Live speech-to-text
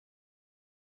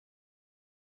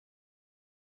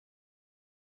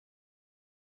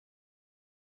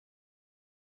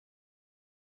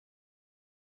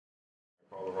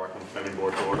Call the Rockland Planning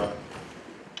Board to order.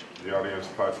 The audience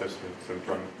participants and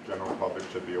general public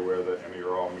should be aware that any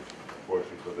or all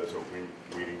portions of this open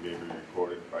meeting may be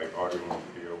recorded by audio and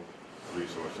video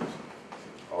resources.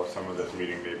 Some of this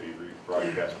meeting may be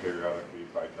rebroadcast periodically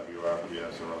by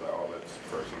WRPS or other outlets.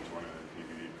 Persons wanting a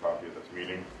DVD copy of this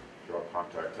meeting should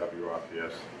contact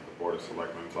WRPS, the Board of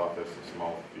Selectmen's office. A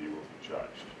small fee will be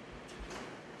charged.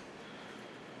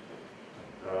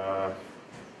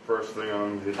 First thing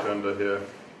on the agenda here,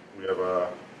 we have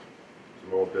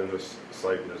some old business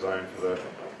site and design for the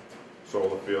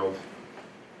solar field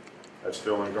at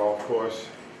Sterling Golf Course.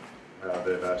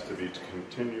 They've asked to be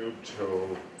continued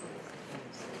till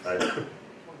I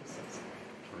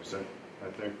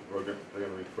think they're going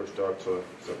to be pushed out to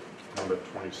September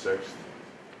 26th.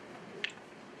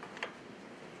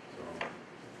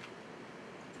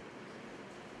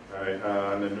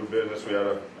 In the new business, we had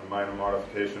a minor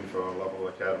modification for Level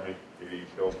Academy, 80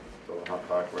 built to the Hunt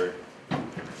Parkway.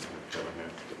 Kevin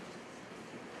here.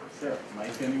 Is there a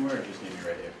mic anywhere, or just need me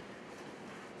right here?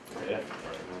 Right here?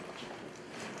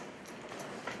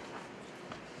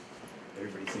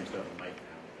 Everybody seems to have a mic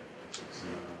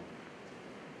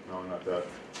now. No, not that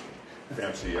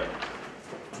fancy yet.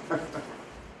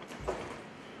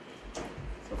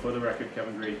 So for the record,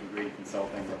 Kevin Grady from Grady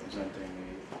Consulting, representing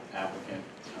the applicant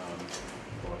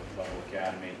for Level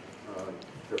Academy.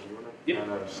 Yep.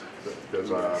 There's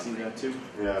see that too?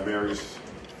 Yeah, Mary's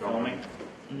filming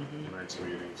Mm-hmm. tonight's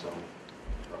meeting, so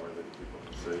probably that people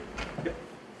can see. Yep.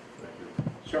 Thank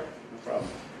you. Sure, no problem.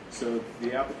 So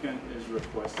the applicant is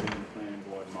requesting the planning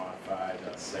board modify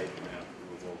the site plan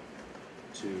approval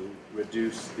to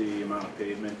reduce the amount of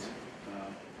pavement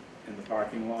in the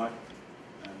parking lot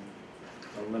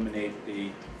and eliminate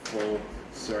the full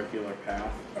circular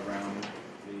path around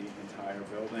the entire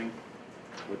building.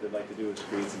 What they'd like to do is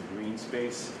create some green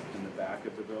space in the back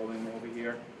of the building over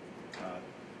here.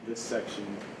 This section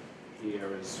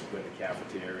here is where the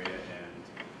cafeteria and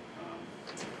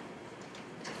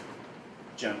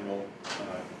general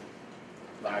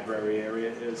library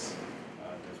area is.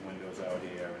 There's windows out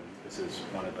here, and this is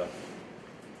one of the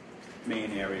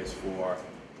main areas for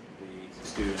the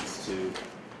students to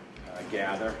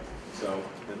gather. So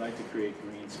they'd like to create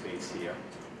green space here.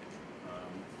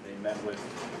 They met with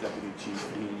Deputy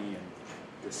Chief Meany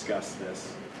and discussed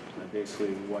this. And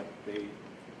basically what they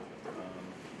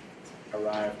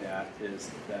arrived at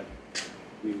is that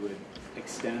we would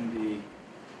extend the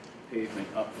pavement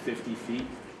up 50 feet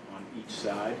on each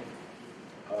side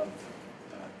of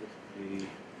the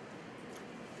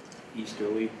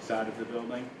easterly side of the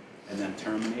building and then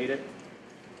terminate it.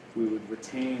 We would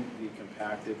retain the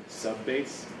compacted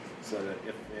subbase so that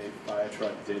if a fire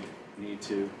truck did need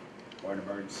to, or an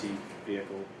emergency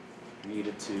vehicle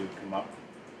needed to come up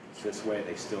this way,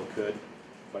 they still could.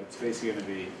 But it's basically going to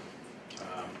be,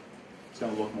 it's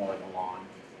going to look more like a lawn,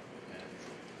 and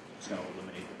it's going to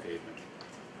eliminate the pavement.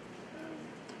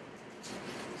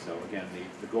 So again,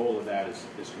 the goal of that is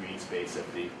green space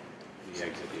at the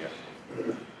exit here.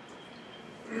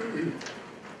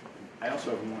 I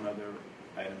also have one other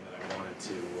item that I wanted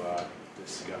to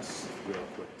discuss real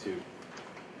quick too.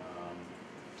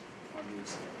 On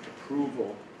this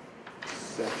approval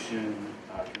section,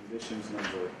 conditions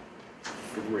number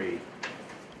 3,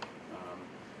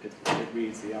 it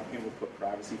reads, the applicant will put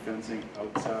privacy fencing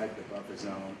outside the buffer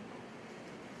zone,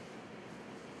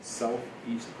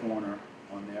 southeast corner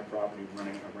on their property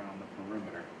running around the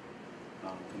perimeter.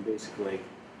 And basically,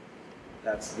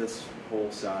 that's this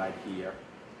whole side here.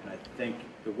 And I think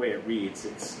the way it reads,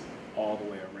 it's all the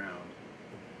way around.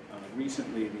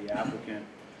 Recently, the applicant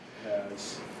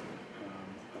has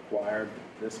acquired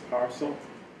this parcel,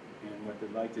 and what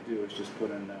they'd like to do is just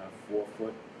put in a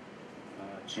 4-foot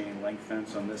chain link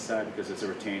fence on this side because there's a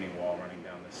retaining wall running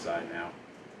down this side now.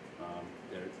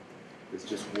 There's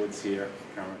just woods here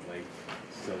currently,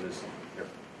 so they're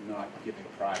not giving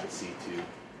privacy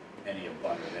to any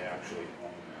abutter. They actually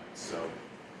own that. So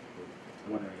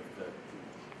we're wondering if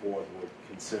the board would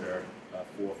consider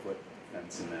a 4-foot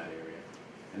fence in that area.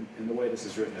 And the way this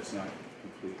is written, it's not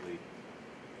completely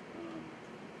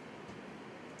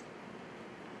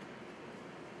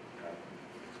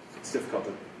it's difficult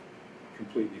to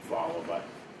completely follow, but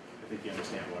I think you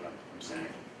understand what I'm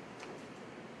saying.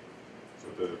 So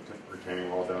the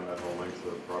retaining wall down that whole length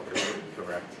of the property?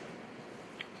 Correct.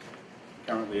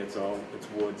 Currently it's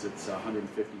woods. It's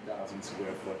 150,000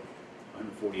 square foot,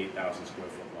 148,000 square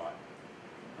foot lot.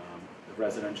 The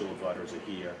residential abutters are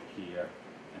here, here,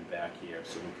 and back here,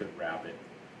 so we could wrap it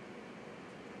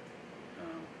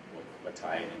or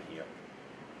tie it in here.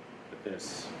 But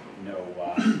there's no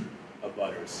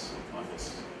abutters on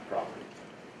this property.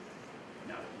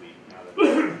 Now, obsolete now that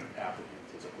the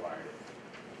applicant has acquired it.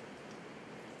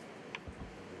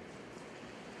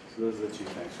 So those are the two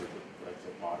things we'd like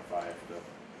to modify if the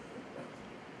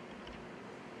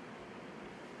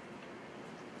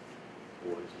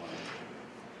board is wanting.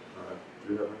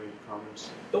 Do you have any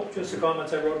comments? Nope, just the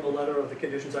comments I wrote in the letter, or the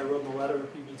conditions I wrote in the letter.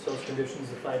 If he meets those conditions,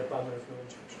 the fire department has no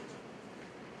instructions.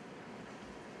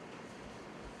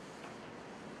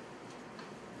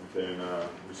 Okay, and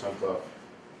we sent off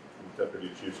the deputy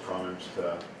chief's comments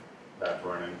to Pat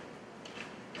Brennan,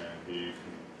 and he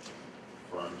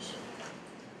confirms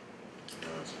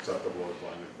it's acceptable as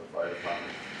long as the fire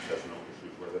department has no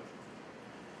issues with it.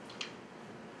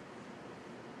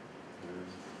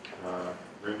 And,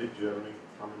 Randy, do you have any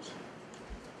comments?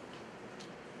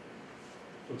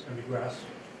 So it's going to be grass,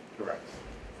 Correct.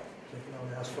 taking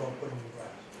out asphalt, putting in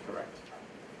grass. Correct.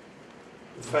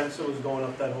 The fence that was going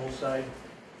up that whole side,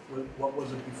 what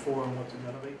was it before and what's it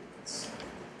going to be?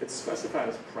 It's specified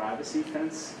as privacy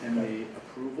fence in the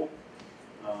approval.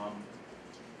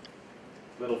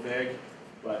 Little vague,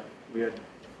 but we have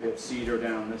cedar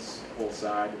down this whole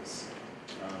side. It's,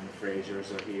 the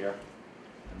Frasers are here,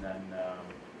 and then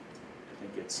I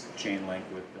think it's chain link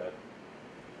with the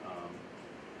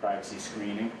privacy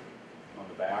screening on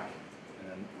the back,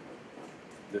 and then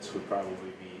this would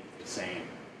probably be the same,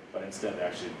 but instead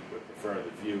actually would prefer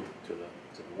the view to the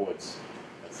woods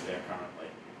that's there currently,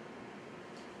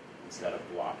 instead of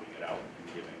blocking it out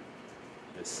and giving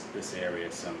this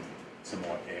area some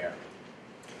more air.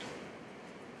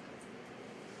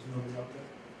 There's nobody out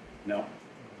there? No.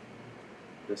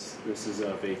 This is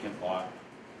a vacant lot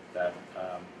that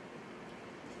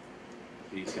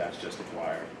these guys just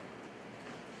acquired.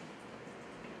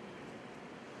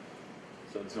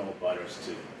 So there's no butters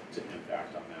to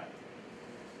impact on that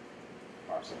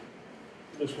parcel.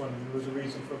 Just wondering, there was a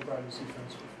reason for a privacy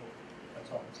fence before,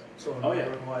 that's all I'm saying. So Oh, yeah.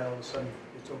 why all of a sudden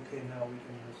it's okay now, we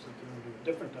can just sit there and do a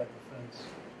different type of fence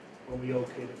when we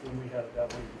okayed it, when we had it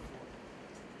that way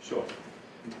before. Sure.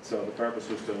 So the purpose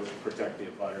was to protect the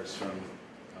abutters from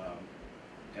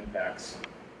impacts,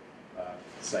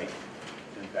 site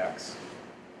impacts.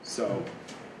 So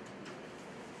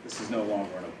this is no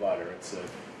longer an abutter, it's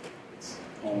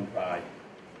owned by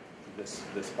this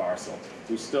parcel.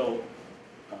 We still,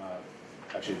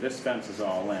 actually this fence is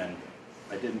all in.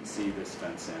 I didn't see this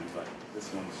fence in, but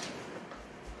this one's.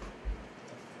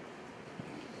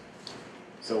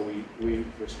 So we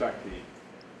respect the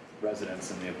residents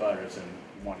and the abutters and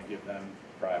want to give them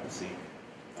privacy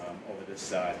over this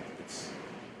side.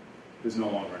 There's no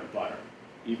longer an abutter.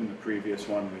 Even the previous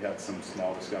one, we had some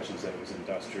small discussions that it was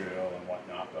industrial and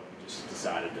whatnot, but we just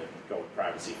decided to go with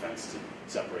privacy fence to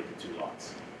separate the two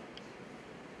lots.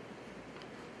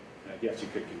 And I guess you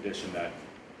could condition that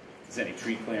if there's any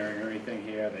tree clearing or anything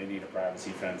here, they need a privacy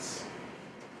fence,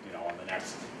 on the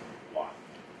next lot.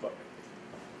 But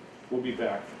we'll be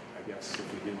back, I guess,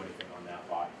 if we do anything on that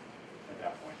lot at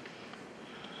that point.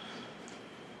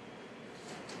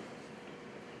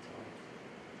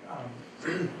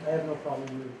 I have no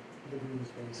problem with the green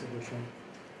space addition.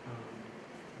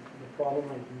 The problem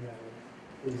I do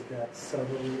have is that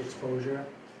southerly exposure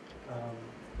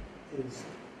is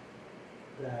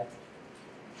that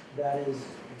is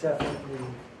definitely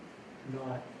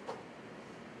not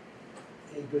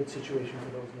a good situation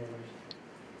for those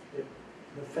neighbors.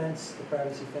 The fence, the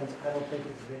privacy fence, I don't think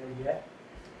it's there yet,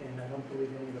 and I don't believe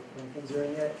any of the plantings are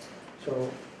in yet. So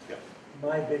Yeah.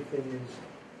 my big thing is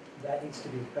that needs to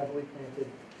be heavily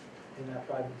planted, and that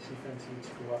privacy fence needs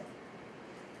to go up.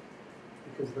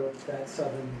 Because that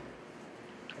southern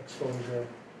exposure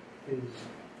is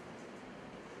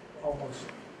almost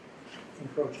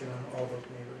encroaching on all those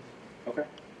neighbors. Okay.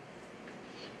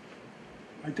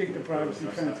 I think the privacy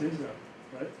fence is up,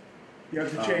 right? You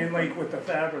have the chain link with the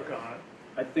fabric on it.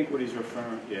 I think what he's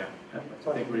referring,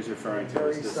 I think what he's referring to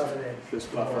Very is southern edge. this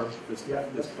buffer, Yeah.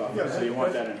 this buffer. Yeah, So you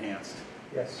want that enhanced.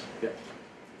 Yes. Yeah.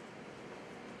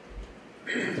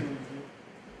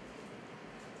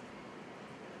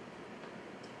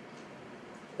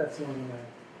 That's the only way.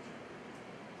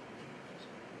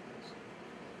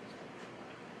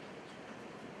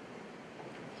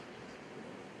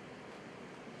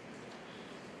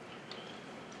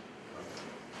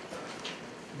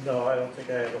 No, I don't think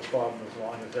I have a problem as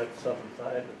long as that southern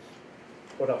side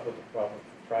is put up with the proper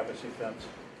privacy fence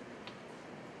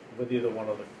with either one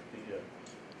of the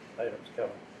items, Kevin.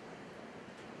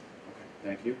 Okay.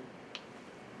 Thank you.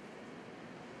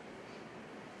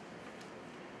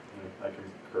 I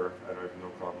concur. I have no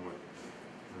problem with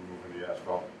removing the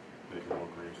asphalt, making more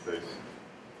green space.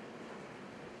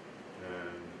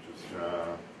 And just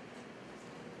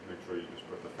make sure you just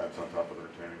put the fence on top of the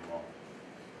retaining wall.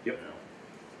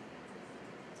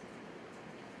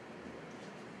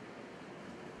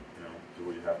 do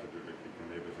what you have to do to keep the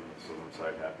neighbors on the southern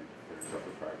side happy, finish up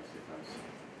the privacy fence.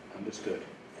 Understood.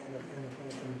 And the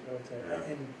plantings outside,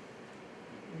 Yeah. and.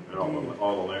 And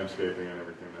all the landscaping and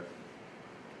everything that,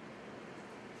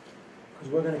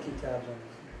 Because we're gonna keep tabs on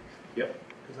this. Yep.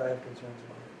 Because I have concerns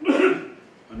about it.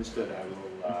 Understood. I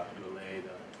will relay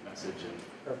the message and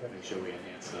Perfect. make sure we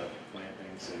enhance the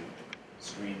plantings and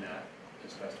screen that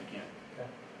as best we can.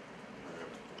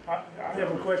 I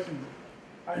have a question.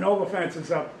 I know the fence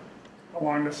is up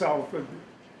along the south, but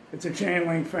it's a chain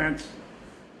link fence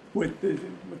with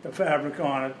the fabric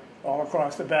on it all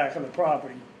across the back of the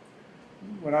property.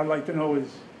 What I'd like to know is,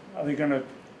 are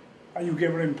you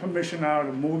giving him permission now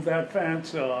to move that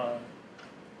fence,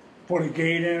 put a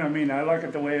gate in? I mean, I like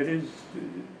it the way it is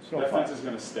so That far. fence is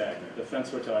going to stay. The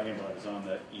fence we're talking about is on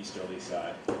the easterly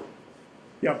side.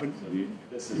 Yeah, but So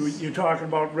this is you're talking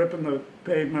about ripping the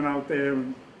pavement out there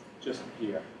and just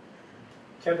here.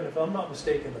 Kevin, if I'm not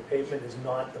mistaken, the pavement is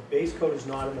not, the base coat is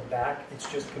not in the back, it's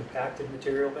just compacted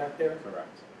material back there.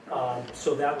 Correct.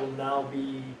 So that will now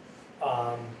be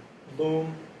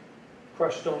loam,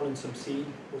 crushed stone, and some seed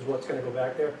was what's gonna go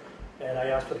back there. And I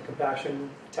asked for the compaction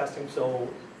testing, so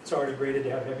it's already rated to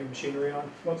have heavy machinery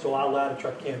on. So our ladder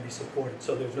truck can be supported,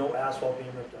 so there's no asphalt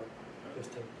being ripped out.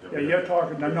 Just to, yeah, you're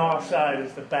talking the north side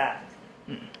is the back.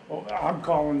 Well, I'm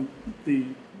calling the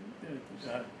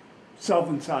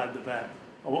southern side the back.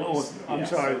 I'm Yeah,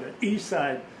 sorry, so- the east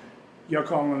side, you're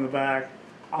calling the back.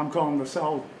 I'm calling the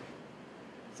south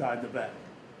side the back.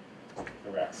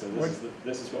 Correct. So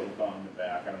this is what we're calling the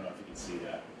back. I don't know if you can see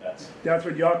that. That's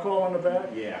what you're calling the back?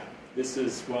 Yeah. This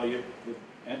is, well, the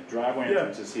driveway Yeah.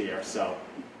 entrance is here, so,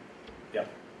 yep.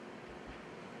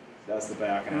 That's the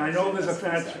back. And I know there's a that's the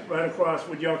fence side. right across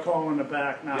what you're calling the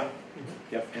back now. Yep.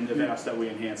 Yep, and they've asked that we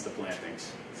enhance the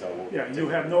plantings, so we'll. Yeah, you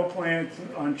have no plans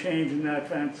on changing that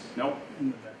fence Nope.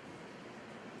 in the back?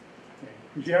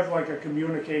 Because you have like a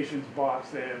communications box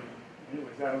there.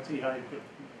 Anyways, I don't see how you could,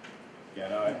 Yeah,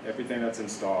 no, everything that's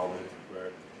installed,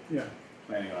 we're yeah.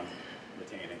 planning on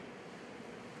retaining.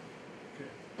 Okay.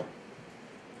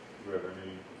 do you have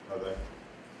any other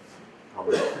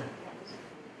comments?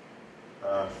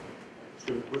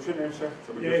 What's your name, sir?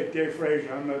 So we just- Dave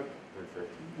Frazier, I'm the, Okay,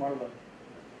 one of the,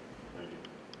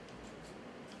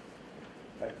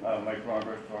 thank you. Mike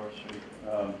Robert, Forest Street.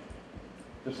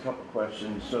 Just a couple of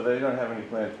questions. So they don't have any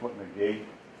plans putting a gate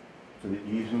to the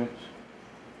easement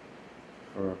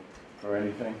for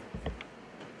anything,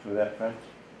 for that fence?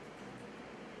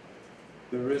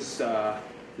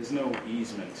 There's no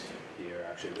easement here,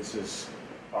 actually. This is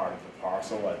part of the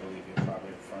parcel, I believe you're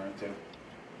probably referring to.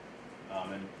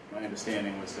 And my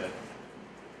understanding was that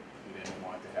we didn't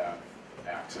want to have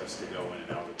access to go in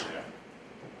and out of there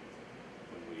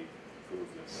when we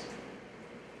approved this.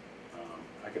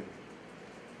 I could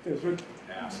there's what-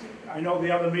 ask. I know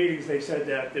the other meetings, they said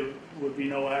that there would be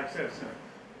no access.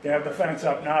 They have the fence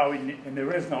up now, and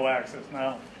there is no access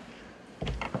now.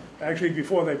 Actually,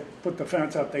 before they put the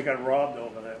fence up, they got robbed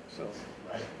over there, so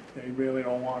Right. they really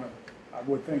don't want to. I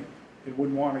would think they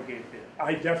wouldn't want a gate there.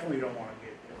 I definitely don't want a gate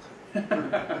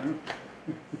there.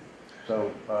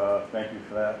 So, thank you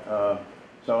for that.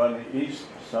 So on the east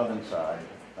southern side,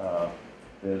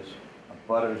 there's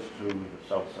butters to the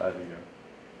south side of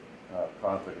your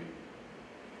property.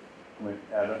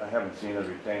 I haven't seen a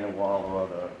retaining wall or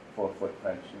the 4-foot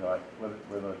fence, you know,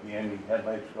 with the ending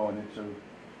headlights going into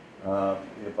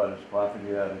the butters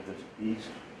property that is just east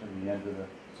to the end of the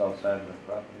south side of the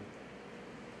property.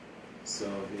 So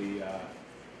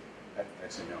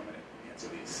actually, no, I'm going to answer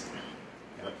these.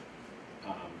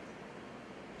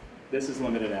 This is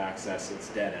limited access, it's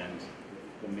dead end.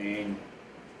 The main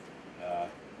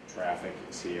traffic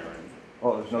is here, and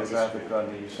Oh, there's no This is- traffic on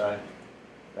the east side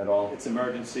at all? it's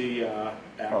emergency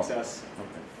access,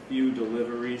 Okay. few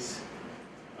deliveries,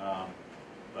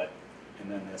 and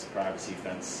then there's a privacy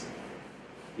fence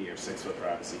here, 6-foot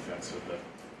privacy fence with the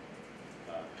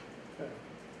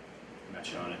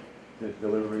mesh on it. There's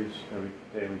deliveries,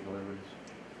 daily deliveries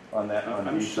on that, on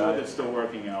the I'm east sure side? they're still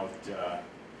working out,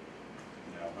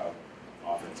 how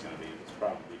often it's going to be. It's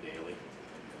probably daily.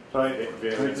 So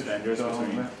Various vendors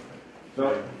between.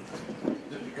 So,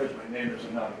 just because my neighbors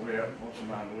are not aware, most of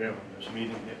them aren't aware of this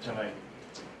meeting here tonight.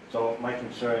 So my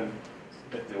concern,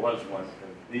 if there was one,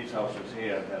 these houses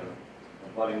here that are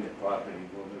abutting the property,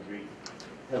 will there be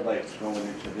headlights going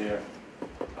into their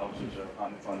houses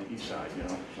on the east side, you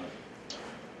know? So,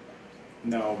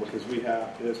 No, because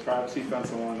there's privacy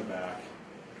fence along the back.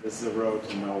 This is a road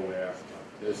to nowhere.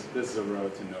 This is a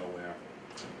road to nowhere.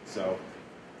 So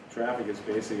traffic is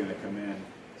basically going to come in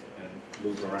and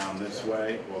loop around this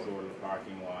way or go to the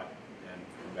parking lot and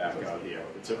back out here.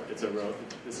 It's a road,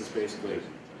 this is basically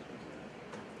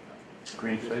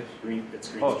Green space? green, it's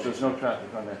green Oh, so space. there's no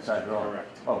traffic on that side at all?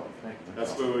 Correct. Oh, thank you.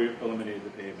 That's where we eliminated the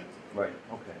pavement. Right,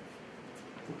 okay,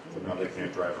 So now they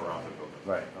can't drive around the building.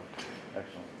 right, okay,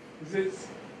 excellent. Is this,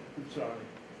 I'm sorry,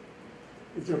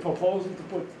 is there a proposal to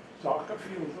put soccer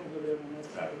fields over there on that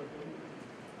side of the building?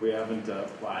 We haven't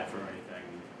applied for anything,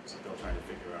 still trying to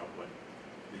figure out what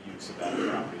the use of that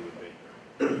property would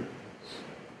be.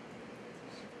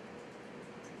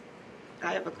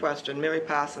 I have a question. Mary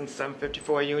Parsons,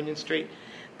 754 Union Street.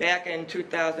 Back in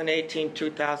 2018,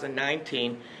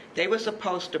 2019, they were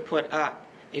supposed to put up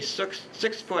a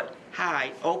 6-foot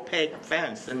high opaque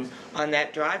fence on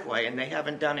that driveway, and they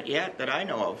haven't done it yet that I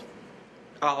know of.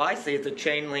 All I see is a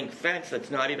chain link fence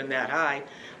that's not even that high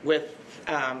with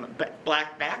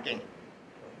black backing.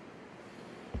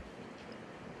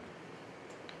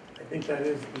 I think that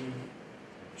is the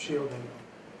shielding.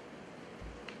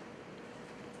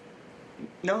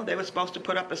 No, they were supposed to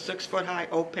put up a 6-foot high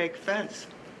opaque fence.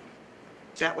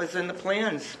 That was in the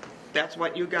plans. That's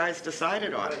what you guys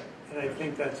decided on. And I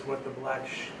think that's what the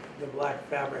black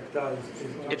fabric does.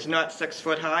 It's not 6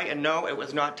 foot high, and no, it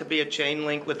was not to be a chain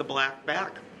link with a black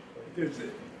back.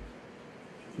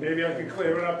 Maybe I can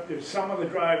clear it up. There's some of the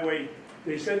driveway,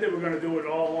 they said they were gonna do it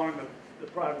all along the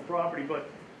private property, but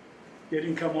they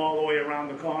didn't come all the way around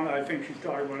the corner. I think she's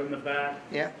talking about in the back.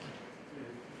 Yeah.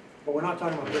 But we're not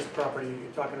talking about this property,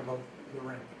 you're talking about the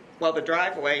rink. Well, the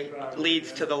driveway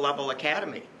leads to the Level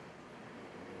Academy.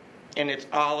 And it's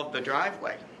all of the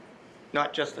driveway,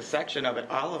 not just a section of it,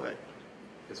 all of it.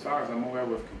 As far as I'm aware,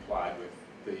 we've complied with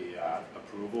the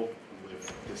approval.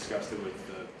 We've discussed it with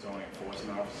the zoning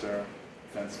enforcement officer,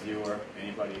 fence viewer,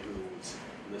 anybody who's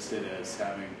listed as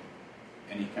having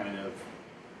any kind of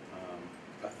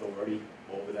authority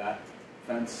over that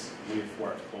fence. We've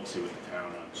worked closely with the town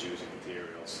on choosing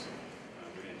materials.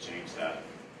 We didn't change that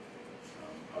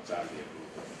outside of the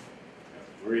approval.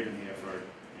 We're even here for,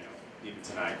 even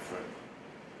tonight for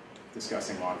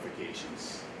discussing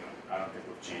modifications. I don't think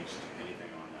we've changed anything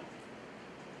on that.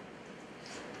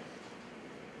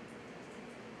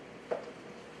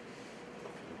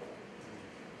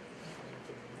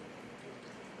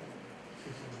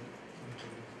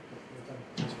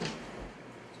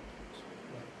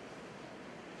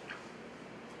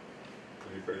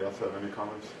 Anybody else have any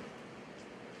comments?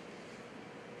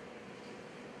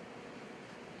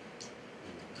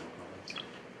 No comments?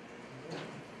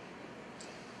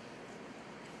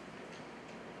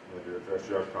 Well, to address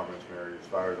your comments, Mary, as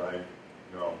far as I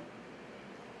know,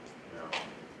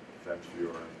 fence viewer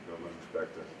and building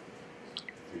inspector,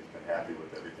 he's been happy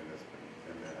with everything that's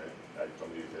been in there. I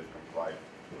believe they've complied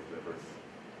with rivers,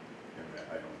 and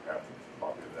I don't have a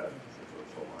copy of that since it was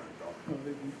so long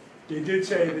ago. They did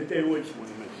say that they would,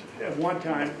 at one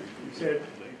time, he said,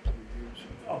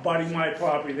 abutting my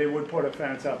property, they would put a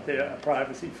fence up there, a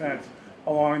privacy fence,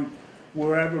 along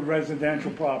wherever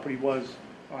residential property was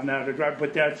on that drive.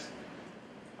 But that's,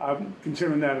 I'm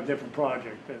considering that a different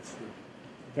project.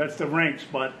 That's the rinks,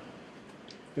 but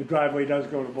the driveway does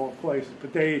go to both places.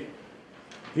 But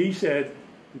he said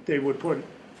that they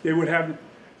would have,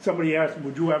 somebody asked him,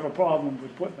 would you have a problem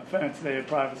with putting a fence there, a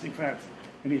privacy fence?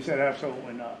 And he said,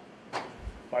 absolutely not.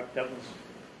 But that was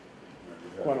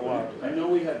quite a while. I know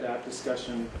we had that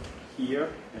discussion here,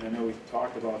 and I know we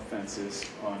talked about fences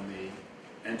on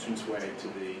the entranceway to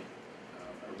the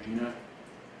arena.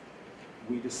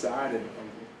 We decided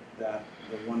that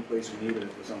the one place we needed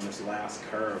it was on this last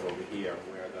curve over here,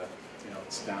 where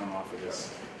it's down off of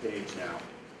this page now,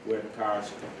 where the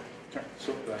cars,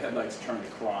 so the headlights turned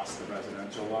across the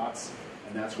residential lots,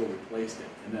 and that's where we placed it.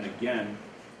 And then again,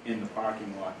 in the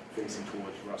parking lot facing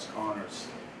towards Russ Connor's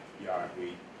yard,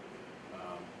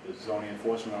 the zoning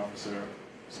enforcement officer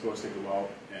is supposed to go out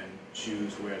and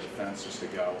choose where the fence is to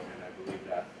go, and I believe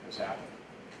that has happened.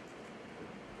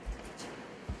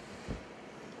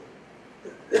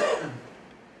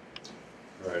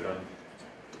 All right,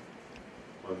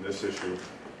 on this issue,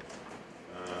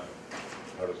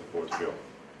 how does the board feel?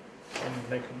 And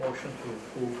make a motion to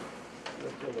approve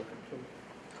what they're looking to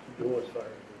do as far as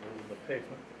removing the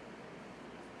pavement.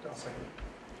 I'll second.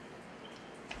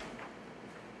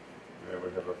 Yeah, we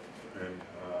have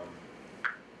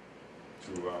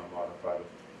to modify the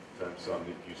fence on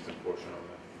the eastern portion of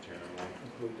the retaining wall.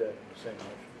 Include that in the same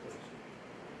motion, please.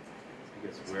 I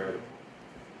guess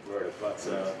where it butts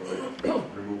up.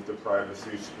 Remove the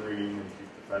privacy screen and keep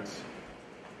the fence.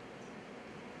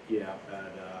 Yeah,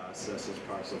 at assessors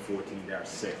parcel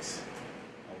 14-6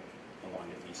 along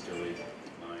the easterly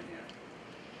line here.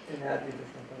 And add the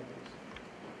additional plantings.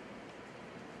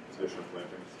 Additional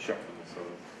plantings. Sure. So,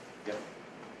 Yep.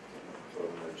 So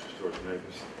just towards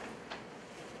neighbors.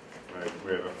 Right,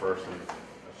 we have a first and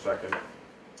a second.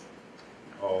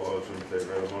 All those in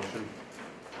favor of the motion?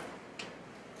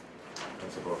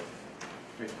 That's a vote.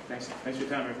 Great, thanks for your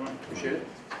time, everyone, appreciate it.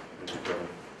 Thank you, Kevin.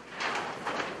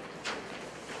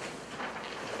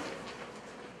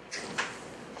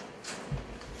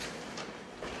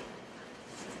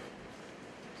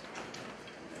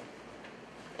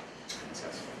 Thanks,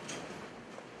 guys.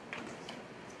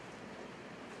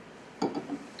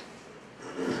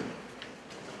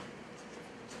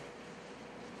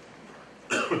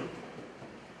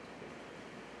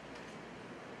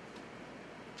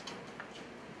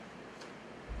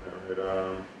 All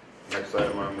right, next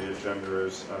item on the agenda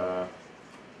is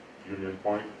Union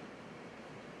Point.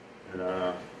 And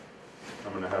I'm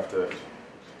going to have to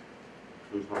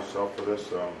excuse myself for this.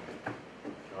 John?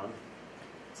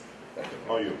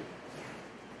 Oh, you.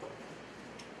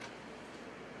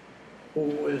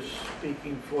 Who is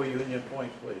speaking for Union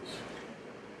Point, please?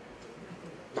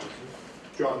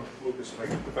 John Lucas,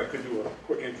 if I could do a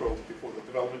quick intro before the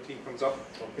development team comes up.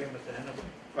 Okay, Mr. Henderson?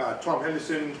 Tom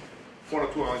Henderson,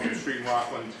 102 Arlington Street in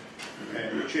Rockland,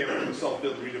 and the chairman of the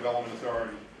Southfield Redevelopment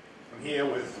Authority. I'm here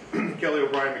with Kelly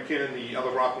O'Brien McKinnon, the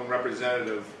other Rockland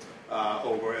representative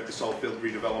over at the Southfield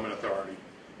Redevelopment Authority.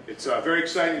 It's very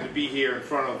exciting to be here in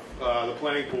front of the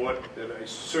planning board that I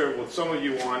serve with some of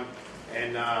you on,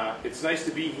 and it's nice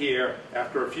to be here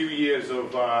after a few years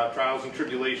of trials and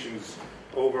tribulations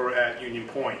over at Union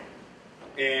Point.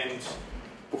 And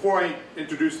before I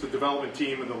introduce the development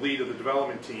team and the lead of the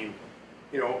development team,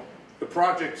 the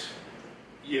project,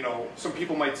 some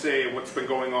people might say what's been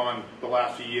going on the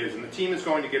last few years, and the team is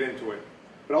going to get into it.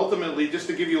 But ultimately, just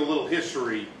to give you a little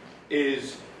history,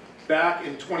 is back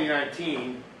in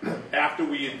 2019, after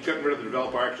we had gotten rid of the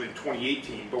developer, actually in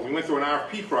 2018, but we went through an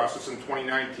RFP process in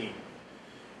 2019.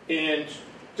 And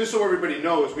just so everybody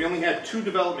knows, we only had 2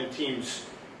 development teams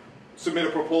submit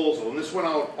a proposal, and this went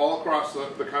out all across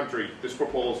the country, this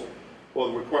proposal,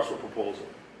 well, the request for proposal.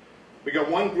 We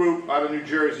got one group out of New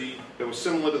Jersey that was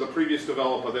similar to the previous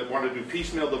developer that wanted to do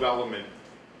piecemeal development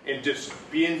and just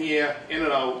be in here, in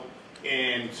and out,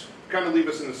 and kind of leave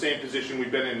us in the same position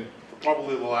we've been in for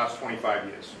probably the last 25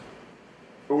 years.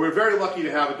 But we're very lucky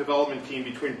to have a development team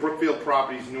between Brookfield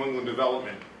Properties and New England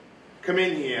Development come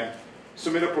in here,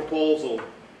 submit a proposal,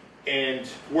 and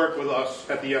work with us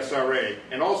at the SRA,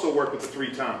 and also work with the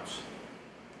 3 towns.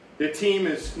 Their team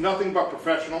is nothing but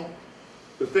professional.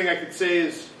 The thing I could say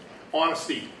is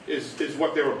honesty is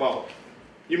what they're about.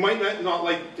 You might not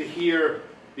like to hear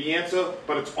the answer,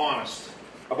 but it's honest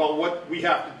about what we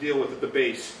have to deal with at the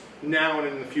base now and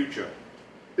in the future.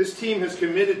 This team has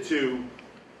committed to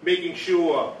making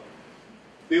sure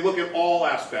they look at all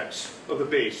aspects of the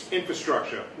base,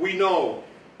 infrastructure. We know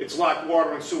it's lacked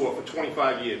water and sewer for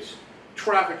 25 years.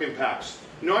 Traffic impacts,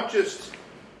 not just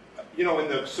in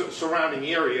the surrounding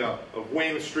area of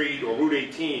Weymouth Street or Route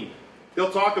 18. They'll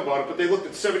talk about it, but they looked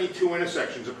at 72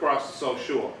 intersections across the South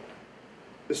Shore.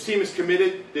 This team is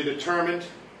committed, they're determined,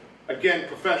 again,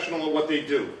 professional in what they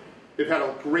do. They've had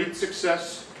a great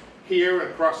success here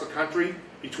and across the country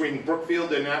between Brookfield,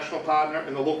 their national partner,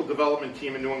 and the local development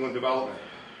team in New England Development.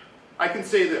 I can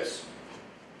say this,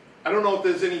 I don't know if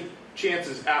there's any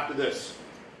chances after this,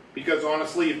 because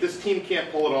honestly, if this team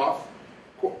can't pull it off,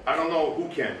 I don't know who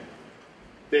can.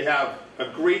 They have a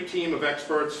great team of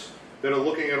experts that are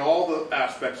looking at all the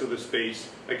aspects of the space.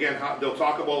 Again, they'll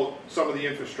talk about some of the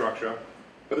infrastructure.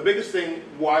 But the biggest thing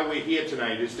why we're here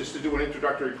tonight is just to do an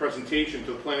introductory presentation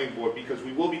to the planning board, because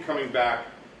we will be coming back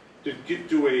to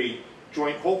do a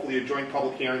joint, hopefully a joint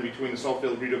public hearing between the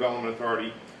Southfield Redevelopment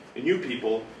Authority and you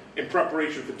people in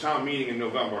preparation for town meeting in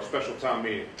November, a special town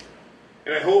meeting.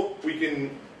 And I hope we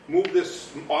can move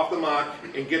this off the mark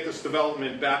and get this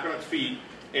development back on its feet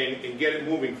and get it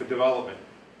moving for development.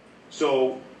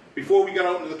 So before we got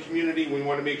out into the community, we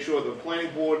want to make sure the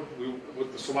planning board,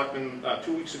 with the selectmen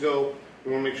 2 weeks ago,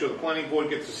 we want to make sure the planning board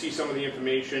gets to see some of the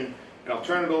information. And I'll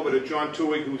turn it over to John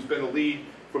Tuig, who's been the lead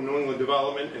from New England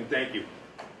Development, and thank you.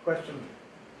 Question,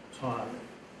 Tom.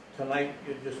 Tonight,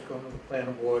 you're just going to the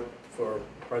planning board for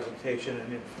presentation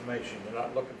and information. You're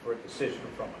not looking for a decision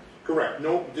from us. Correct.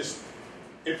 No, just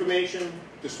information,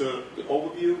 just an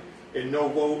overview, and no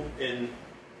vote. And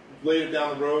later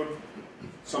down the road,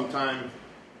 sometime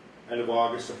end of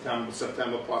August,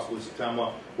 September, possibly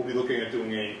September, we'll be looking at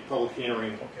doing a public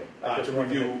hearing to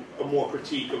review a more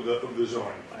critique of the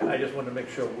zoning. I just want to make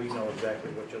sure we know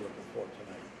exactly what you're looking for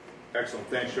tonight. Excellent.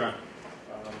 Thanks, John.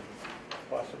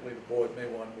 Possibly the board may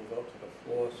want to move out to the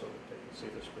floor so that they can see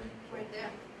the screen. Right there.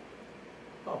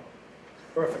 Oh,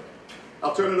 perfect.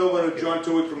 I'll turn it over to John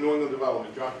Tuig from New England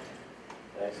Development. John?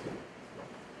 Thanks.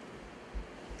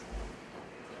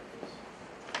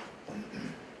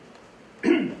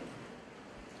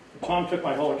 Tom took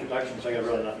my whole introduction, so I got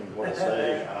really nothing more to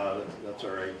say. That's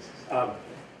all right.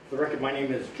 For the record, my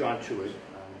name is John Tuig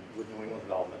with New England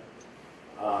Development.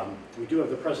 We do have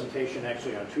the presentation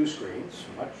actually on 2 screens,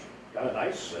 kind of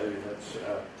nice. That's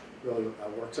really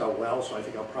works out well, so I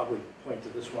think I'll probably point to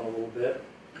this one a little bit.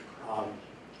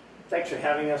 Thanks for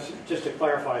having us. Just to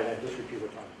clarify, and I just repeat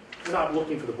what Tom, we're not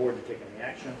looking for the board to take any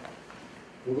action.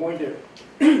 We're going to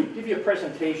give you a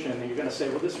presentation, and you're going to say,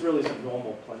 well, this really isn't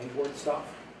normal planning board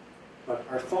stuff. But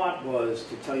our thought was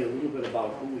to tell you a little bit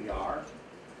about who we are,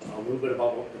 a little bit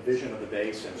about what the vision of the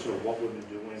base and sort of what we've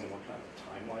been doing and what kind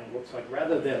of timeline looks like.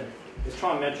 Rather than, as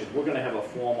Tom mentioned, we're going to have a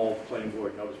formal planning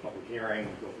board notice public hearing,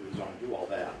 go through the zone, do all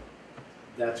that.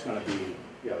 That's going to be,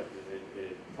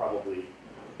 it probably,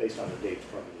 based on the dates,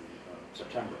 probably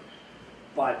September.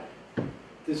 But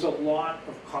there's a lot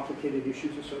of complicated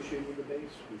issues associated with the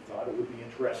base. We thought it would be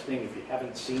interesting, if you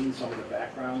haven't seen some of the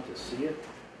background, to see it.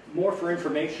 More for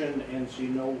information and so you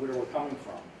know where we're coming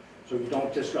from. So you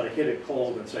don't just got to hit it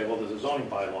cold and say, well, there's a zoning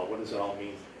bylaw. What does it all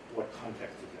mean? What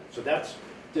context is it? So that's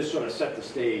just sort of set the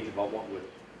stage about what we'd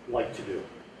like to do.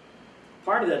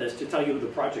 Part of that is to tell you who the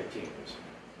project team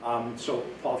is. So,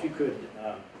 Paul, if you could,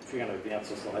 if you're going to advance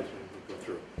the slides, we'll go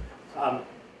through.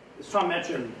 As Tom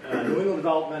mentioned, New England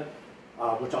Development,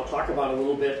 which I'll talk about a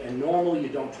little bit, and normally you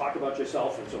don't talk about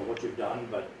yourself and so what you've done,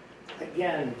 but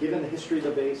again, given the history of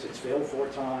the base, it's failed 4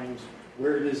 times,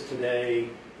 where it is today,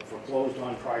 the foreclosed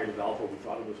on prior developer, we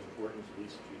thought it was important, at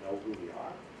least if you know who we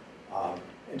are,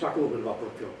 and talk a little bit about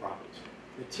Brookfield Properties.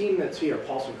 The team that's here,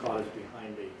 Paulson Cott is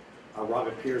behind me,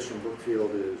 Robert Pierce from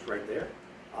Brookfield is right there,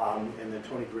 and then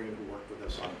Tony Green, who worked with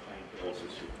us on Pine Hills,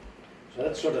 is here. So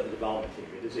that's sort of the development team.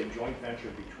 It is a joint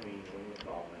venture between New England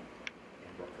Development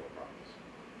and Brookfield Properties.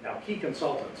 Now, key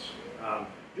consultants.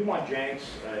 Dumont Jenks,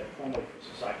 formerly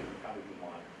Society of County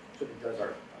Dumont, sort of does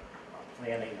our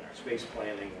planning and our space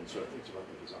planning and sort of thinks about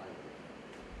the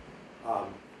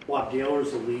design. Bob Gaylor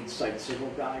is the lead site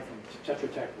signal guy from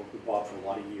Tetra Tech, worked with Bob for a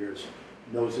lot of years,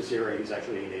 knows this area. He's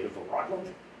actually a native of Rockland,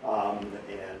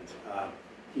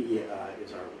 he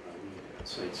is our lead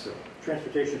site signal.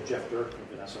 Transportation, Jeff Dirk from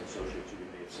Vanessa Associates, who you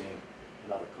may have seen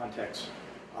in other contexts.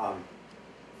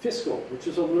 Fiscal, which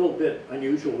is a little bit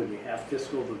unusual when you have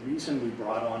fiscal. The reason we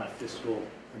brought on a fiscal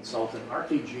consultant,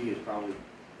 RKG is probably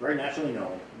very nationally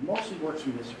known, mostly works for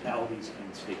municipalities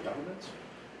and state governments.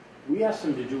 We asked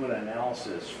them to do an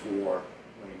analysis for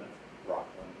Weymouth,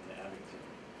 Rockland, and Abington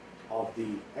of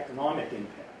the economic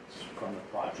impacts from the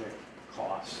project,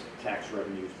 costs, tax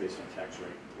revenues based on tax rate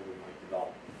where we might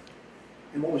develop.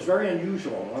 And what was very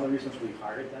unusual, and one of the reasons we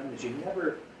hired them, is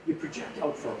you project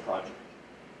out for a project.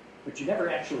 But you never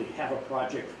actually have a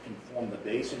project inform the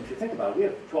base. And if you think about it, we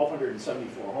have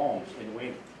 1,274 homes in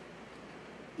Weymouth.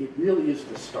 It really is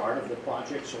the start of the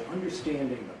project, so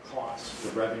understanding the costs,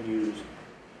 the revenues,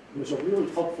 was a really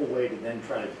helpful way to then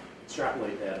try to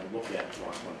extrapolate that and look at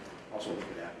Rockland, also look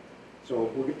at that.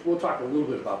 So we'll talk a little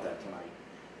bit about that tonight.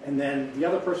 And then the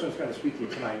other person who's going to speak to you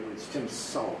tonight is Tim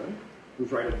Sullivan,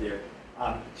 who's right up there.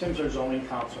 Tim's our zoning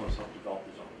counsel and has helped develop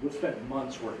the zoning. We've spent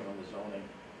months working on the zoning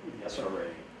with the SRA.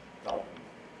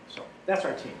 So that's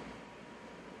our team.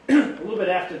 A little bit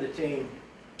after the team,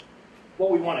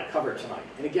 what we want to cover tonight.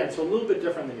 And again, it's a little bit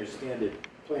different than your standard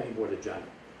planning board agenda.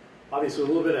 Obviously, a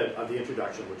little bit of the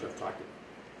introduction, which I've talked about.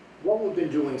 What we've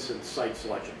been doing since site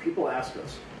selection. People ask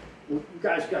us, well, you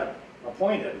guys got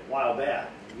appointed a while back.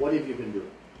 What have you been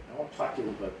doing? I want to talk to you a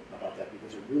little bit about that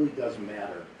because it really does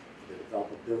matter for the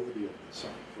developability of the site.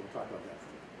 So we'll talk about that.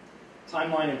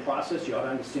 Timeline and process, you ought to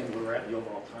understand where we're at in the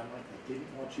overall timeline. I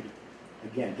didn't want you to,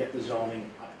 again, get the zoning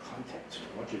out of context.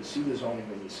 I want you to see the zoning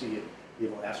when you see it, be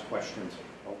able to ask questions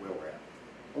about where we're at.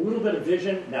 A little bit of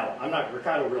vision. Now,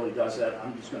 Ricardo really does that.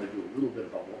 I'm just going to do a little bit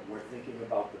about what we're thinking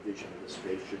about the vision of the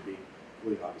space should be.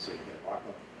 Really, obviously, again,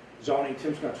 Rockland. Zoning,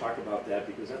 Tim's going to talk about that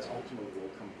because that's ultimately what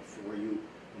will come before you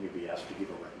and you'll be asked to give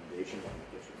a recommendation when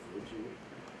it gets referred to you.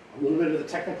 A little bit of the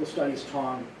technical studies,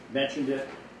 Tom mentioned it.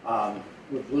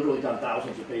 We've literally done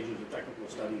thousands of pages of technical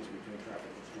studies between traffic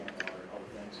and stormwater and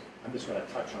other things. I'm just going to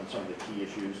touch on some of the key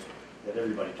issues that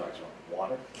everybody talks about.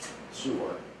 Water,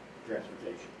 sewer,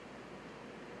 transportation.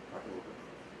 Talk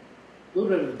a little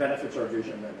bit of the benefits of our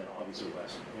vision, and then obviously we'll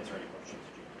answer any questions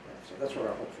that you have. So that's what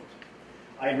our hope is.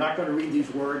 I am not going to read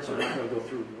these words. I'm not going to go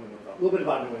through New England Development. A little bit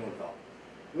about New England Development.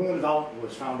 New England Development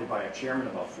was founded by a chairman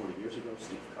about 40 years ago,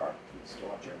 Steve Carr. He's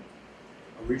still our chairman.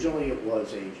 Originally, it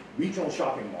was a regional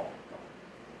shopping mall company.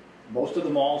 Most of the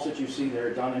malls that you see that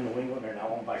are done in New England are now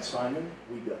owned by Simon.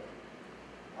 We built.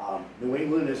 New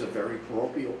England is a very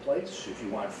parochial place. If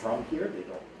you aren't from here, they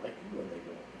don't like you and they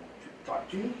don't want to talk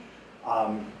to you.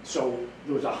 So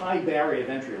there was a high barrier of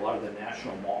entry. A lot of the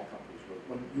national mall companies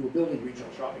when you were building regional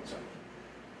shopping centers.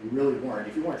 You really weren't.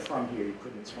 If you weren't from here, you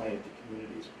couldn't explain it to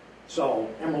communities. So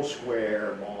Emerald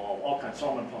Square Mall, all kinds,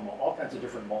 Solomon Plum Mall, all kinds of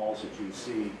different malls that you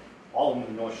see, all of them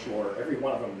in the North Shore, every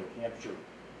one of them in New Hampshire,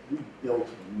 we built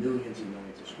millions and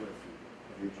millions of square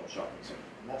feet of regional shopping centers.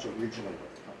 And that's originally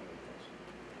what the company was.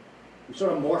 We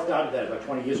sort of morphed out of that about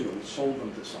 20 years ago. We sold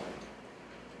them to Simon.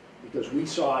 Because we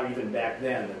saw even back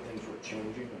then that things were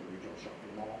changing in the regional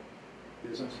shopping mall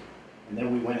business. And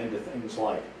then we went into things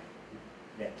like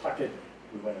Nantucket,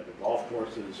 we went into golf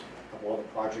courses, a couple other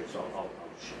projects I'll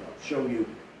show you.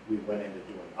 We went into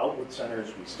doing outlet centers.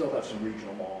 We still have some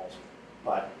regional malls,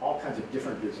 but all kinds of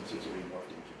different businesses that we morphed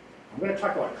into. I'm going to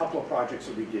talk about a couple of projects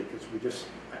that we did because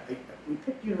we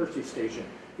picked University Station.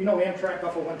 You know Amtrak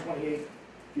off of 128?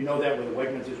 You know that where the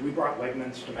Wegmans is. We brought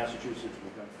Wegmans to Massachusetts.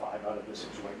 We've done 5 out of the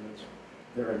 6 Wegmans.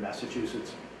 They're in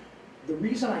Massachusetts. The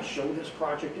reason I show this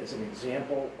project as an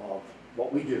example of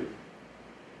what we do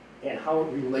and how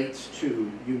it relates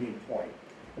to Union Point.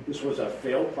 This was a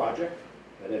failed project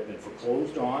that had been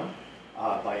foreclosed on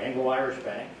by Anglo-Irish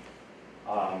Bank.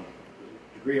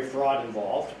 Degree of fraud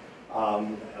involved.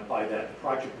 By that, the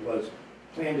project was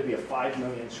planned to be a 5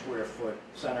 million square foot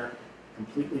center,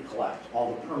 completely collapsed.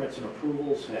 All the permits and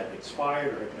approvals had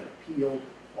expired or had been appealed,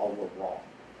 all were wrong.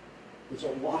 There's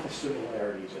a lot of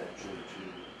similarities actually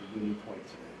to the Union Point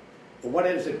today. But what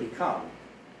has it become?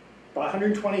 About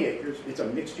 120 acres. It's a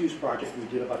mixed-use project. We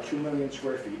did about 2 million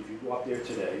square feet. If you go up there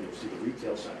today, you'll see the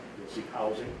retail center. You'll see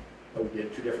housing. But we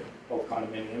did 2 different, both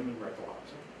condominium and rental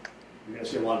housing. You're going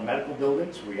to see a lot of medical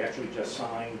buildings. We actually just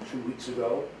signed 2 weeks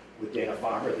ago with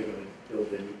Dana-Farber. They're going to build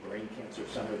a new brain cancer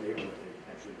center there where they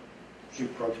actually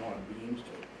shoot proton beams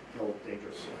to kill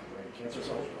dangerous brain cancer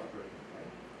cells.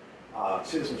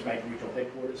 Citizens Bank regional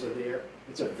headquarters are there.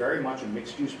 It's a very much a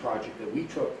mixed-use project that we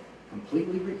took,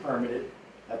 completely re-permitted,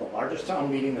 at the largest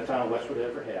town meeting the town of Westwood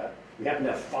ever had. We happen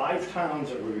to have 5 towns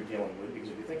that we were dealing with, because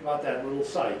if you think about that little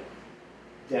site,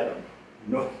 Dedham,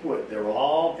 Norwood, they're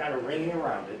all kind of ringing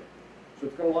around it. So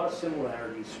it's got a lot of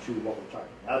similarities to what we're talking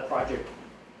about. Now the project,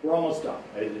 we're almost done.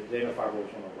 Dana-Farber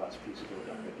was one of the last pieces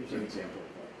we're done. It gives you an example of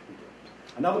what we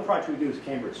do. Another project we do is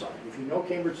Cambridge side. If you know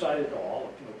Cambridge side at all,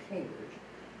 if you know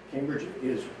Cambridge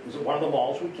is one of the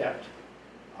malls we kept.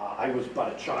 I was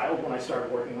but a child when I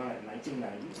started working on it in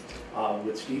 1990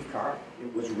 with Steve Carr.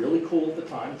 It was really cool at the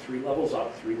time, 3 levels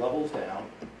up, 3 levels down,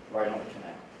 right on the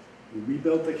canal. We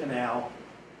rebuilt the canal.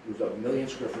 It was a 1 million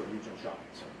square foot regional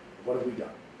shopping center. What have we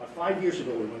done? About 5 years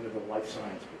ago, we went into the life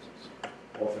science business,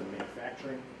 both in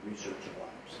manufacturing, research, and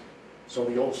labs. So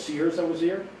the old Sears that was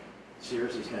there,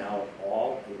 Sears is now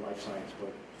all a life science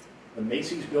building. The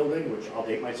Macy's building, which I'll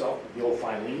date myself, the old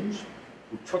Filene's,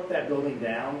 we took that building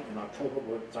down in October.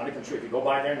 It's under construction. If you go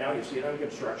by there now, you see it under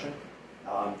construction.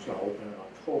 It's going to open in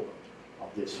October of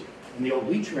this year. And the old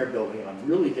Lechmere building, and I'm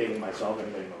really dating myself,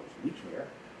 anybody knows Lechmere,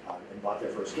 and bought their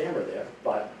first camera there,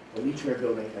 but the Lechmere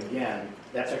building, again,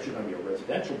 that's actually going to be a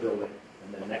residential building,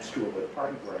 and then next to it where the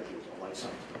parking garage is a life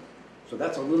science building. So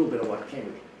that's a little bit of what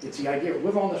Cambridge. It's the idea,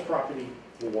 we've owned this property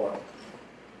for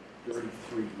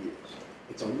 33 years.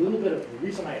 It's a little bit of, the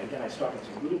reason I stopped, it's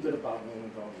a little bit about New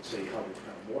England to say how we've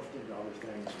kind of morphed into other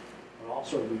things, but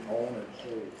also we own and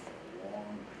hold for a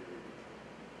long period.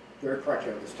 Third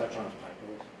project, let's touch on is Pine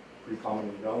Hills, pretty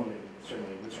commonly known, and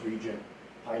certainly in this region.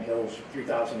 Pine Hills,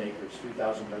 3,000 acres,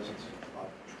 3,000 residents, about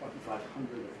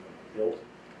 2,500 of them built.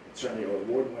 It's certainly an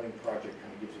award-winning project,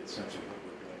 kind of gives you a sense of what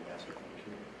we're doing in master plan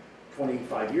community.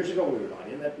 25 years ago, we were not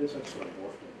in that business, so we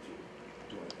morphed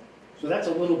into doing it. So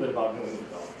that's a little bit about New England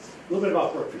development. A little bit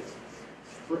about Brookfield.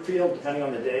 Brookfield, depending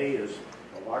on the day, is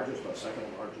the largest or second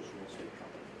largest real estate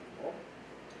company in the world.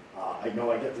 I know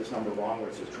I get this number wrong where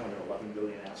it says 211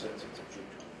 billion assets. It's actually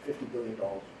 $50 billion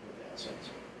worth of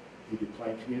assets. We do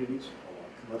planned communities, a lot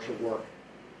of commercial work.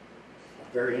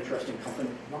 A very interesting company,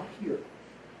 not here.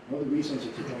 One of the reasons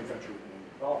it's a joint venture with New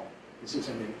England Development, this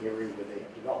isn't an area where they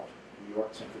have developed. New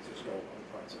York, San Francisco, other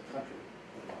parts of the country.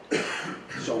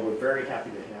 So we're very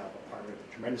happy to have a partner,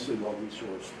 tremendously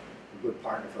well-resourced, a good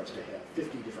partner for us to have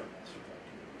 50 different master plan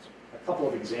communities. A couple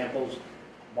of examples,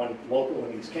 one local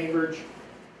in East Cambridge,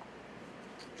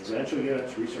 residential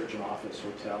units, research and office,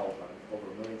 hotel, over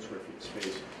 1 million square feet of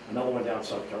space. Another one down in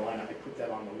South Carolina, I put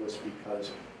that on the list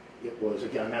because it was,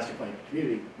 again, a master plan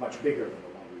community, much bigger than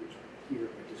the one we were doing here,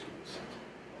 but just give you a sense.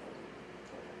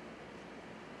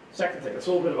 Second thing, it's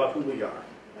a little bit about who we are,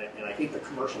 and I hate the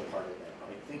commercial part of that.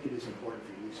 I think it is important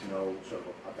for you to know sort of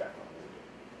our background.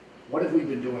 What have we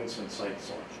been doing since site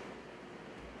selection?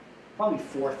 Probably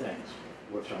 4 things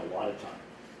we've spent a lot of time.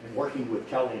 And working with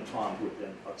Kelly and Tom, who have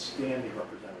been outstanding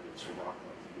representatives for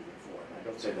Rockland moving forward. And I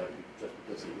don't say that just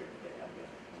because they're here, they have been.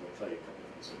 I'm going to tell you a couple of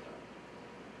sit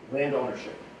down. Land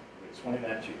ownership, we explained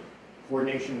that to you.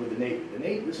 Coordination with the Navy. The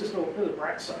Navy, this is still a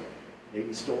Brack site.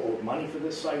 Navy still owed money for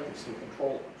this site, they still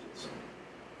control much of the site.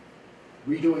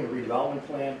 Redoing a redevelopment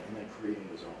plan and then creating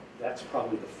the zone. That's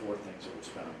probably the four things that we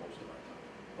spend on most of our time.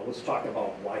 But let's talk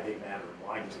about why they matter and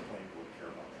why does the planning board care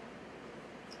about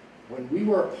that. When we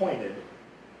were appointed,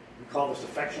 we call this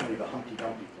affectionately the Humpty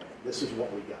Dumpty plan. This is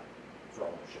what we got for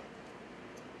ownership.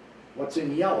 What's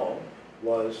in yellow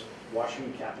was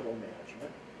Washington Capital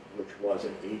Management, which was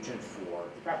an agent for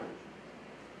the property.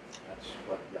 That's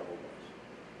what yellow was.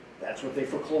 That's what they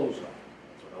foreclosed on.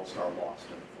 That's what L-Star lost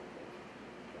in the foreclosure.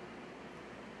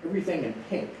 Everything in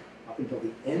pink, up until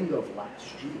the end of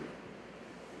last year,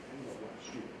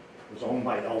 was owned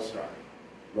by L-Star.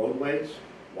 Roadways,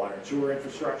 water and sewer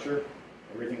infrastructure,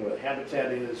 everything where the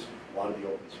habitat is, a lot of the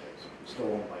open space, was still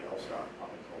owned by L-Star up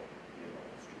until the end of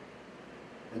last year.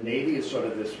 The Navy is sort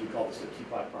of this, we call this the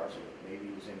teapot parcel. The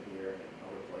Navy was in here and in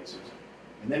other places.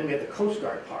 And then we had the Coast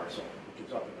Guard parcel, which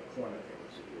is up in the corner there,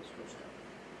 was the U.S. Coast Guard.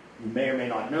 You may or may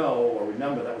not know or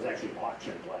remember that was actually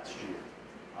auctioned last year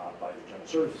by the General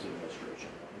Services Administration.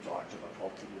 It was auctioned by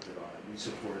 12 people bid on it. We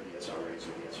supported the SRA,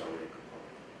 so the SRA could vote.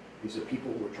 These are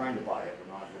people who were trying to buy it, were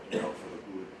not looking out for the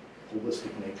good,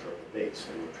 holistic nature of the base.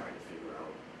 They were trying to figure out,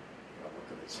 what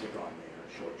could they stick on there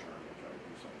short term and try to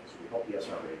do something. So we helped the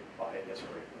SRA buy it, the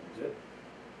SRA owns it.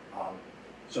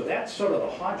 So that's sort of the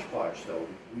hodgepodge, though.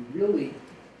 We really,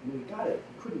 when we got it,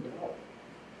 we couldn't develop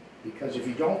it. Because if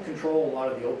you don't control a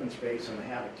lot of the open space and the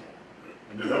habitat,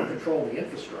 and you don't control the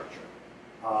infrastructure,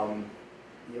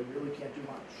 you really can't do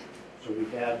much. So we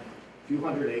had a few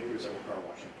hundred acres that were part of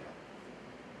Washington County.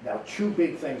 Now, two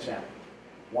big things happened.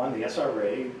 One, the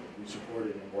SRA, we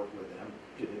supported and worked with them,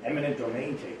 did an eminent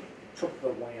domain taking. It took the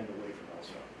land away from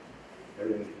L-Star.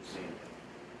 Everything that you see in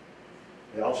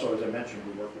there. They also, as I mentioned,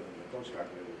 we work with them in the Coast Guard.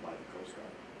 We buy the Coast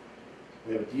Guard.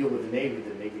 We have a deal with the Navy.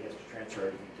 The Navy has to transfer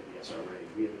everything to the SRA.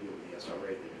 We have a deal with the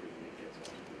SRA that everything gets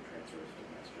transfers to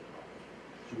Master Department.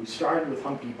 So we started with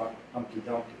Humpty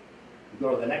Dumpty. You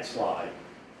go to the next slide.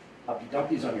 Humpty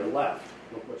Dumpty's on your left.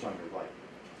 Look what's on your right.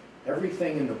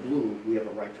 Everything in the blue we have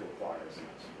a right to acquire as a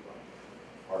Master Department.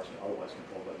 Ours otherwise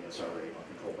controlled by the SRA or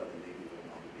controlled by the Navy with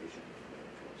an obligation to give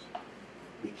it to us.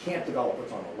 We can't develop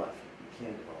what's on the left. We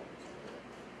can develop what's on the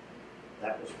right.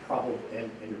 That was probably,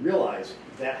 and you realize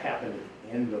that happened at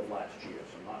the end of last year,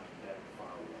 so not that far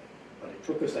away. But it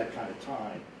took us that kind of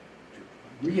time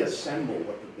to reassemble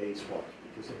what the base was,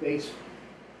 because the base,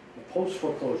 the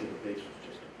post-foreclosure, the base was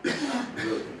just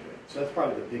really good. So that's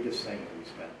probably the biggest thing that we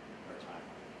spent our time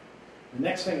on. The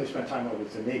next thing we spent time on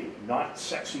was the Navy. Not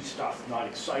sexy stuff, not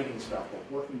exciting stuff, but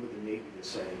working with the Navy to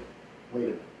say, wait a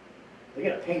minute, they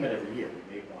get a payment every year.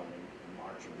 We made one in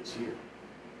March of this year.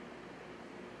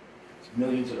 It's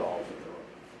millions of dollars that they're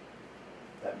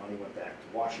owed. That money went back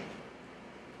to Washington.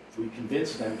 We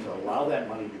convinced them to allow that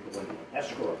money to go into an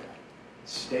escrow account,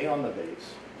 stay on the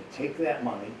base, and take that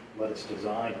money, let us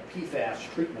design a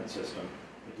PFAS treatment system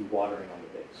and do watering on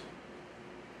the base,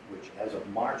 which as of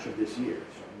March of this year,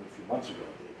 so only a few months ago,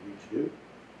 they agreed to do.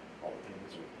 All the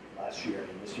payments are last year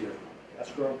and this year from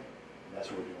escrow, and that's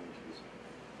what we're doing to this.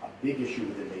 A big issue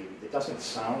with the Navy that doesn't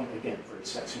sound, again, very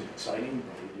sexy and exciting,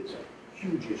 but it is a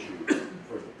huge issue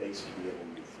for the base to be able to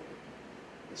move forward.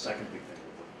 The second big thing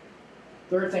we're doing.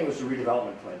 Third thing was the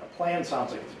redevelopment plan. A plan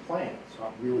sounds like it's a plan. It's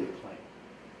not really a plan.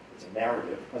 It's a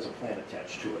narrative, has a plan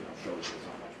attached to it, and I'll show you it's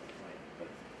not much of a plan. But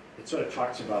it sort of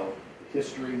talks about the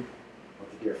history, what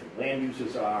the different land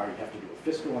uses are. You have to do a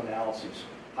fiscal analysis.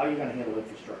 How are you going to handle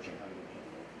infrastructure? How are you going to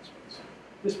handle open space?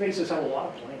 This base has had a lot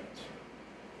of plans.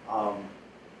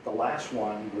 The last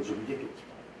one was a ridiculous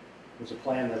plan. It was a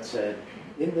plan that said,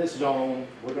 in this zone,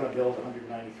 we're going to build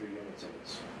 193 units in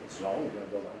this zone. We're going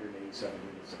to build 187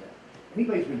 units in that.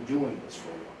 Anybody who's been doing this for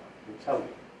a while will tell you,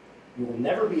 you will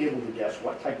never be able to guess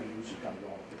what type of use is going to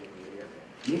go in a particular area.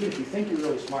 Even if you think you're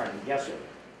really smart and guess it,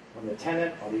 when the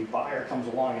tenant or the buyer comes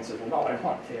along and says, well, no, I don't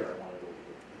want it there, I want it over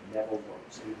here, it never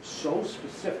works. It was so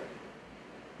specific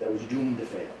that it was doomed to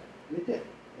fail. And it did.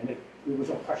 And it was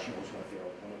no question it was going to fail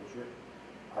when it was written.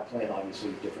 Our plan obviously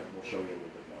is different. We'll show you a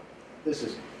little bit more.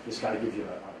 This kind of gives you on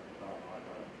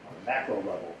a macro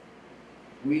level.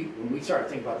 When we started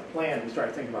thinking about the plan, we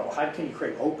started thinking about, well, how can you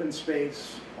create open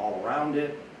space all around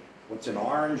it? What's in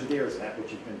orange there is that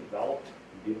which has been developed.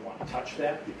 We didn't want to touch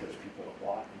that because people have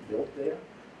bought and built there.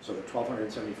 So the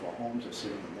 1,274 homes are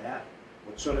sitting in that.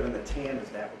 What's sort of in the tan is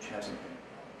that which hasn't been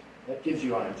developed. That gives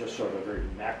you on a just sort of a very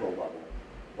macro level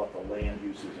what the land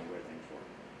uses and where things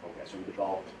work. Okay, so we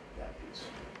developed that piece.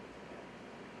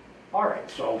 All right,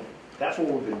 so that's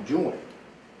what we've been doing.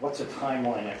 What's a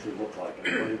timeline actually look like,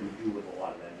 and what did we do with a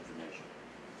lot of that information?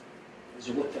 is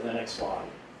you look to the next slide.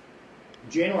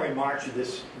 January and March of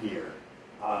this year,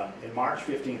 in March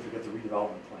 15th, we got the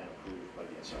redevelopment plan approved by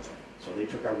the assessment. So they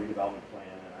took our redevelopment plan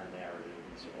and our narrative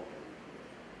and said, okay.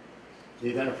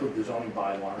 They then approved the zoning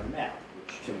bylaw and map,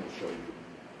 which Tim will show you.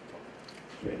 So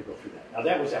we had to go through that. Now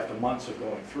that was after months of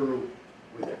going through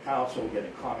with the council,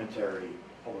 getting commentary,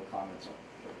 public comments on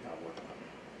working on it.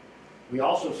 We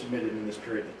also submitted in this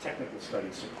period the technical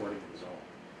studies supporting the zone.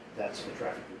 That's the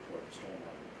traffic report, the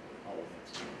stormwater report, all of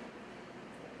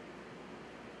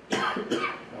that.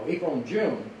 Now, April and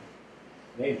June,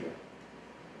 May and June,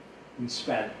 we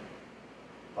spent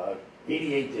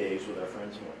 88 days with our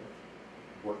friends in Weymouth,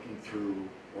 working through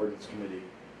ordinance committee,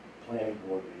 planning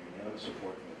board, we got unanimous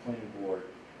support from the planning board,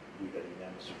 we got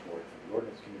unanimous support from the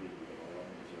ordinance committee, we got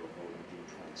 11-0 vote on June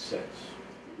 26th,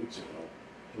 2 weeks ago,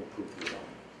 to approve the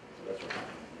zone. So that's what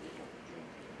happened in April and June.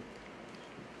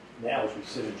 Now, as we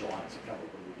sit in July and September,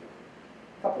 what are we doing?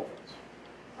 A couple of things.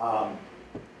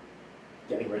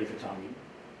 Getting ready for town meeting,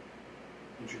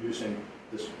 introducing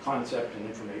this concept and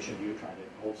information to you, trying to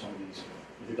hold some of these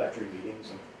introductory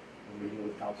meetings, and we're meeting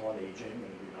with Council on Aging, and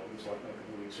we know this like a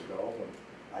couple of weeks ago, and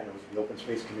I know the Open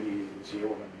Space Committee was here,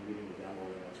 we're going to be meeting with them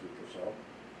over the next week or so,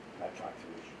 backtrack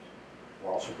through issues.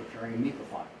 We're also preparing a NEPA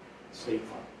fund, state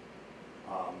fund,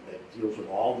 that deals with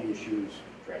all the issues,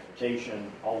 transportation,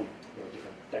 all the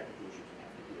different technical issues we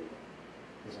have to deal with.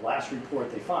 Because the last report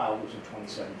they filed was in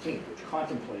 2017, which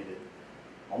contemplated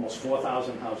almost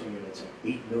 4,000 housing units and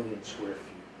 8 million square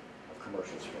feet of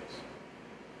commercial space.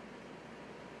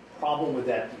 Problem with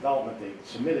that development they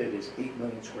submitted is 8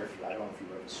 million square feet. I don't know if you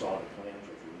ever saw the plans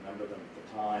or if you remember them at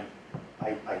the time.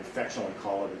 I affectionately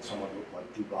call it somewhat looked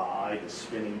like Dubai, the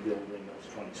spinning building that was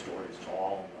 20 stories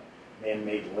tall, and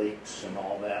the man-made lakes and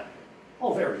all that.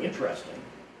 All very interesting.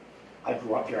 I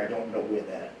grew up here. I don't know where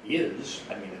that is.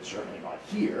 I mean, it's certainly not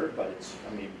here, but it's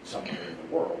maybe somewhere in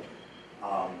the world.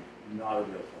 Not a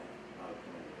real plan. Not a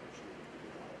plan to actually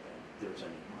develop that. There's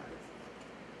any minor.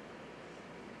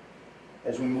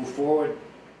 As we move forward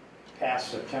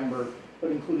past September,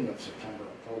 but including of September,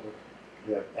 October,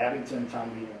 we have Abington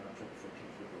town meeting on October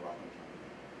 14th with the Rockland town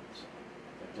meeting. So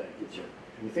that gives you,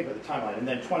 when you think of the timeline, and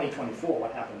then 2024,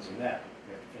 what happens in that?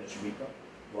 We have to finish REPA.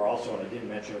 We're also, and I didn't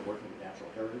mention it, working with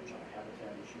natural heritage on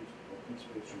habitat issues, open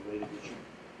space related issues,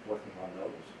 working on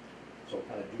those. So we'll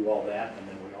kind of do all that, and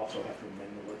then we also have to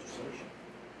amend the legislation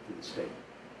to the state.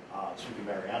 Speaker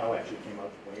Mariano actually came out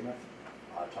to Weymouth,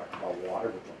 talked about water,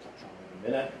 which I'll touch on in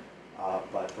a minute.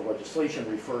 But the legislation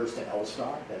refers to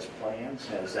LSTAR, has plans,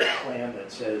 has that plan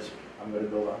that says, I'm going to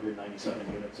build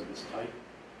 197 units of this type.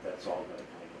 That's all going to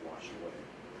kind of wash away.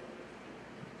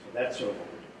 So that's sort of what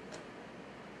we're doing.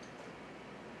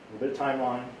 A little bit of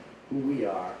timeline, who we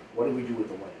are, what do we do with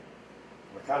the land?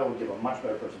 Ricardo will give a much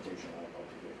better presentation on it.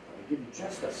 I'll give you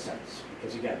just a sense,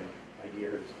 because again, idea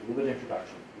is a little bit of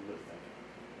introduction, a little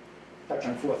bit of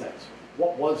thinking. Touch on 4 things.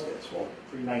 What was this? Well,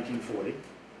 pre-1940,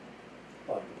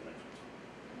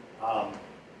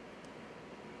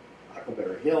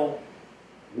 Huckleberry Hill,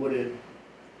 wooded,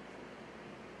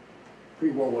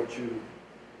 pre-World War II,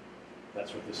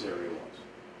 that's what this area was.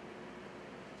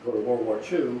 Go to World War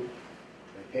II,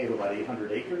 they pave about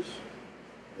 800 acres,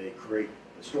 they create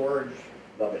the storage,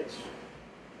 the base.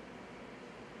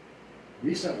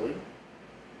 Recently,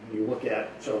 when you look at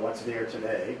sort of what's there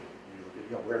today, you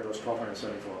look at where are those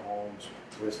 1,274 homes,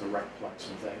 where's the recplex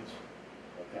and things,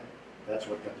 okay? That's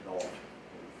what got developed over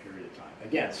a period of time.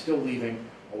 Again, still leaving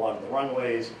a lot of the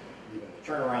runways, leaving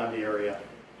the turnaround area,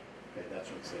 okay, that's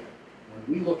what's there.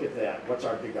 When we look at that, what's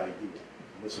our big idea?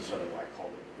 And this is sort of why I call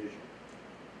it a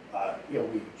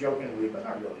vision. We jokingly, but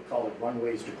not really, call it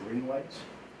runways to greenways.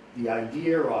 The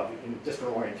idea of, just for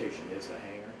orientation, is the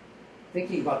hangar.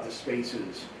 Thinking about the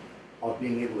spaces of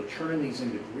being able to turn these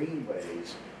into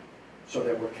greenways so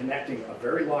that we're connecting a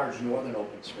very large northern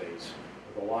open space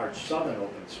with a large southern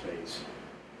open space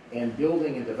and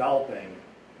building and developing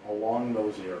along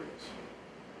those areas.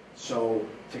 So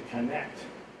to connect,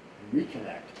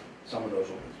 reconnect some of those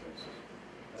open spaces.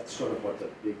 That's sort of what the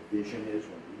big vision is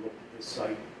when we look at this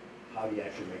site. How do you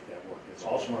actually make that work? It's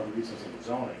also one of the reasons in the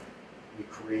zoning we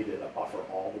created a buffer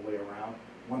all the way around.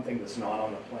 One thing that's not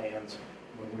on the plans,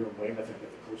 when we were in Weymouth and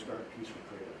got the Coast Guard piece, we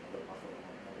created another buffer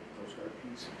along another Coast Guard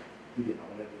piece. We didn't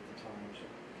own it at the time, so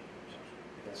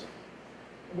it doesn't.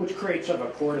 Which creates sort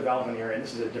of a core development area, and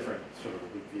this is a different sort of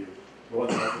big view.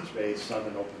 Northern open space,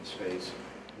 southern open space.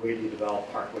 Where do you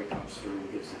develop? Parkway comes through,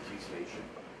 here's the T station.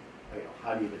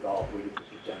 How do you develop? Where do you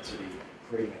put the density?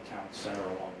 Creating a town center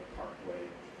along the parkway,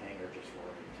 hangar just for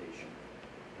orientation.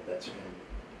 And that's in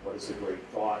what is the great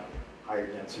thought? Higher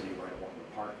density right along the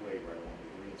parkway, right along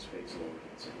the green space, lower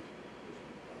density.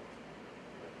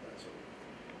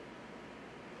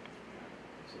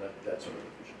 That sort of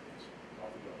efficient things.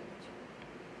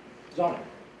 Zoning.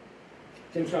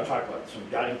 Tim's going to talk about some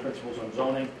guiding principles on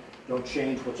zoning. Don't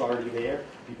change what's already there.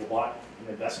 People bought and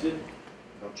invested.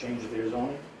 Don't change their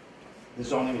zoning. The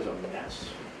zoning is a mess.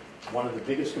 One of the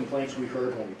biggest complaints we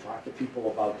heard when we talked to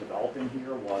people about developing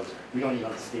here was, we don't even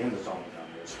understand the zoning down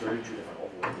there. There's 32 different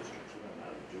overlay districts. We don't know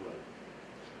how to do it.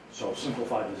 So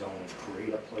simplify the zoning,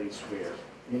 create a place where,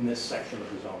 in this section of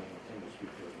the zoning, Tim will speak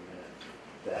to it in a minute,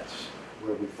 that's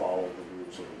where we follow the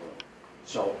rules of the road.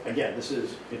 So again, this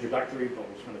is introductory, but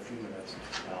we'll spend a few minutes,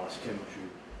 and I'll ask Tim to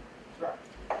start.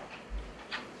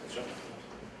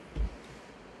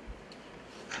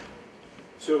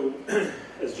 So,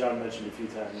 as John mentioned a few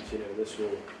times, this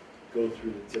will go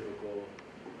through the typical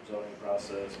zoning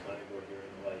process, planning board hearing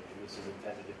and the like, and this is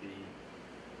intended to be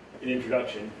an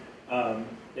introduction.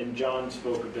 And John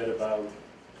spoke a bit about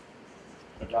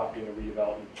adopting a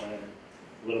redevelopment plan,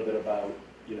 a little bit about,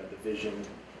 the vision.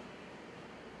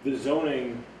 The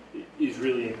zoning is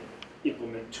really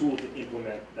an tool to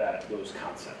implement those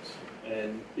concepts.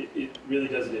 And it really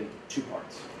does it in two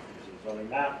parts. There's a zoning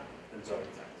map and zoning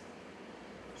text.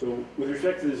 So with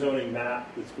respect to the zoning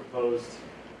map that's proposed,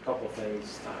 a couple of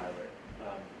things to highlight.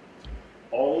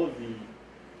 All of the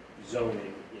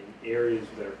zoning in areas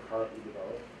that are currently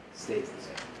developed stays the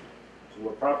same. So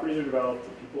where properties are developed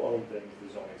and people own things, the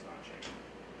zoning is not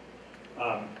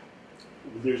changing.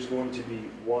 There's going to be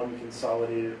one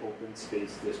consolidated open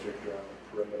space district around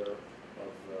the perimeter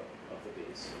of the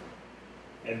base.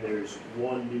 And there's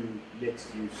one new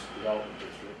mixed-use development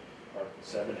district, Article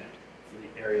 7A, for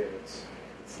the area that's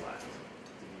left to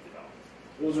be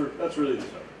developed. That's really the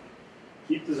zoning.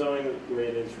 Keep the zoning the way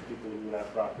it is for people who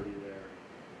have property there.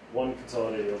 One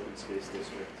consolidated open space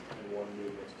district and one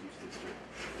new mixed-use district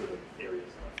for the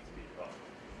areas left to be developed.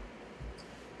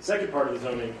 The second part of the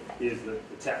zoning is the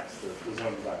text, the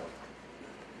zoning bylaw.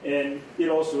 And it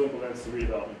also implements the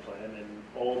redevelopment plan, and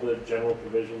all the general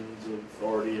provisions of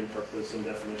authority and purpose and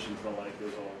definitions and the like,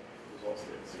 those all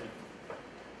stay the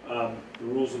same. The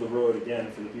rules of the road,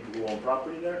 again, for the people who own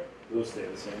property there, those stay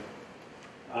the same.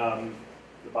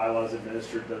 The bylaws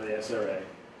administered by the SRA.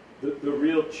 The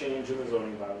real change in the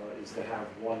zoning bylaw is to have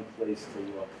one place to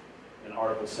look, an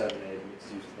Article 7A, the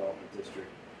mixed-use development district,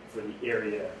 for the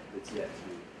area that's yet to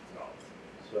be developed.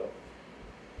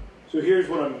 So here's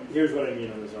what I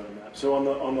mean on the zoning map. So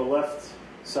on the left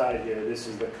side here, this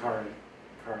is the current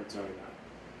zoning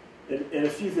map, and a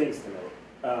few things to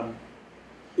note.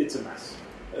 It's a mess.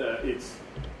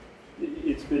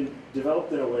 It's been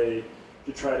developed in a way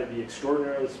to try to be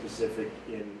extraordinarily specific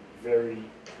in very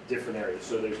different areas.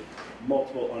 So there's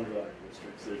multiple underlying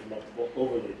districts, there's multiple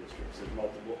overlay districts, there's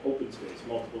multiple open space,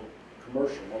 multiple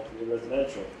commercial, multiple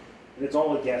residential, and it's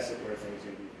all a guess at where things are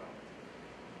going to be developed.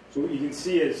 So what you can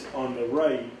see is on the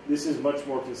right, this is much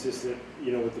more consistent,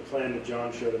 with the plan that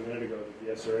John showed a minute ago that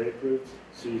the SRA approved.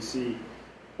 So you see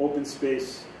open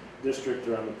space district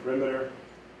around the perimeter.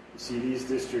 You see these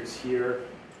districts here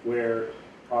where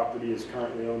property is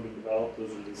currently owned and developed.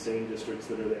 Those are the same districts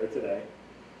that are there today.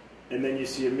 And then you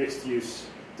see a mixed-use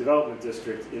development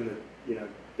district in the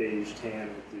beige tan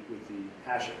with the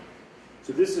hashing.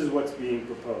 So this is what's being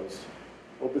proposed: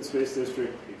 open space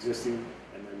district, existing,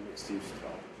 and then mixed-use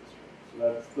development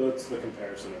district. So that's the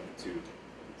comparison of the two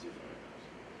zoning maps.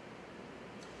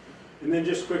 And then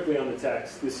just quickly on the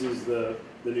text, this is the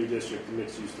new district, the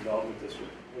mixed-use development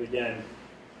district. And again,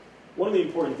 one of the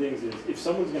important things is if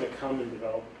someone's going to come and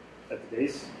develop at the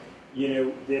base,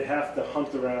 they'd have to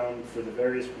hunt around for the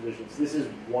various provisions. This is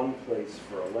one place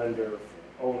for a lender,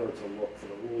 for an owner to look for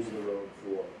the rules of the road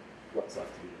for what's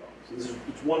left to be developed. So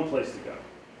it's one place to go.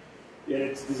 And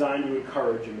it's designed to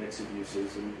encourage a mix of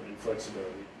uses and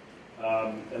flexibility.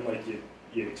 And like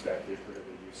you'd expect, there's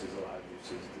prohibited uses, allowed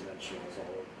uses, dimensionals,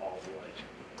 all the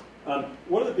like.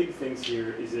 One of the big things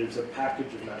here is there's a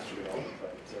package of master development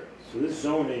plan materials. So this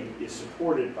zoning is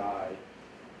supported by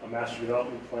a master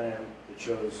development plan that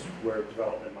shows where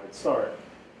development might start,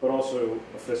 but also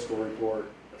a fiscal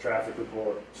report, a traffic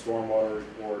report, stormwater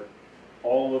report,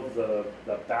 all of the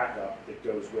backup that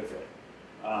goes with it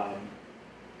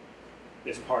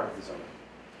is part of the zoning.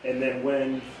 And then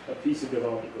when a piece of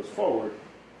development goes forward,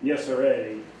 the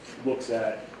SRA looks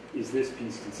at, is this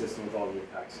piece consistent with all the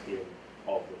impacts in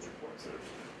all of those reports that are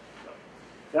submitted. So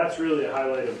that's really a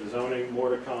highlight of the zoning. More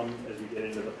to come as we get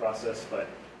into the process, but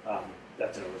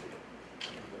that's an overview.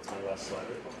 That's my last slide.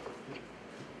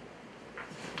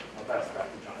 I'll pass it back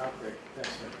to John. Oh, great.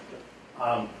 Thanks.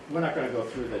 We're not going to go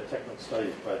through the technical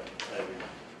studies, but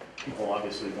people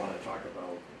obviously want to talk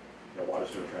about water,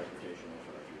 sewer, transportation, those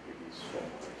are a few biggies,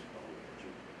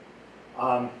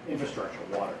 stormwater. Infrastructure,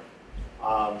 water.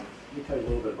 Let me tell you a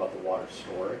little bit about the water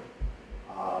story.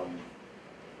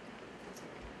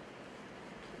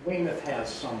 Weymouth has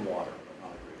some water, but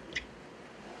not a great deal.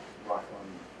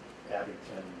 Rockland,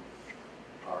 Abington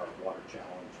are water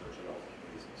challengers and other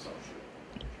communities in South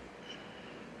Shore.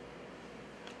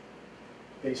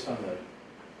 Based on the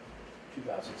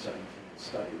 2017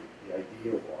 study, the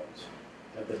idea was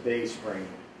that the Bay Spring,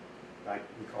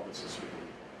 we call this a spring.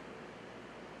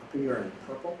 Up here in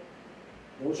purple,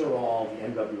 those are all the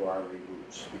MWRA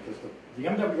routes, because the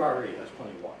MWRA has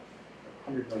plenty of water,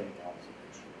 100 million gallons of water.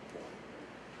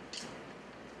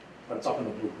 But it's up in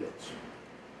the Blue Hills.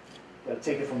 You've got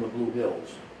to take it from the Blue Hills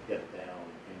to get it down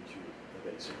into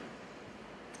the basin.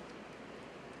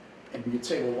 And you'd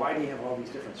say, well, why do you have all these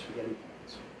different spaghetti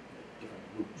plants, different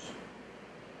routes?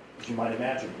 As you might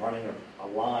imagine, running a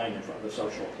line in front of the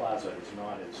South Shore Plaza is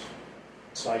not as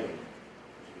exciting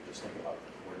as you just think about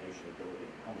the coordination ability,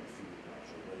 how many feet you can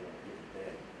actually lay on a given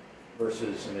day.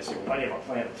 Versus, and they say, well, why do you have a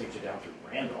plan that takes you down through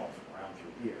Randolph, around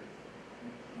through here?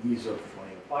 Ease of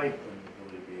running a pipe and the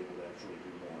ability to be able to actually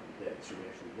do more in a day. So we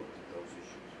actually looked at those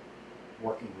issues,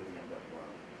 working with the MWRA.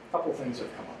 A couple of things have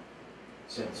come up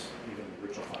since even the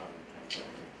original filing in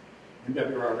 2017.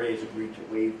 MWRA has agreed to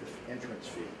waive the entrance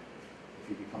fee if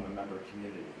you become a member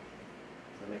community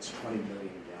for the next 20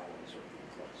 million gallons of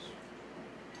plus.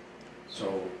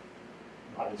 So,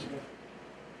 not insignificant.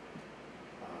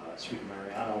 Speaker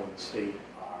Mariano and the state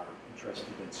are interested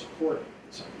in supporting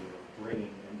this idea of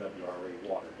bringing MWRA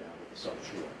water down to the South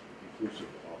Shore, inclusive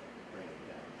of bringing it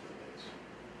down to the base.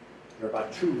 There are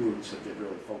about 2 routes that they've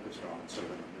really focused on, sort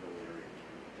of in the middle area.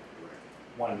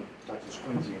 One touches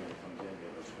Quincy and it comes in, the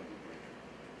other is Quincy Bridge.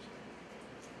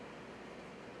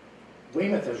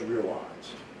 Weymouth has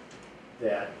realized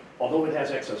that although it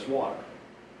has excess water,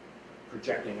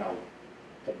 projecting out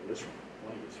this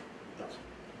one, it doesn't.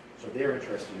 So they're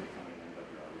interested in becoming an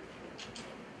MWRA.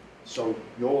 So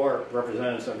your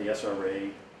representatives of the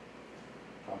SRA,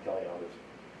 Tom Kelly and others,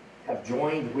 have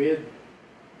joined with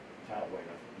Town of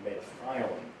Weymouth and made a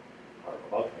filing, or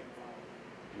about to make a filing,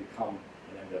 to become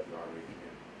an MWRA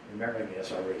community. Remembering the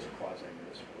SRA is a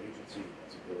quasi-municipal agency,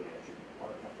 has the ability to actually be a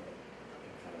water company, and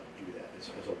kind of do that as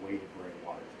a way to bring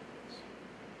water to this.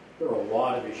 There are a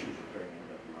lot of issues with bringing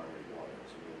MWRA water as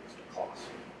it relates to cost,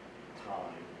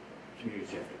 time,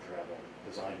 communities you have to travel,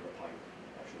 design the pipe,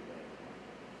 actually laying the pipe.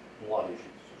 A lot of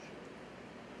issues associated.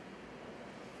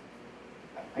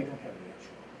 I don't have an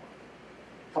answer on that.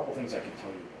 A couple things I can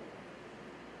tell you about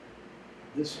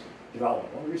this development.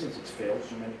 One of the reasons it's failed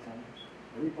so many times,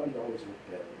 everybody always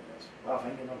looked at it as, well, if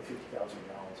I can get another 50,000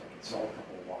 gallons, I can sell a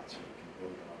couple of lots and we can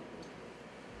build another building.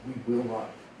 We will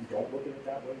not. We don't look at it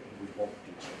that way, and we won't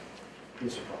do so.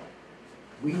 Here's the problem.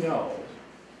 We know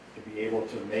to be able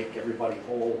to make everybody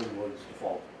whole who was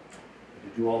defaulted, and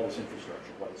to do all this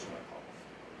infrastructure, what it's going to cost.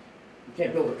 You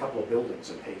can't build a couple of buildings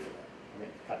and pay for that. I mean,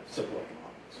 kind of simple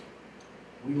economics.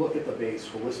 We look at the base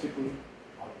holistically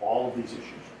on all of these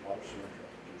issues, water, sewer, and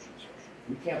transportation, social.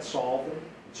 We can't solve them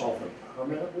and solve them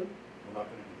permanently. We're not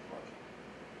going to do the project.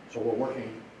 So we're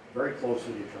working very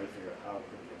closely to try to figure out how we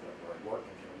can get that right work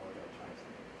and get a work at a time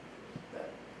frame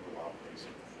that will allow the base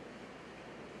to move forward.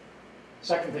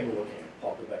 Second thing we're looking at,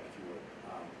 Paul Quebec, if you would,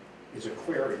 is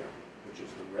Aquaria, which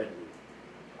is the red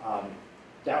route.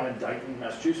 Down in Dighton,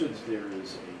 Massachusetts, there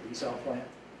is a desal plant.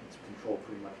 It's controlled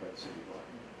pretty much by the city of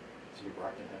Brockton. The city of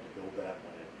Brockton had to build that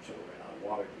when it sort of ran out of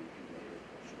water. DEP later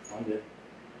actually funded.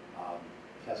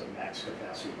 It has a max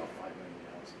capacity of about 5 million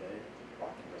gallons a day.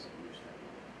 Brockton doesn't use that.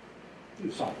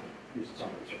 Use some of the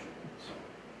social units,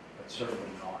 but certainly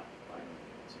not 5 million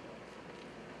gallons a day.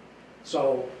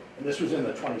 So, and this was in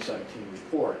the 2017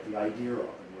 report, the idea of,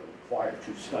 and we're required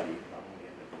to study not only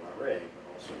MWRA, but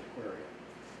also Aquaria,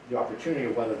 the opportunity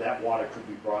of whether that water could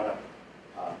be brought up.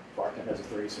 Brockton has a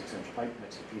 36-inch pipe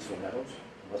next to Peaceful Meadows.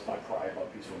 And let's not cry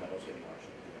about Peaceful Meadows getting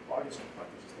auctioned in August.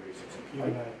 Brockton's a 36-inch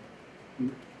pipe.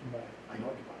 I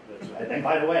know it. And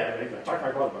by the way, I talked to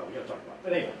my brother about it. We got to talk about it.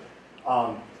 But anyway,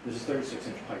 there's a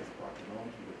 36-inch pipe that Brockton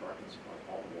owns. Brockton supplies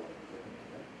all the water we're looking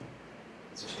at.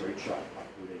 It's a straight shot up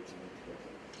Route 18 to get to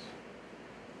this.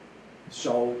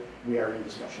 So we are in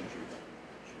discussions with them.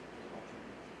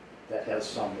 That has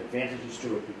some advantages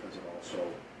to it because it also,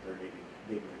 there may be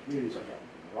neighboring communities like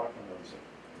Rockland, others that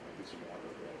might be some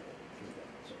water available through that.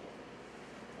 So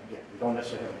again, we don't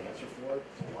necessarily have an answer for it.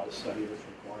 There's a lot of study that's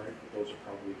required, but those are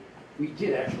probably, we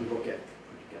did actually look at,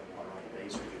 could you get water on the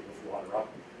base, could you lift water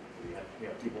up? We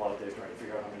had people out there trying to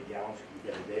figure out how many gallons could we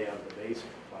get a day out of the base,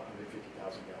 about 150,000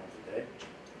 gallons a day.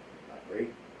 Not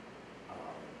great.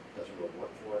 Doesn't really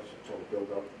work for us. Total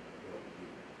build-up, would be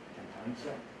 10 times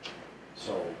that.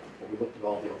 So, but we looked at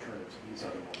all the alternatives. These are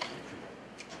the most efficient.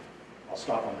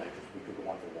 stop on that because we could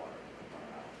go on for water.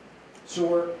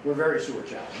 Sewer, we're very sewer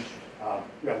challenged.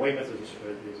 Weymouth is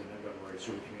an very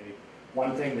sewer community.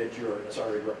 One thing that your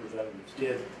SRA representatives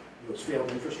did was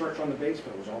failed infrastructure on the base,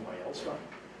 but it was owned by Elstar.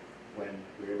 When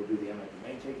we were able to do the eminent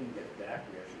domain taking, get it back,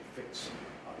 we actually fixed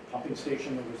the pumping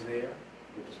station that was there.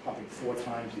 It was pumping 4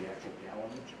 times the actual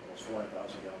gallonage, almost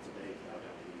 400,000 gallons a day, now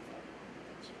down to 85,000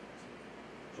 gallons.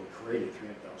 So it created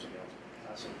 300,000 gallons of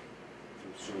capacity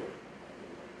through sewer.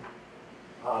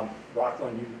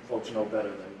 Rockland, you folks know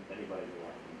better than anybody in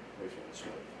Rockland wastewater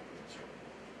storage.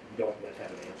 We don't yet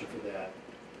have an answer for that.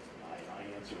 I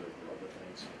answer it for other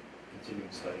things, continuing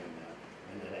studying that.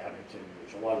 And then Abington,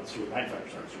 which a lot of the sewer, 95%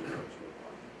 of sewer goes to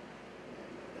Rockland.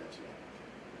 And that's the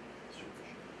sewer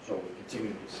issue. So we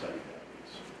continue to study that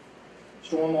piece.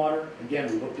 Stormwater,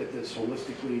 again, we looked at this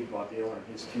holistically. Bob Daler and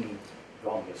his team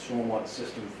developing a stormwater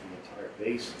system for the entire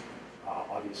base.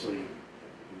 Obviously,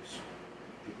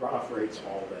 the runoff rates,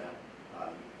 all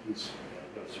that. He's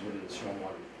submitted a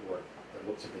stormwater report that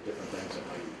looks at the different things that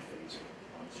might be faced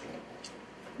on stormwater.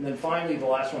 And then finally, the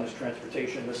last one is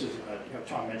transportation. This is,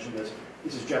 Tom mentioned this.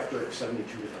 This is Jeff Dirk's 72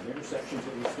 different intersections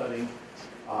that we're studying.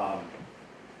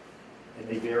 And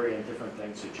they vary in different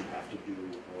things that you have to do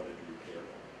in order to repair them.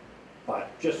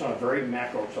 But just on a very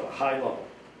macro, sort of high level,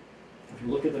 if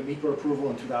you look at the MEPA approval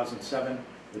in 2007,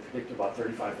 they predicted about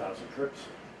 35,000 trips.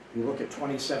 If you look at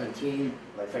 2017,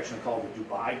 what I affectionately call the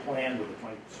Dubai plan with the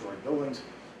 20-story buildings,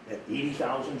 at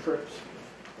 80,000 trips.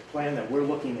 The plan that we're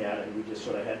looking at, and we just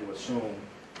sort of had to assume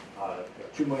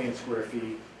 2 million square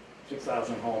feet,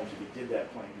 6,000 homes. If you did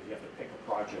that plan, because you have to pick a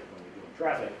project when you're doing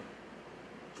traffic,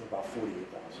 it's about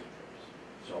 48,000 trips.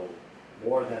 So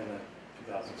more than the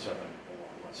 2007, a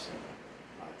lot less than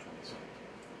 2017.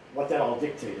 What that all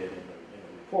dictated in the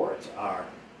reports are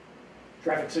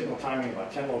traffic signal timing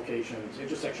about 10 locations,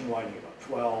 intersection widening about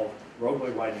 12,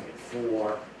 roadway widening at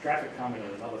 4, traffic calming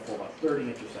at another 4, about 30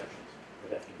 intersections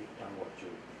that have to be done what to.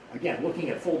 Again, looking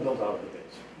at full build out of the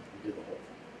base. We did the whole thing.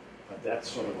 But that's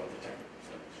sort of what the technical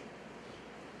studies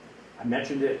show. I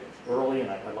mentioned it early,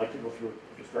 and I'd like to go through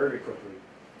it just very, very quickly,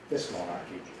 fiscal and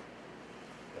RKG.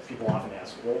 As people often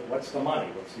ask, well, what's the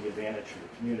money? What's the advantage for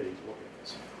the community to look at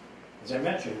this? As I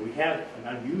mentioned, we had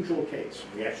an unusual case.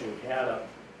 We actually had a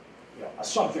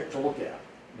subject to look at,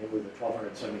 namely the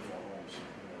 1,274 homes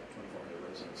and the 2,400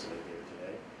 residents that are there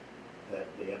today, that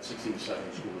they had 67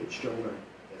 school-age children,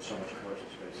 they had so much commercial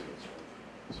space against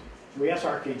so we asked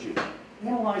RKG,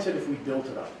 analyze it if we built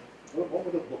it up. What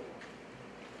would it look like?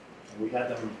 And we had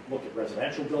them look at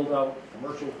residential build-out,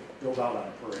 commercial build-out on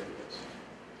a per acre basis.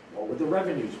 What would the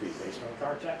revenues be based on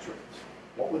current tax rates?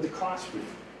 What would the cost be?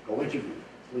 Go interview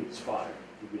police, fire,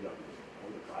 DPW. What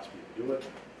would the cost be to do it?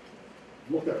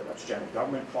 Look at what's general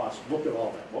government costs, look at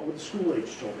all that. What would the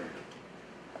school-age children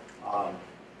do?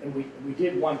 And we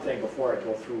did one thing before I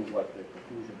go through what the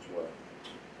conclusions were.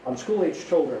 On school-age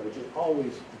children, which is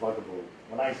always a bugaboo,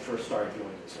 when I first started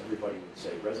doing this, everybody would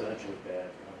say residential is bad,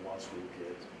 I don't want school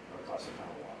kids, it's going to cost a ton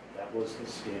of water. That was the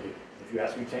standard. If you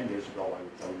asked me 10 years ago, I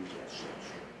would tell you yes, that's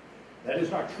true. That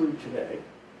is not true today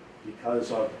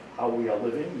because of how we are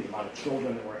living, the amount of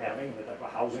children that we're having, the type of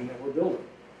housing that we're building.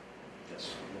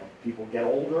 Just, people get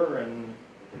older and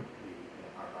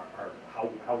how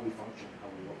we function, how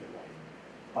we look at life.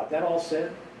 But that all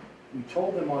said, we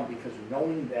told them on because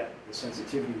knowing that the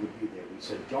sensitivity would be there, we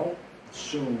said don't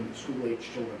assume the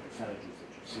school-age children percentages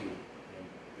that you see in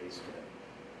the base today.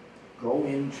 Go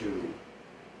into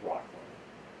Rockland.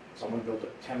 Someone built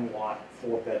a 10-lot,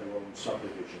 4-bedroom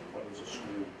subdivision. What was the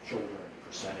school children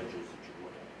percentages that you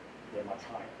look at? They're much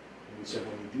higher. And we said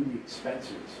when you do the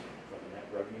expenses for the net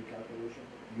revenue calculation,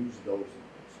 use those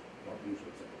numbers. Don't use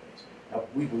what's in the base. Now,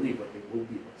 we believe that it will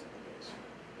be what's in the base.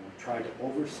 And we tried to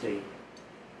overstate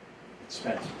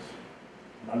expenses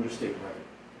and understate revenue.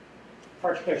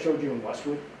 Project I showed you in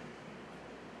Westwood,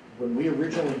 when we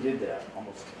originally did that,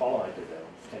 Paul and I did that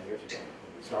almost 10 years ago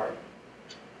when we started,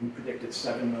 we predicted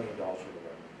 $7 million worth of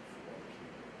revenue for the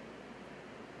community.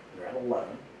 We're at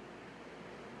 11.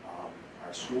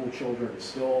 Our school children is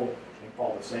still, I think,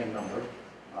 Paul, the same number.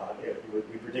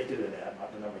 We predicted it at,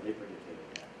 not the number they predicted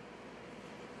it at.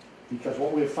 Because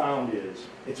what we've found is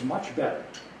it's much better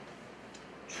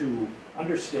to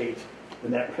understate the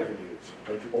net revenues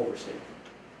than to overstate them.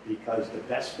 Because the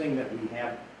best thing that we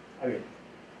have, I mean,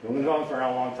 we've been going for a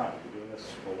long time. We've been doing this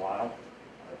for a while.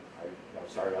 I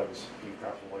started out as a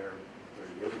council lawyer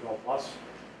 30 years ago plus.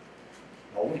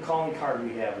 The only calling card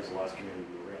we have is the last community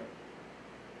we were in.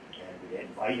 And we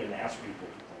invite and ask people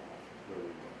to call where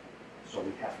we were. So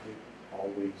we have to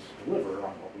always deliver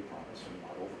on what we promise and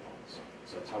not overpromise.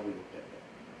 So that's how we look at it.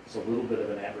 It's a little bit of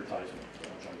an advertisement to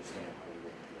let you understand how we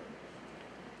look at it.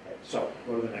 Okay, so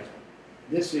go to the next one.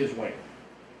 This is Weymouth,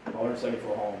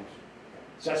 174 homes,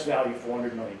 assessed value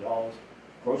 $400 million,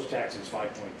 gross taxes 5.3.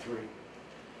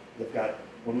 They've got,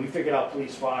 when we figured out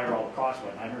police, fire, all the costs,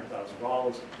 about $900,000,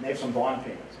 and they have some bond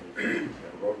payments. They have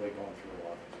a roadway going through a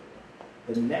lot.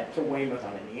 The net to Weymouth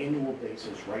on an annual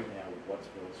basis right now with what's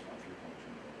built is about $3.2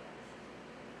 million.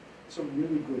 It's a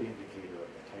really good indicator of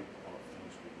the type of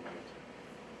things we might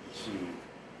receive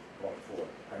going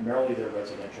forward. Primarily they're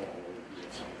residential, although we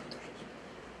have some commercials.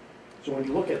 So when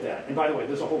you look at that, and by the way,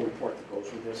 there's a whole report that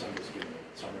goes with this, I'm just giving you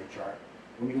a summary chart.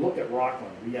 When you look at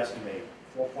Rockland, we estimate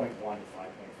 $4.1 to $5.5 million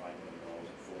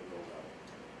in full build out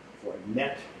for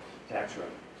net tax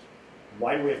revenues.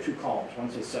 Why do we have two columns? One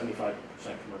says 75%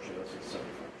 commercial, the other says 75%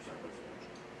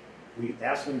 residential. We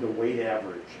asked them to weight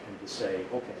average and to say,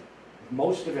 okay, if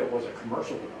most of it was a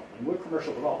commercial development, and we're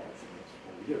commercial developers, and that's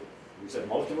what we do. We said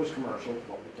most of it was commercial,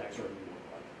 what would the tax revenue look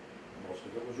like? And most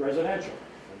of it was residential.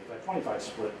 25-25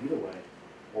 split, either way,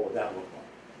 what would that look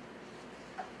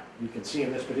like? You can see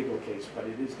in this particular case, but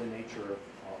it is the nature of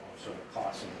sort of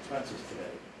costs and expenses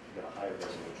today, you get a higher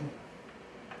residential.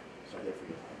 So therefore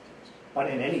you get higher taxes.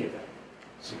 But in any event,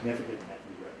 significant net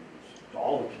new revenues to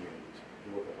all the communities.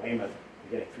 You look at Weymouth,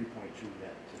 you're getting 3.2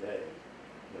 net today.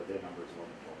 You know, their number is 11,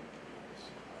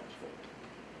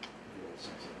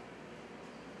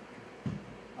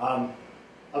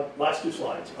 12. Last two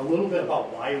slides. A little bit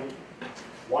about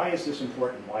why is this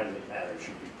important? Why does it matter?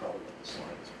 Should be probably what the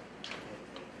slide is.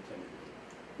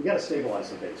 We got to stabilize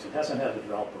the base. It hasn't had a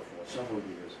developer for several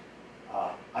years.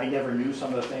 I never knew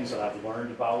some of the things that I've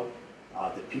learned about.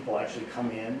 That people actually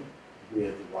come in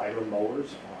with rider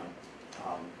mowers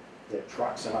on their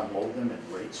trucks and unload them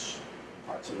and race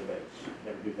parts of the base.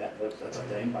 Never do that. That's a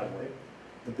thing, by the way.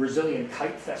 The Brazilian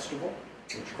Kite Festival,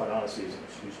 which quite honestly is an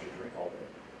excuse to drink all day.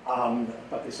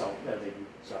 But they sell, they do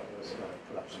sell,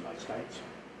 put up some nice kites.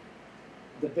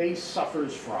 The base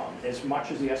suffers from, as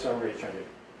much as the SRA is trying to,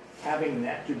 having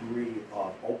that degree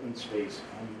of open space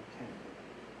unattended.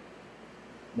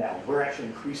 Now, we're actually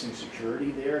increasing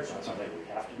security there. It's not something we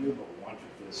have to do, but we want to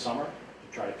for the summer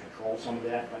to try to control some of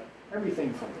that. But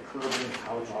everything from the curbing,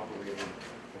 how it's operating,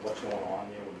 to what's going on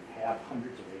there, when you have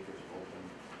hundreds of acres open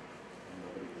and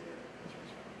nobody there.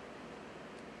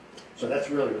 So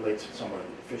that's really relates to some of the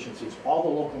deficiencies. All the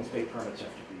local and state permits have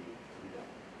to be done.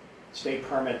 State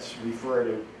permits refer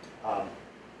to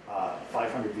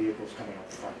 500 vehicles coming out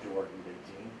the front door at Route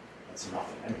 18. That's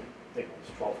nothing. I mean, think it's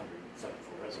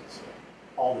 1,274 residents there.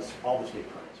 All the state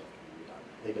permits have to be redone.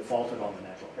 They defaulted on the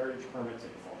natural heritage permits.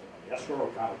 They defaulted on the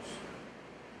escrow accounts.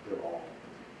 They're all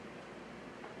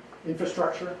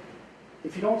infrastructure.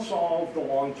 If you don't solve the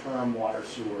long-term water,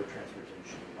 sewer,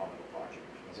 transportation, developmental project,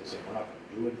 as I say, we're not going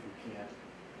to do it if we can't.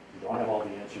 We don't have all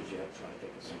the answers yet. It's going to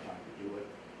take us some time to do it.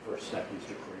 First step is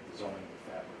to create the zoning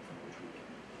fabric from which we can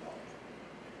develop.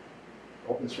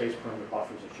 Open space permit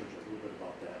buffers, I showed you a little bit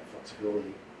about that,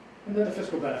 flexibility. And then the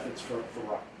fiscal benefits for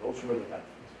Rockland. Those were the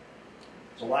benefits.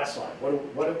 So last slide. Where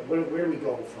do we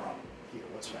go from here?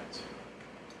 What's next?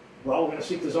 Well, we're going to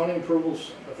seek the zoning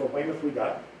approvals for Weymouth. We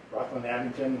got Rockland,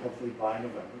 Abington, hopefully by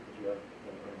November, because we have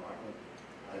Rockland,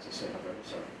 as I say, November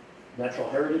 7th. Natural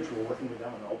Heritage, we're working with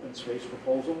them on an open space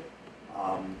proposal.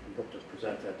 We hope to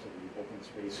present that to the Open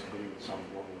Space Committee with some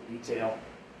level of detail.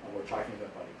 We're talking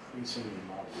about increasing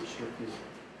the amount of restricted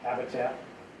habitat.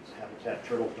 These habitat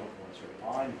turtles don't go in a straight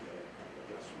line.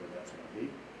 Guess where that's going to be.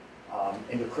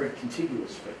 And to create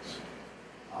contiguous space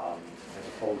as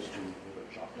opposed to a little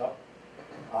bit chopped up.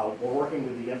 We're working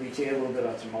with the MBTA a little bit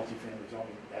on some multifamily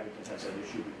zoning. Abington has that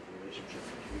issue with the relationship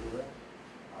with Cleveland.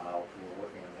 We're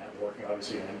working on that. We're working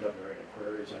obviously on MW area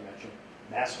Aquarius, as I mentioned.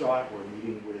 MassDOT, we're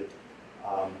meeting with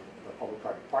the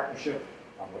public-private partnership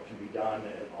on what can be done,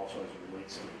 and also as it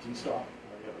relates to the T-stop.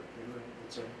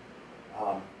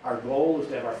 Our goal is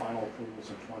to have our final approvals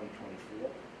in 2024.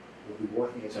 We'll be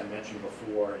working, as I mentioned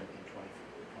before, in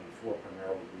 2024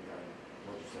 primarily regarding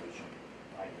legislation,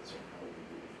 financing, how we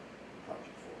move the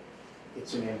project forward.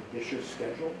 It's an ambitious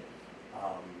schedule,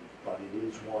 but it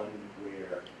is one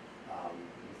where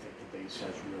we think the base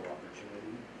has real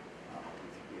opportunity. We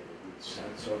think we have a good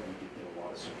sense of. We did get a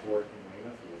lot of support in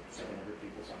Weymouth. We have 700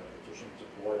 people signed a petition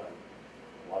support.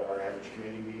 A lot of our average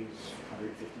community meetings,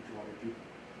 150, 200 people.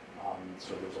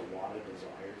 So there's a lot of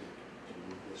desire to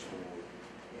move this forward.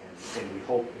 And we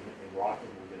hope in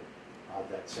Rockland we'll get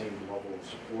that same level of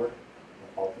support. The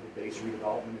bulk of the base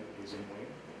redevelopment is in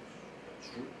Weymouth.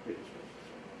 That's true. Biggest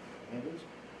business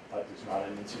but there's not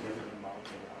an insignificant amount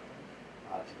in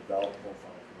Rockland to develop both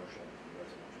on a commercial and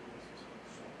residential basis.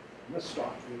 So I'm going to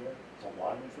stop here. It's a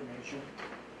lot of information.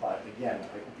 But again, I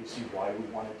hope you see why we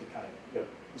wanted to kind of,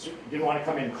 didn't want to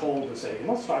come in cold to say,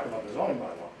 let's talk about the zoning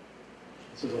bylaw.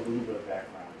 This is a little bit of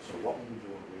background, so what we'll be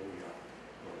doing, where we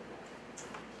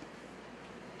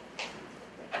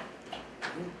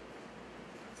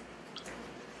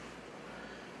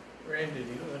are. Randy, do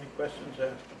you have any questions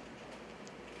asked?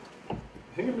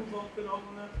 Hingham involved at all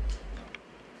in that?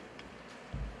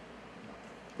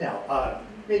 Now,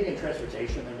 maybe in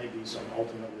transportation, there may be some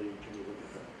ultimately, can you look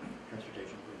at the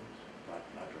transportation improvements, but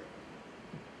not directly.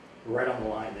 We're right on the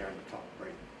line there in the top,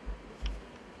 right?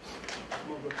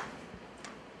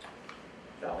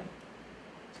 Sally?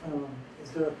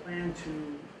 Is there a plan to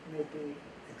make an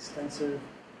extensive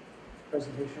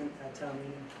presentation at town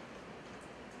meeting?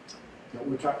 No,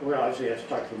 we obviously have to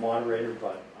talk to the moderator,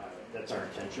 but that's our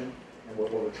intention. And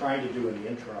what we're trying to do in the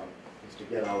interim is to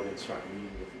get out and start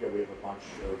meeting. We have a bunch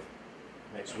of,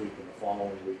 next week and the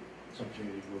following week, some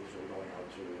community groups we're going out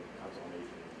to, council on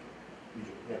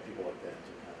aging, people like that.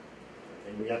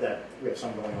 And we have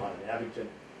some going on in Abington.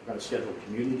 We're going to schedule a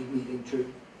community meeting too,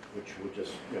 which would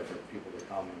just, for people to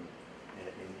come and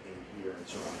hear and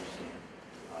sort of understand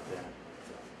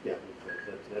that.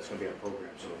 That's going to be our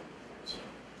program, so it's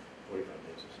 45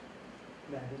 days.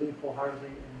 Yeah, I believe wholeheartedly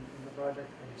in the project.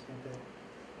 I just think that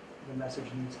the message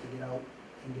needs to get out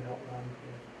and get out loud and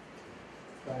clear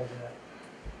prior to that.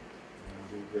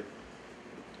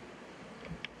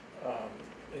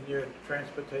 In your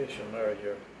transportation or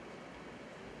your,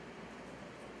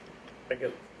 I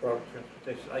guess, broad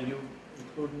transportation, are you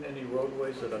including any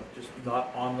roadways that are just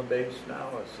not on the base now?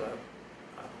 As,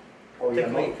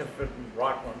 particularly considering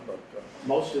Rockland, but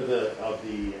most of the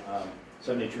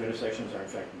 72 intersections are in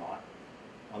fact not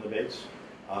on the base.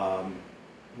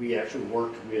 We actually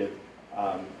worked with,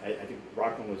 I think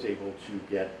Rockland was able to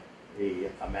get a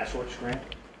MassWorks grant,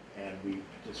 and we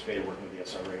participated working with the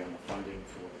SRA on the funding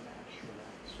for the match for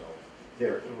that. So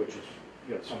which is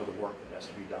some of the work that has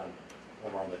to be done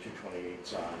over on the 228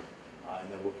 side, and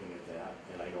then looking at that.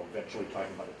 And I know eventually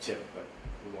talking about a tip, but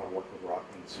we want to work with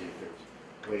Rockland and see if there's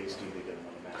ways to either get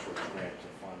another MassWorks grant to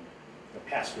fund the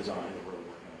past design, that we're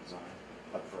working on design,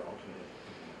 but for ultimate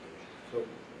implementation. so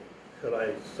could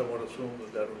I somewhat assume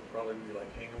that would probably be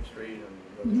like Hingham Street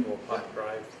and Liverpool Park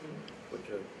Drive, which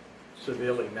are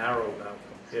severely narrowed now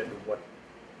compared to what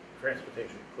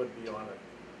transportation could be on it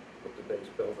with the base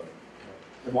building?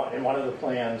 And one of the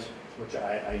plans, which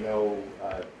I know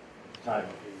at the time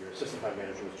your assistant town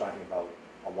manager was talking about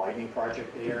a widening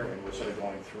project there, and we're sort of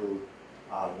going through,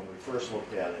 when we first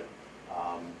looked at it,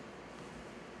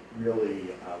 really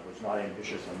was not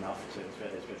ambitious enough to,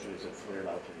 especially as it flared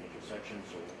out to the intersection,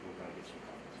 so we're going to get some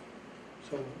comments.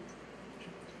 So,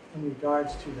 in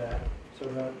regards to that, so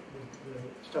the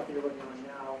stuff that you're working on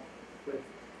now with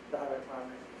the highway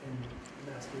department and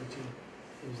Mass DOT,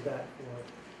 is that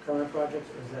for current projects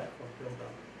or is that for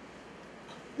build-out?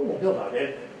 Well, build-out.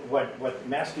 What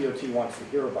Mass DOT wants to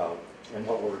hear about and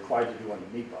what we're required to do under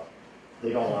NEPA,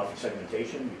 they don't allow for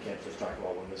segmentation. You can't just talk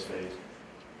about, well, in this phase,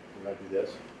 we're going to do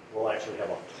this. We'll actually have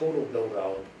a total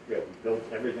build-out. We built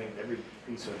everything, every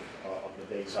piece of the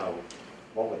base out.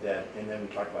 What would that, and then we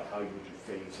talk about how would you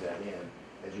phase that in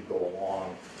as you go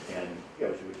along and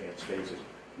as you advance phases.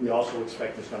 We also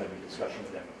expect there's going to be discussion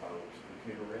with them about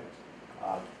commuter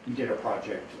rails. We did a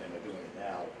project, and they're doing it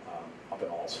now, up in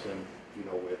Alston. You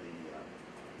know where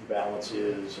the balance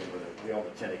is, and where we own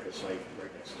the 10-acre site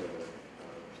right next to the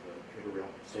commuter rail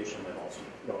station, and also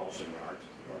Alston Yards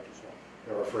as well.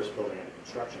 They're our first building under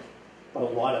construction. But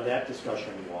a lot of that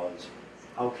discussion was,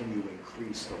 how can you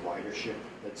increase the ridership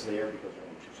that's there, because there are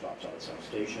only 2 stops out of South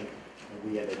Station.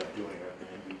 And we ended up doing an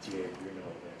MBTA agreement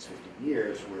over the next 15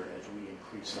 years, where as we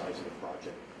increase size of the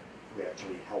project, we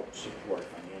actually help support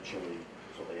financially,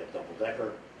 so they have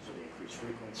double-decker, so they increase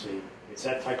frequency. It's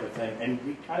that type of thing. And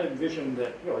we kind of envision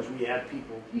that, as we add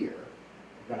people here,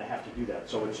 we're going to have to do that.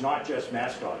 So it's not just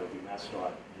MassDOT, it'll be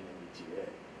MassDOT and MBTA.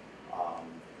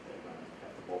 They're going to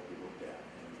have to both be looked at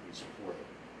and be supported.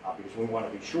 Because we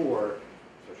want to be sure,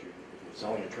 especially if we're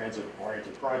selling a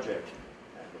transit-oriented project,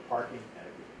 adequate parking,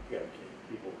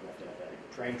 people have to have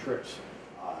adequate train trips,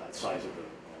 size of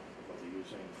what they're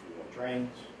using for the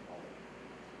trains.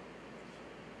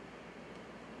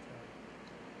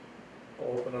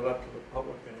 I'll open it up to the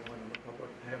public. Anyone in the public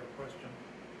have a question?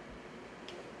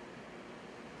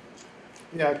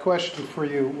 Yeah, a question for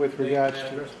you with regards to...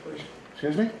 Address, please.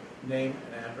 Excuse me? Name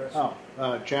and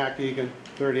address. Jack Egan,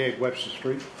 38 Webster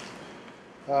Street.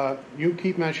 You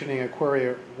keep mentioning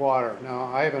Aquaria Water. Now,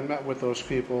 I haven't met with those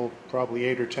people probably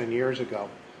 8 or 10 years ago.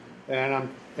 And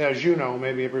as you know,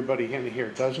 maybe everybody in here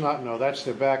does not know, that's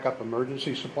their backup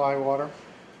emergency supply water.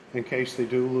 in case they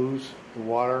do lose the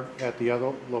water at the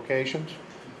other locations.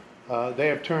 They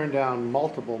have turned down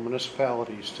multiple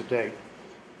municipalities to date.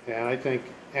 And I think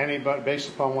anybody, based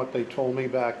upon what they told me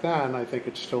back then, I think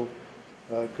it's still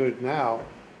good now.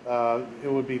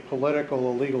 It would be political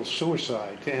or legal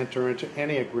suicide to enter into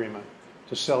any agreement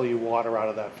to sell you water out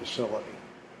of that facility.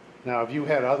 Now, have you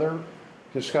had other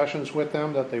discussions with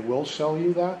them that they will sell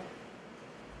you that?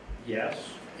 Yes,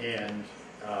 and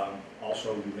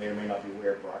also you may or may not be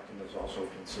aware, Brockton has also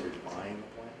considered buying the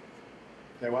plant.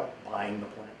 They what? Buying the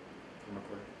plant from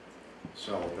Macquarie.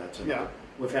 So that's Yeah.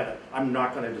 We've had, I'm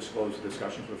not going to disclose the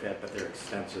discussions we've had, but they're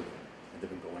extensive and they've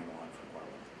been going on for quite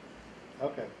a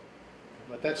while. Okay.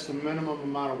 But that's the minimum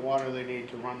amount of water they need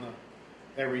to run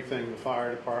everything, the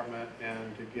fire department,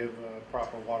 and to give a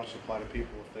proper water supply to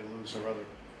people if they lose their other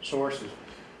sources.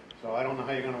 So I don't know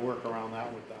how you're going to work around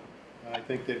that with them. I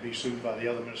think they'd be sued by the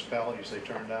other municipalities they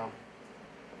turned down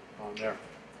on there.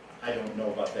 I don't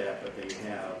know about that, but they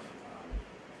have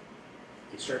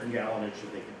a certain gallonage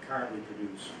that they can currently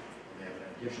produce. They have an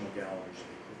additional gallonage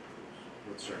they could produce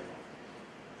with certain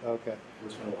water. Okay.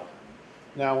 It's been a lot.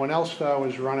 Now, when L-Star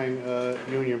was running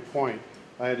Union Point,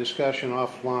 I had a discussion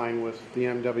offline with the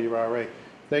MWRA.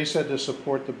 They said to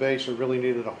support the base, it really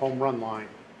needed a home run line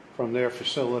from their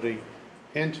facility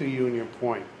into Union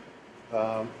Point.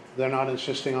 They're not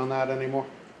insisting on that anymore?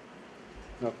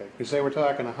 Okay, because they were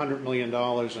talking $100 million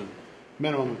and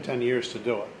minimum of 10 years to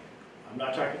do it. I'm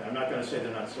not going to say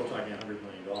they're not still talking $100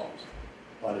 million,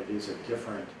 but it is a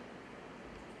different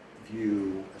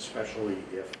view, especially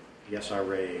if the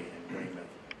SRA and Weymouth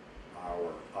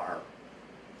are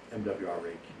MWRA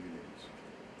communities.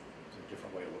 It's a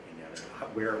different way of looking at it.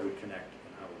 Where it would connect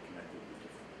and how it would connect would be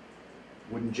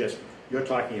different. Wouldn't just, you're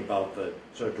talking about the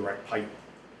sort of direct pipe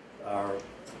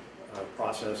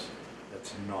process.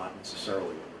 That's not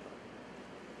necessarily what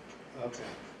we're talking about.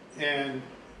 Okay. And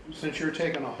since you're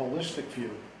taking a holistic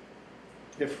view,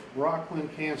 if Rockland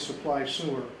can't supply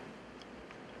sewer,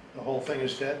 the whole thing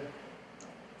is dead?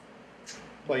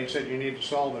 Well, you said you need to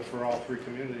solve it for all three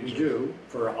communities. We do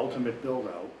for ultimate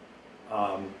build-out,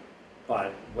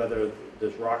 but whether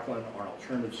there's Rockland or an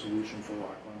alternative solution for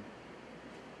Rockland,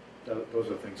 those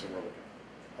are the things that we're looking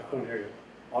at. I couldn't hear you.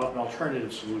 An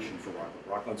alternative solution for Rockland.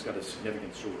 Rockland's got a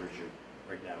significant sewer issue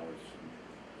right now.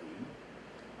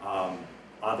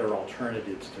 Are there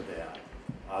alternatives to that?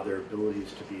 Are there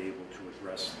abilities to be able to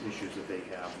address issues that they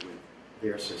have with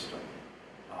their system?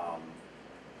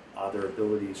 Are there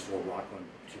abilities for Rockland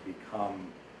to become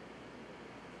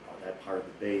that part of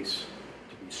the base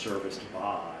to be serviced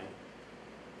by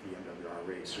the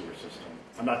MWRA sewer system?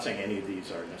 I'm not saying any of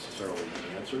these are necessarily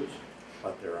the answers,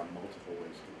 but there are multiple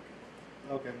ways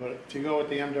to look at it. Okay, but if you go with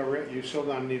the MWRA, you're still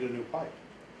going to need a new pipe.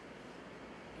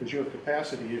 Because you have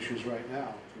capacity issues right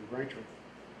now in Braintree.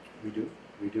 We do,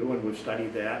 and we've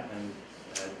studied that and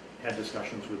had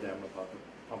discussions with them about the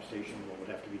pump station, what would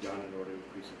have to be done in order to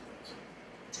increase the capacity.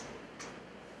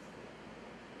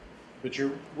 But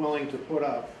you're willing to put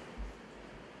up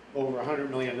over $100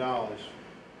 million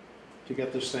to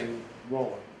get this thing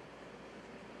rolling.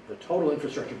 The total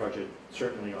infrastructure budget,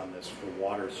 certainly on this for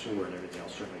water, sewer, and everything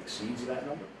else, certainly exceeds that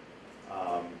number.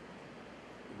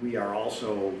 We are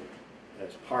also,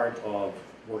 as part of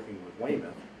working with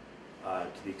Weymouth,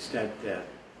 to the extent that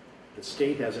the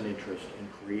state has an interest in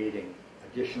creating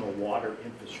additional water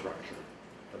infrastructure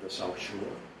for the South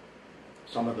Shore.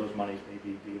 Some of those monies may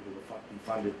be able to be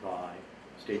funded by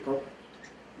state programs,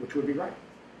 which would be right.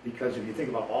 Because if you think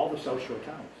about all the South Shore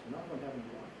towns, none of them have any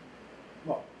water.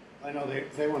 Well, I know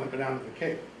they want to go down to the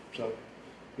Cape, so,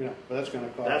 you know, but that's going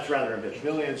to cost... That's rather ambitious.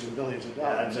 Billions and billions of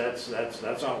dollars. That's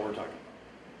not what we're talking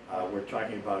about. We're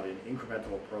talking about an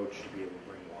incremental approach to be able to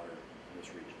bring water in this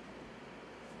region.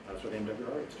 That's what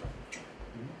MWRA is talking about.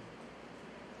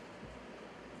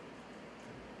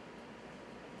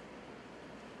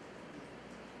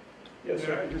 Yes,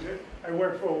 sir. I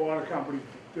worked for a water company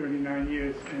for 39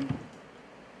 years, and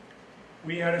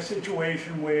we had a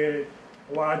situation where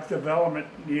a large development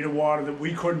needed water that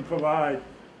we couldn't provide.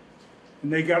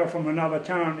 And they got it from another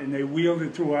town, and they wheeled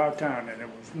it through our town, and it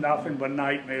was nothing but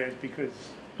nightmares because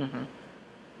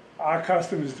our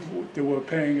customers that were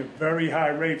paying a very high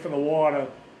rate for the water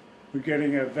were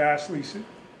getting a vastly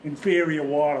inferior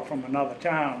water from another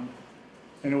town.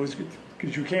 And it was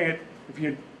because you can't, if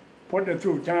you're putting it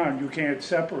through town, you can't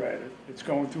separate it. It's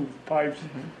going through pipes,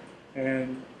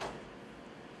 and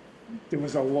there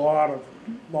was a lot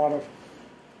of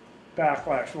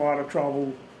backlash, a lot of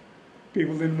trouble.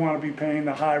 People didn't want to be paying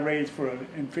the high rates for an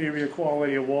inferior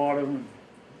quality of water. And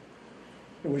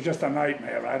it was just a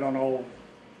nightmare. I don't know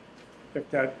if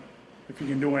you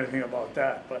can do anything about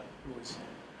that, but it was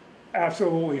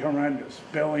absolutely horrendous.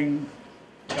 Billing,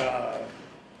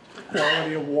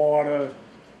 quality of water,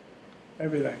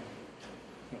 everything.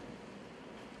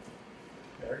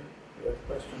 Mary, you have a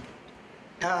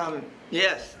question?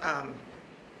 Yes.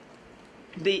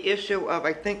 The issue of,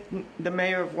 I think the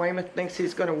mayor of Weymouth thinks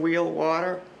he's going to wheel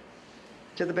water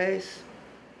to the base.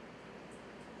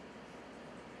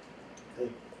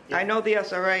 I know the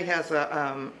SRA has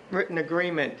a written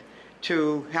agreement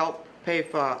to help pay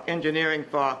for engineering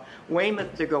for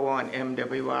Weymouth to go on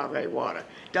MWRA water.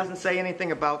 Doesn't say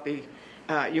anything about the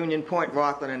Union Point,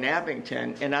 Rockland, and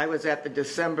Abington. And I was at the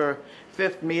December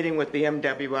 5th meeting with the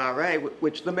MWRA,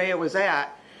 which the mayor was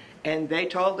at, and they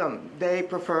told them they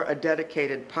prefer a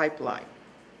dedicated pipeline.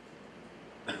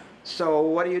 So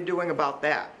what are you doing about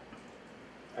that?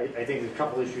 I think there's a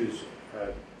couple issues.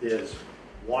 There's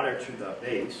water to the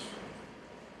base,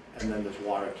 and then there's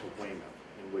water to Weymouth,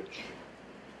 in which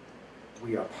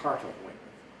we are part of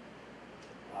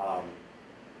Weymouth.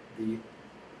 The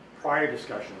prior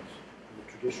discussions,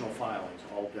 the traditional filings,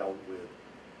 all dealt with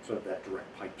sort of that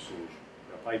direct pipe solution,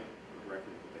 the pipe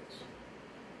directly to the base.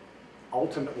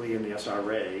 Ultimately, in the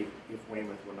SRA, if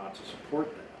Weymouth were not to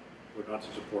support that, were not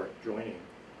to support joining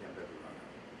the MWRA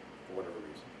for whatever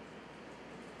reason,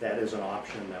 that is an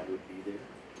option that would be there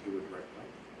to do a direct pipe.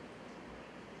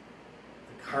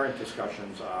 The current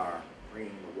discussions are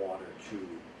bringing the water to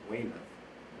Weymouth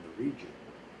in the region.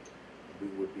 We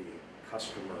would be a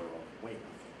customer of Weymouth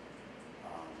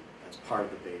as part of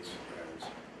the base, as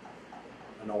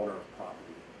an owner of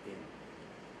property in.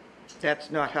 That's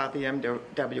not how the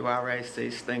MWRA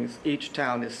sees things. Each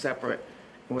town is separate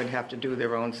and would have to do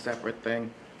their own separate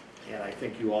thing. And I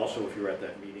think you also, if you were at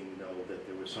that meeting, know that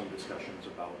there were some discussions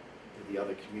about did the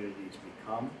other communities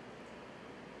become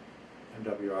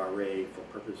MWRA for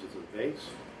purposes of the base.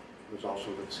 There was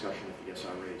also the discussion if the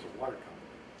SRA is a water company.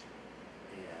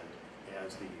 And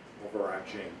as the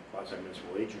overarching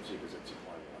quasi-municipal agency, does it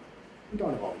supply water? We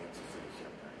don't have all the answers to this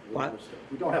yet. What?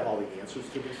 We don't have all the answers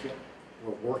to this yet.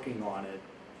 We're working on it.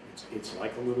 It's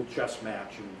like a little chess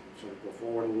match, and sort of go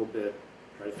forward a little bit,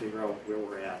 try to figure out where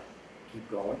we're at, keep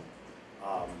going.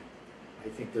 I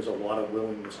think there's a lot of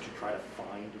willingness to try to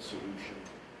find a solution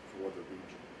for the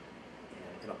region.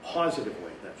 And in a positive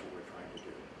way, that's what we're trying to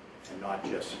do. And not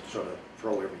just sort of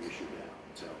throw every issue down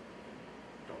and say,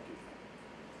 don't do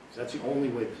that. So that's the only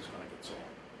way this is going to get solved.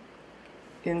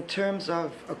 In terms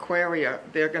of Aquaria,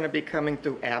 they're going to be coming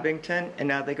through Abington, and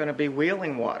now they're going to be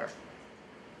wheeling water.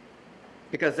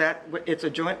 Because it's a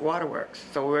joint waterworks,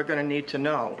 so we're going to need to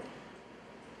know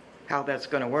how that's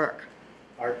going to work.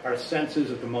 Our sense is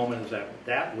at the moment is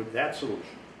that solution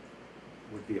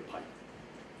would be a pipe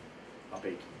up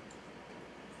 18.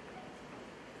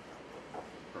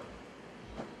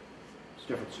 It's a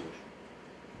different solution.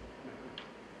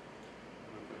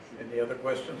 Any other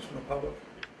questions from the public?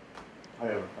 I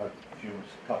have a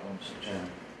couple, Mr.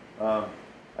 Chairman.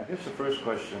 I guess the first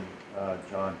question,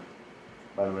 John,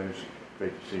 by the way, it's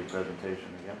great to see your presentation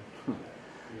again.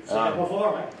 You've seen it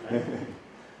before, right?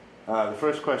 The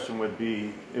first question would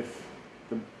be, if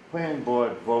the planning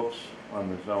board votes on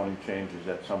the zoning changes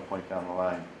at some point down the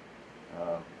line,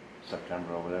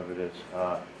 September or whatever it is,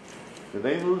 do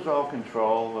they lose all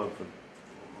control of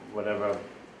whatever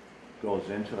goes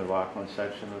into the Rockland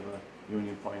section of the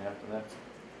Union Point after that?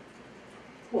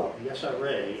 Well, the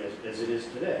SRA, as it is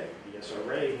today, the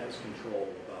SRA has control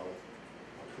about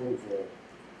approval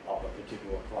of a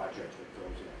particular project that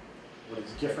goes in. What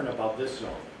is different about this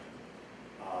zone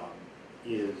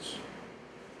is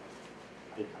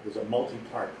there's a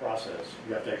multi-part process.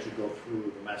 You have to actually go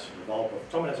through the master developer. If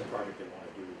someone has a project they want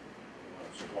to do, they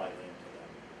want to supply land to them.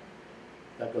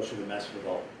 That goes through the master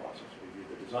development process. Review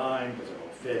the design, does it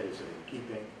all fit, is it in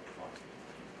keeping? Fine.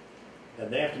 Then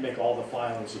they have to make all the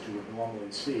filings that you would normally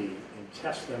see and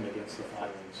test them against the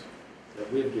filings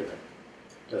that we've given.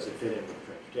 Does it fit in with the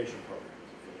transportation program?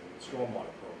 Does it fit in with the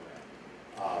stormwater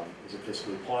program? Is it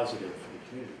fiscally positive for the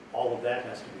community? All of that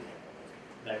has to be handled.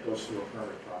 That goes through a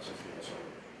permit process, the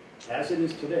SRA. As it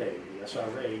is today, the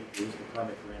SRA is the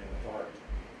permit granting authority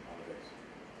on the base.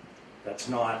 That's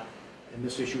not, and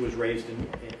this issue was raised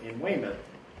in Weymouth,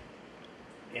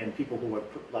 and people who are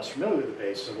less familiar with the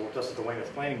base said, well, doesn't the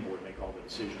Weymouth Planning Board make all the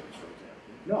decisions, for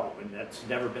example? No, and that's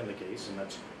never been the case, and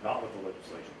that's not what the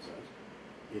legislation says.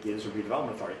 It is a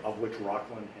redevelopment authority, of which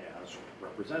Rockland has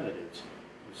representatives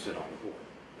who sit on the board.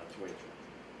 That's the way it's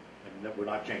written. And we're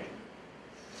not changing it.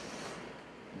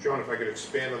 John, if I could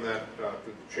expand on that to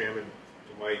the chairman,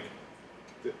 to Mike.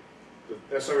 The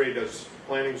SRA does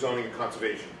planning, zoning, and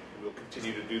conservation. We'll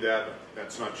continue to do that.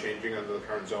 That's not changing under the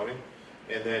current zoning.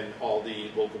 and then all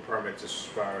the local permits as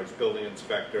far as building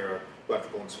inspector,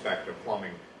 electrical inspector,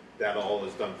 plumbing, that all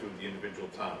is done through the individual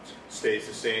towns. Stays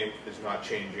the same, is not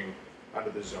changing under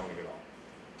the zoning at all.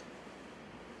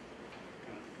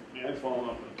 May I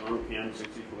follow up with Don Pan,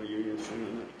 64 Union Street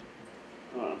on that?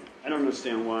 I don't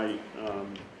understand why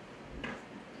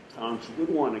towns would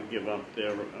want to give up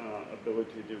their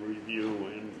ability to review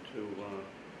and to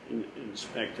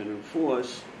inspect and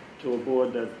enforce to a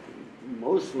board that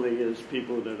mostly is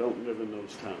people that don't live in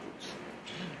those towns.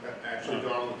 Actually,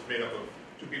 Donald, it's made up of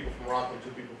 2 people from Rockland,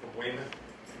 2 people from Weymouth,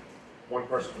 1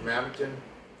 person from Abington,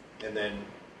 and then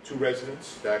 2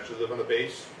 residents that actually live on the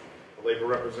base, a labor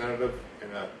representative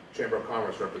and a Chamber of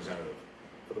Commerce representative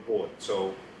for the board.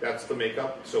 So that's the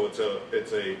makeup. So it's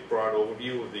a broad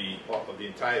overview of the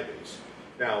entire base.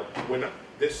 Now, when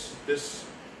this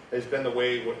has been the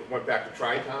way it went back to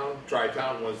Tri-Town.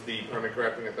 Tri-Town was the permit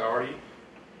granting authority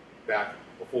back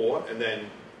before, and then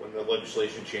when the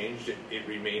legislation changed, it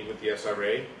remained with the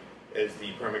SRA as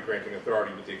the permit granting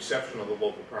authority, with the exception of the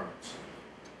local permits.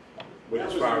 With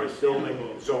as far as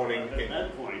building, zoning, at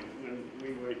that point, when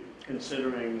we were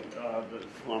considering the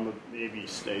former Navy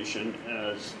station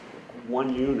as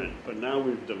 1 unit, but now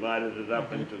we've divided it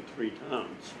up into 3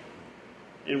 towns.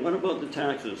 And what about the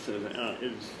taxes?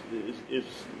 Is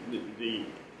the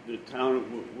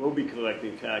town will be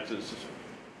collecting taxes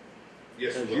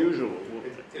yes, as usual?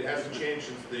 It hasn't changed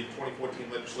since the 2014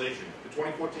 legislation. The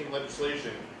 2014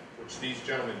 legislation, which these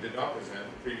gentlemen did not present,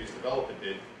 the previous developer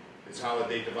did, is how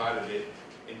they divided it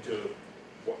into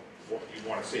what you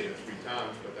want to say the 3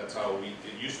 towns, but that's how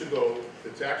it used to go. The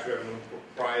tax revenue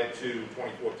prior to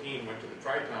 2014 went to the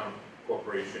Tri-Town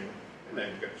Corporation and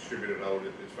then got distributed out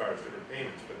as far as different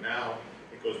payments. But now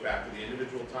it goes back to the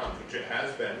individual towns, which it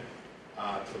has been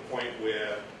to the point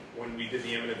where when we did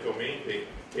the eminent domain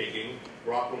taking,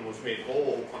 Rockland was made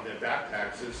whole on their back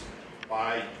taxes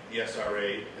by the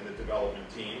SRA and the development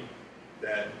team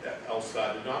that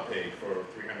Elstar did not pay for $303,000.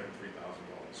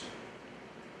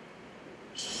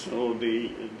 So will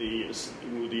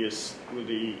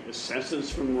the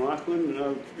assessors from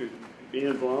Rockland be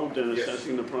involved in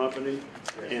assessing the property?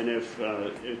 Yes. And if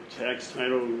tax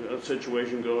title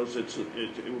situation goes, it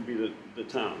will be the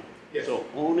town. Yes. So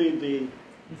only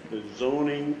the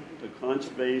zoning, the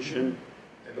conservation,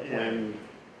 and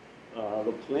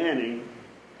the planning,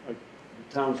 the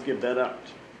towns give that up.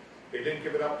 They didn't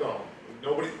give it up, Donald.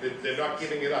 They're not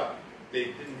giving it up. They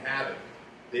didn't have it.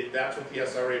 That's what the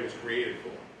SRA was created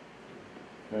for.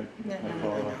 Okay.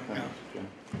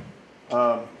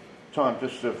 Tom,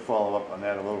 just to follow up on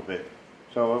that a little bit.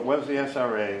 So it was the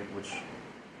SRA, which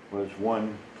was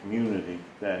one community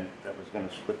then that was going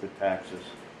to split the taxes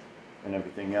and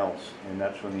everything else, and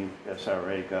that's when the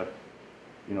SRA got,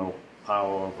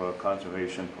 power over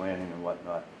conservation planning and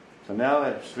whatnot. So now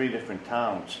that it's 3 different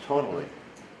towns totally,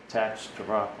 tax to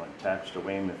Rockland, tax to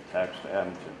Weymouth, tax to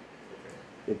Abington.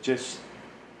 It just,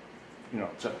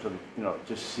 it's up to, it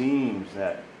just seems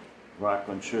that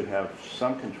Rockland should have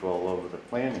some control over the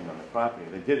planning on the property.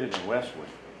 They did it in Westwood.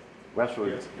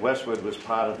 Westwood was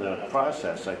part of the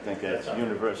process, I think, at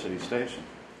University Station.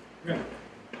 Yeah.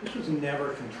 This was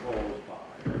never controlled by,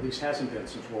 or at least hasn't been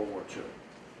since World War II.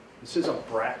 This is a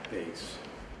BRAC base.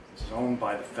 This is owned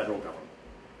by the federal government.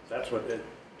 That's what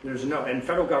there's no, and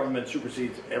federal government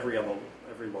supersedes every local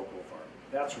authority.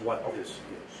 That's what this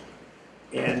is.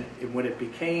 And when it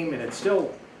became, and it's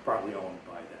still partly owned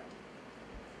by them,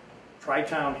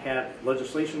 Tri-Town had,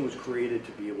 legislation was created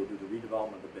to be able to do the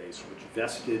redevelopment of the base, which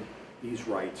vested these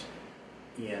rights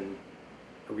in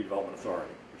a redevelopment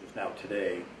authority, which is now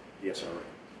today the SRA.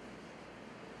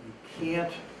 You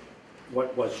can't,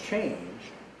 what was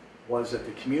changed was that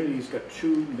the community's got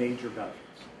 2 major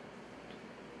benefits.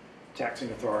 Taxing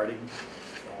authority,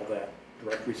 all that,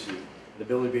 direct receipt, the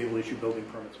ability to be able to issue building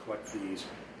permits, collect fees,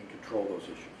 and control those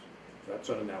issues. So that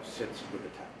sort of now sits with the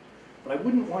town. But I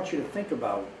wouldn't want you to think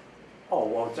about, oh,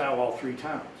 well, it's now all 3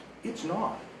 towns. It's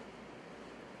not.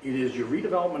 It is your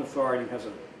redevelopment authority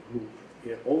who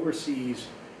oversees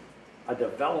a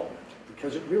development,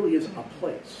 because it really is a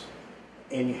place.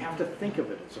 And you have to think of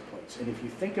it as a place. And if you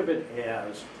think of it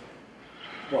as,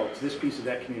 well, it's this piece of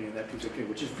that community and that piece of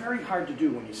community, which is very hard to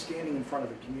do when you're standing in front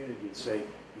of a community and say,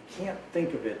 you can't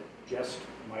think of it just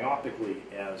myopically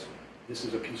as this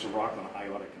is a piece of Rockland, I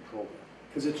ought to control that.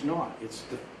 Because it's not. It's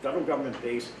the federal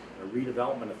government-based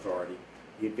redevelopment authority.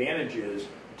 The advantage is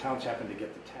the towns happen to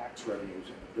get the tax revenues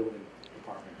and the building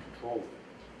department control of it,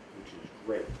 which is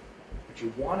great. But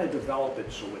you want to develop it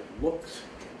so it looks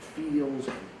and feels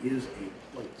and is a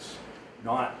place,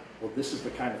 not, well, this is the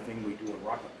kind of thing we do in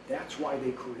Rockland. That's why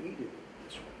they created it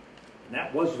this way. And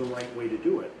that was the right way to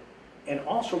do it. And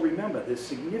also remember, there's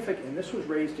significant, and this was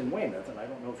raised in Weymouth, and I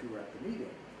don't know if you were at the meeting,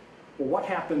 but what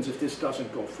happens if this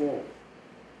doesn't go forward?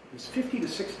 There's $50 to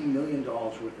 $60 million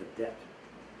worth of debt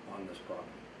on this property.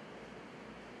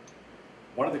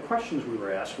 One of the questions we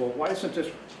were asked, well, why doesn't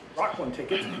just Rockland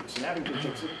take its piece, and Abington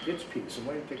takes its piece, and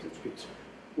Weymouth takes its piece?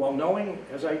 Well, knowing,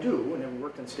 as I do, and having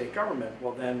worked in state government,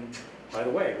 well then, by the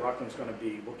way, Rockland's going to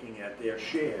be looking at their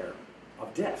share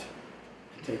of debt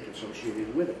to take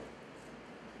associated with it.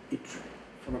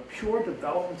 From a pure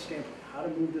development standpoint, how to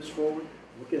move this forward,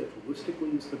 look at it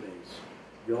holistically as the base,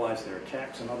 realize there are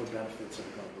tax and other benefits that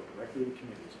are going to go directly to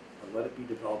communities, but let it be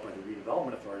developed by the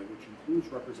redevelopment authority, which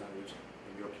includes representatives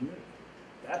in your community.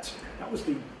 That was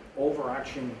the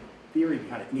overarching theory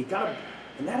behind it.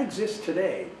 And that exists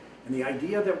today. And the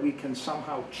idea that we can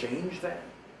somehow change that,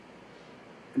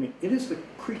 I mean, it is the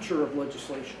creature of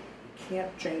legislation. You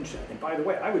can't change that. And by the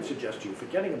way, I would suggest to you,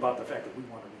 forgetting about the fact that we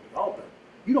want to redevelop it,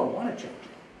 you don't want to change it.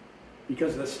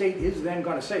 Because the state is then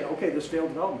going to say, okay, this failed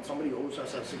development, somebody owes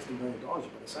us $60 million, you better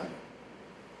send it.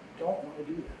 You don't want to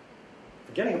do that.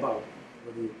 Forgetting about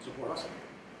whether you support us.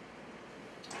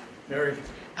 Mary?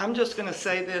 I'm just going to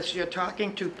say this. You're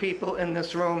talking to people in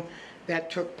this room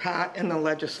that took part in the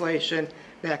legislation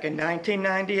back in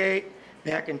 1998,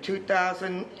 back in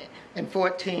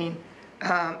 2014.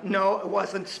 No, it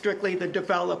wasn't strictly the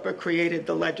developer created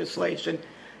the legislation.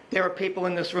 There are people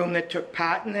in this room that took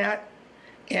part in that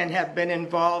and have been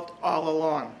involved all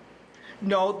along.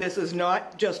 No, this is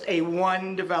not just a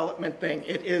one development thing.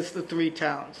 It is the 3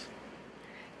 towns.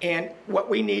 And what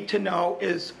we need to know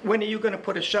is, when are you going to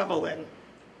put a shovel in?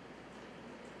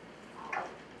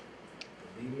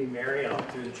 Leave me, Mary, and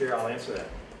through the chair, I'll answer that.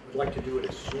 I'd like to do it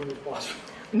as soon as possible.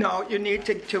 No, you need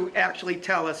to actually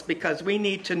tell us, because we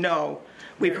need to know.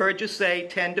 We've heard you say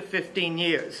 10 to 15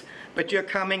 years, but you're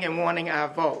coming and wanting our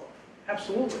vote.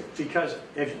 Absolutely, because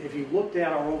if you looked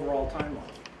at our overall timeline,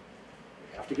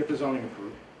 we have to get the zoning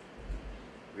approved.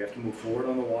 We have to move forward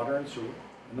on the water and sewer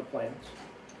and the plans.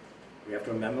 We have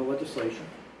to amend the legislation.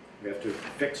 We have to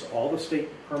fix all the state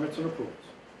permits and approvals.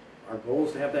 Our goal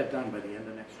is to have that done by the end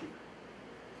of next year,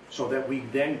 so that we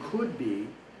then could be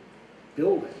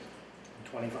building in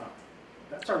 25.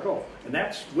 That's our goal. And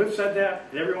we've said that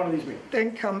at every one of these meetings.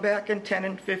 Then come back in 10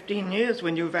 and 15 years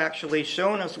when you've actually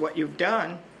shown us what you've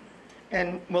done,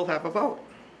 and we'll have a vote.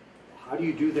 How do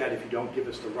you do that if you don't give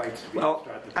us the rights to be able to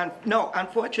start this? No,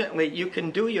 unfortunately, you can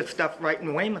do your stuff right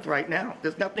in Weymouth right now.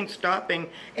 There's nothing stopping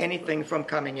anything from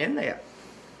coming in there.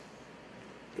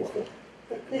 You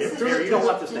don't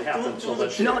want this to happen, so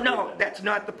let's... No, that's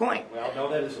not the point. Well, no,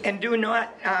 that isn't. And do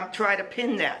not try to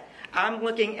pin that. I'm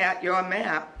looking at your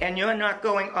map, and you're not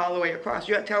going all the way across.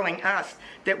 You're telling us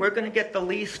that we're going to get the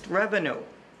least revenue.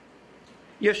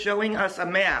 You're showing us a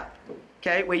map,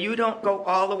 okay, where you don't go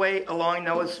all the way along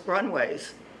those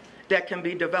runways that can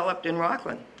be developed in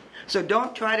Rockland. So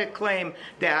don't try to claim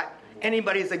that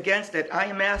anybody's against it. I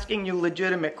am asking you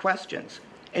legitimate questions,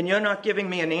 and you're not giving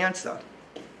me an answer.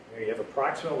 You have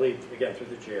approximately, again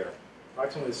through the chair,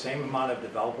 approximately the same amount of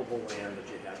developable land that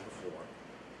you had before.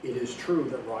 It is true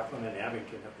that Rockland and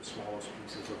Abington have the smallest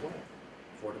pieces of land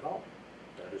for development.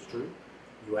 That is true.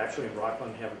 You actually in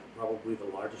Rockland have probably the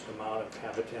largest amount of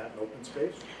habitat and open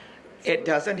space. It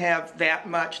doesn't have that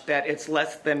much that it's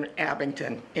less than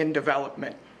Abington in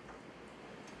development.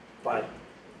 But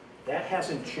that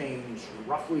hasn't changed.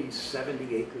 Roughly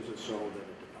 70 acres or so that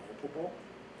are developable,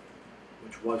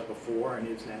 which was before and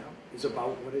is now, is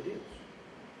about what it is.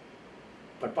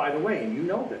 But by the way, and you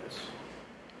know this,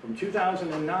 from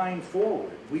 2009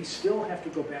 forward, we still have to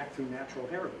go back through natural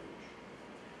heritage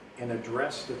and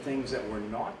address the things that were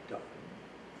not done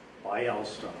by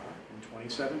LSTAR in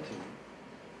 2017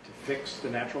 to fix the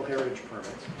natural heritage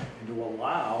permits and to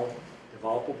allow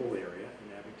developable area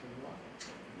in Abington and Rockland.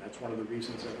 And that's one of the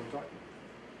reasons that we're talking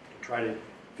about, to try to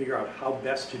figure out how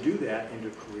best to do that and to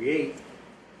create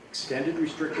extended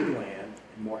restricted land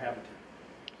and more habitat.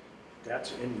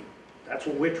 That's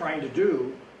what we're trying to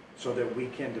do so that we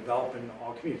can develop in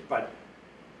all communities. But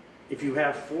if you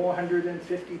have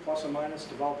 450 plus or minus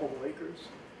developable acres,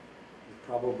 you've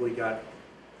probably got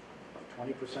about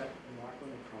 20% in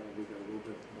Rockland, and probably got a little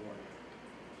bit more.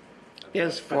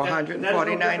 There's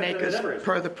 449 acres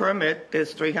per the permit.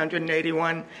 There's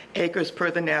 381 acres per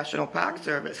the National Park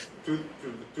Service. Through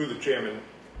the chairman,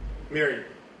 Mary,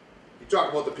 you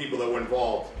talk about the people that were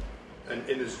involved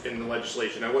in the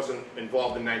legislation. I wasn't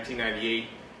involved in 1998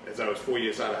 as I was 4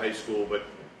 years out of high school, but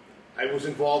I was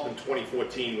involved in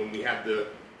 2014 when we had the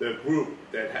group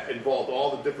that involved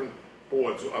all the different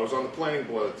boards. I was on the planning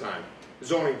board at the time, the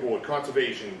zoning board,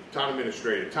 conservation, town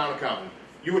administrator, town accountant.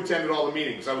 You attended all the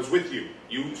meetings. I was with you.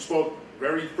 You spoke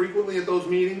very frequently at those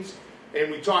meetings,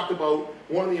 and we talked about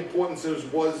one of the importances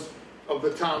was of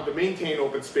the town to maintain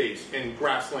open space and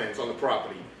grasslands on the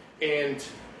property. And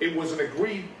it was an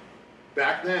agreed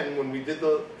back then when we did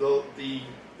the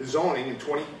zoning in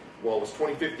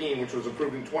 2015, which was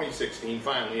approved in 2016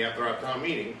 finally after our town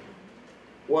meeting,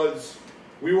 was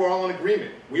we were all in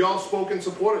agreement. We all spoke in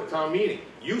support of town meeting.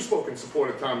 You spoke in support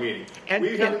of town meeting. And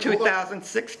in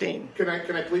 2016. Can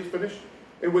I please finish?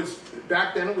 It was,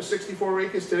 back then it was 64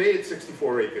 acres, today it's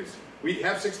 64 acres. We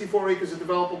have 64 acres of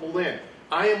developable land.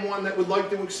 I am one that would like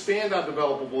to expand our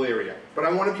developable area, but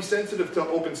I want to be sensitive to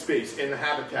open space and the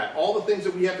habitat, all the things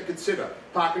that we have to consider,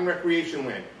 park and recreation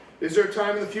land. Is there a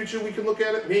time in the future we can look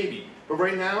at it? Maybe. But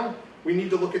right now, we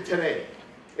need to look at today.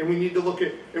 And we need to look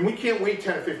at, and we can't wait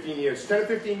 10 or 15 years. 10 or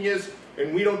 15 years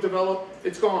and we don't develop,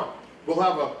 it's gone. We'll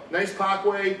have a nice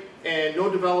parkway and no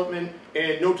development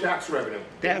and no tax revenue.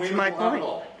 That's my point.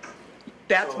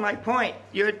 That's my point.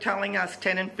 You're telling us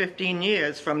 10 and 15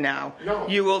 years from now,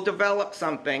 you will develop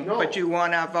something, but you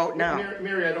want our vote now.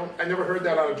 Mary, I never heard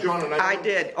that out of John. And I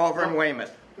did, over in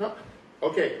Weymouth. No.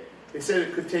 Okay. They said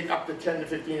it could take up to 10 to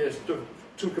 15 years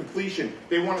to completion.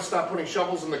 They want to start putting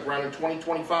shovels in the ground in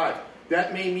 2025.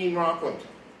 That may mean Rockland.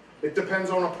 It depends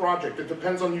on a project. It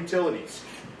depends on utilities.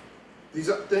 These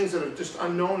are things that are just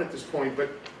unknown at this point, but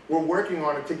we're working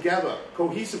on it together,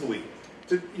 cohesively.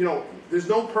 There's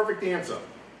no perfect answer.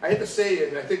 I had to say it,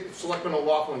 and I think Selectman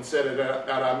O'Loughlin said it at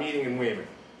our meeting in Weymouth.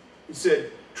 He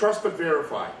said, trust but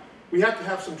verify. We have to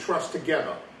have some trust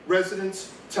together.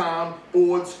 Residents, town,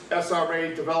 boards,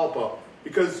 SRA, developer,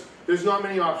 because there's not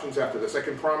many options after this, I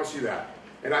can promise you that.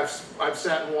 And I've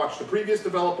sat and watched the previous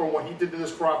developer and what he did to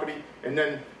this property, and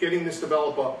then getting this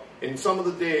developer. In some of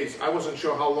the days, I wasn't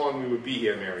sure how long we would be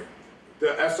here, Mary.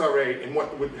 The SRA and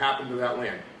what would happen to that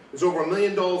land. There's over $1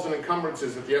 million in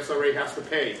encumbrances that the SRA has to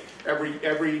pay every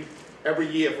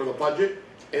year for the budget,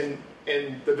 and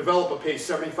the developer pays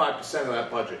 75% of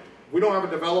that budget. We don't have a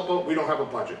developer, we don't have a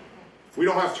budget. We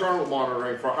don't have terminal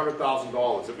monitoring for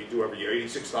 $100,000 that we do every year,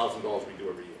 $86,000 we do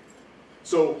every year.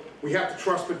 So we have to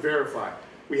trust but verify.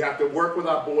 We have to work with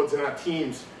our boards and our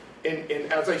teams. And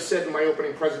as I said in my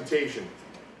opening presentation,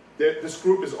 this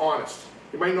group is honest.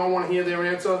 You might not want to hear their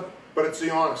answer, but it's the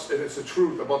honest and it's the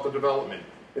truth about the development.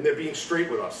 And they're being straight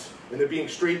with us. And they're being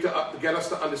straight to get us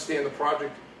to understand the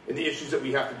project and the issues that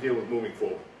we have to deal with moving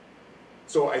forward.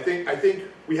 So I think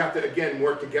we have to, again,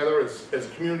 work together as a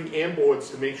community and boards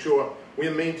to make sure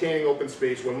we're maintaining open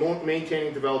space, we're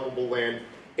maintaining developable land,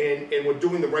 and we're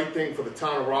doing the right thing for the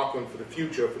town of Rockland for the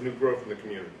future, for new growth in the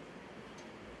community.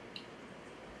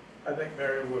 I think,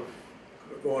 Mary, we're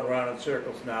going around in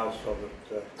circles now, so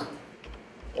that,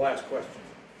 last question.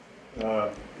 If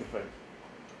I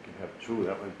could have two,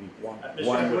 that would be one. I think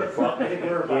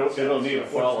we're about It'll need a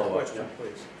follow-up. Question,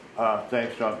 please.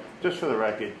 Thanks, John. Just for the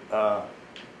record,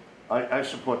 I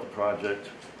support the project.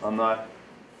 I'm not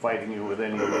fighting you with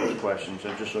any of those questions.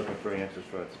 I'm just looking for answers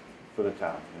for the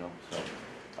town,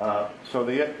 So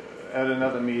at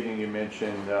another meeting you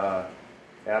mentioned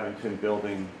Abington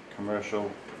building commercial,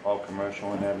 all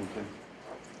commercial in Abington.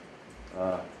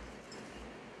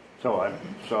 So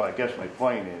I guess my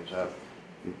point is,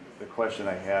 the question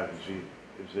I have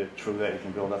is it true that you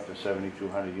can build up to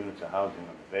 7,200 units of housing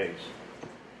on the base?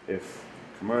 If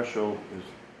commercial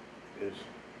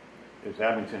is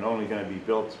Abington only going to be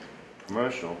built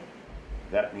commercial,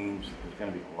 that means there's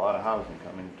going to be a lot of housing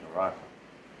coming into Rockland.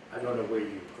 I don't know where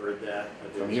you heard that.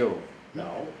 From you.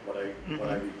 No, what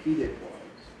I repeated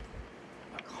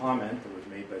was a comment that was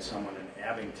made by someone in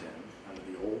Abington under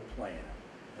the old plan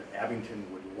that Abington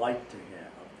would like to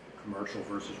have commercial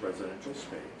versus residential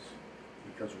space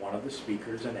because one of the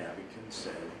speakers in Abington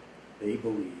said they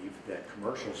believe that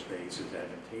commercial space is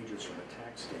advantageous from a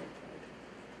tax standpoint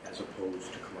as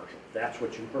opposed to commercial. That's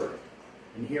what you heard.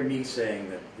 And hear me saying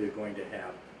that they're going to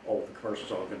have all the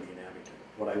commercials all going to be in Abington.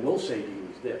 What I will say to you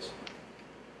is this.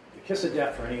 The kiss of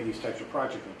death for any of these types of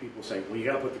projects when people say, well, you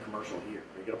got to put the commercial here,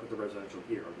 or you got to put the residential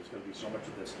here, or there's going to be so much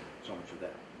of this, so much of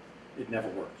that. It never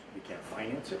works. You can't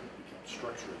finance it. You can't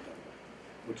structure it that way.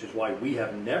 Which is why we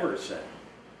have never said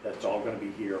that it's all going to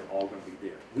be here, all going to be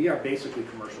there. We are basically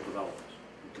commercial developers.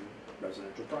 We do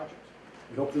residential projects.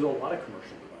 We hope there's a lot of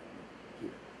commercial development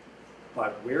here.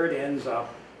 But where it ends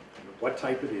up, what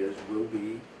type it is, will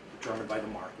be determined by the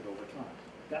market over time.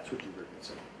 That's what you heard me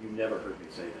say. You never heard me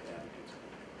say that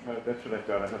Abington's. That's what I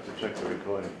thought. I have to check the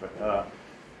recording, but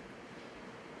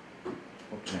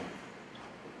okay.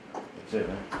 That's it,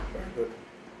 huh? Very good.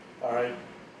 All right.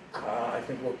 I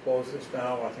think we'll close this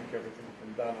now. I think everything's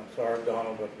been done. I'm sorry,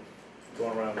 Donald, but it's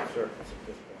going around in circles at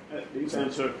this point. These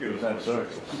aren't circular. These aren't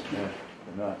circles. Yeah,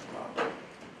 they're not.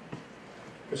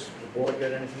 Does the board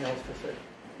got anything else to say?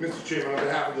 Mr. Chairman, on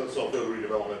behalf of the Southfield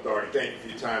Redevelopment Authority, thank you for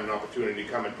your time and opportunity to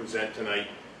come and present tonight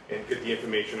and get the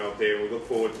information out there. We look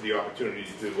forward to the opportunity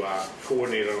to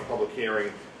coordinate on a public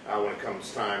hearing when it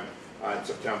comes time in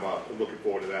September. We're looking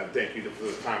forward to that. Thank you for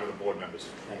the time of the board members.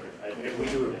 Thank you. We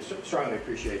do strongly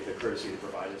appreciate the courtesy to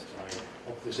provide us tonight.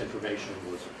 Hope this information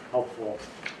was helpful.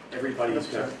 Everybody's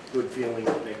got good feeling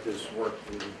to make this work,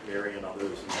 and Mary and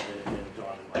others, and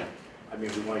Don and Mike. I mean,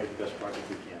 we want to get the best project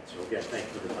we can. So again, thank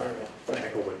you for the time.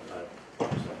 Echo what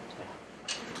Bob said.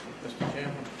 Mr.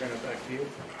 Chairman, turn it back to you.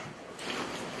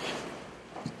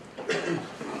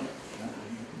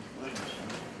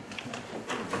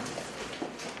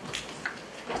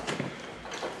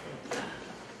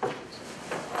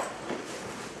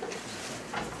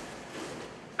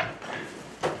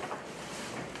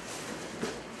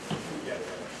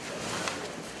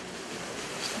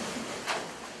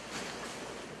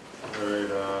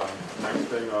 Next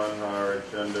thing on our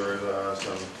agenda is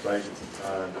some site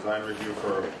design review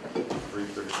for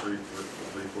 333,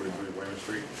 343 Wayman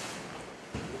Street.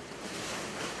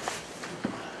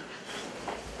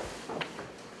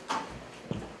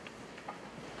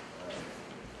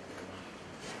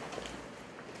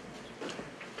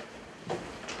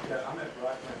 I'm at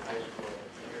Rockland High School.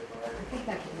 I think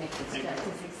that can make this just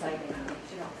as exciting.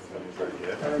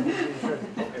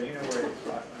 Okay, you know where it's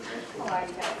Rockland High School? Oh, I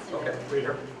got Okay, read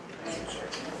her.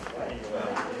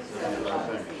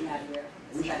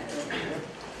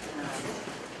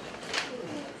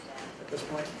 At this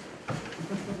point?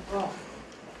 Oh.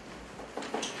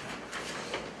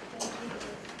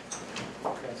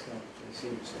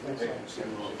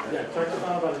 Yeah, talk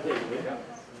about a date. Yeah.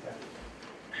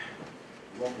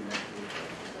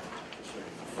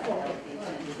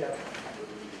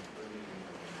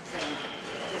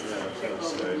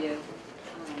 Overview.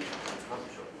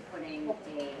 Putting a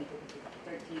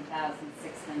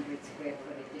 13,600 square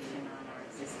foot addition on our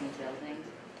existing building.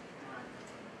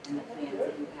 And the plans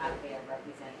that you have there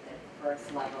represent the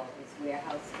first level is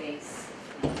warehouse space,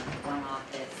 one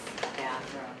office,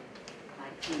 bathroom,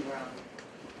 IT room,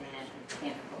 and a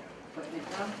mechanical equipment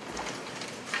room.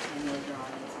 And those are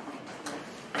on these plans here.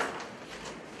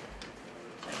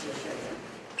 I can show you.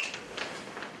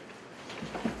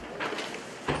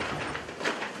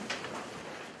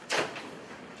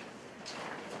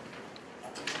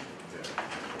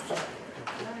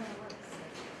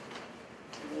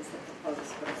 Here's the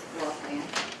proposed first floor plan.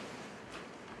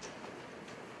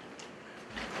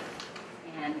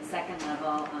 And the second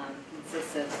level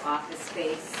consists of office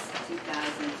space,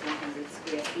 2,300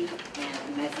 square feet, and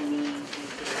a mezzanine,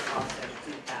 which is also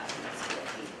 2,000 square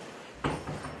feet.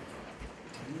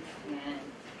 And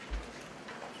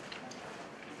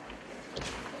the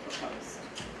proposed.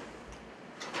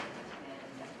 And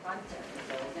the front of the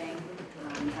building,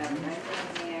 you have a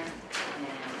rendering there,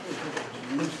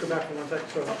 and Let's go back for 1 second.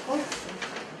 So of course.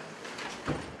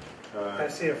 I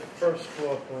see a first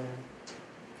floor plan,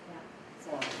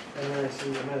 So, and then I see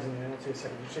a mezzanine. I don't see a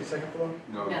second. Did you say second floor?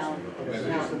 no, Okay, so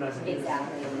just the mezzanine.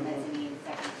 exactly, the mezzanine,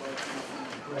 second floor,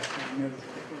 mezzanine.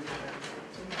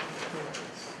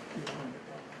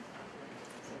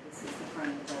 So this is the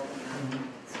front of the building.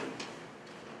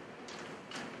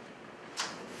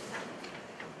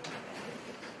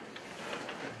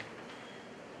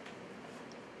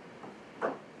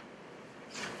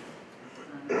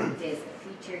 There's a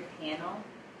featured panel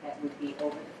that would be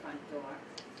over the front door.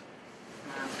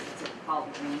 It's called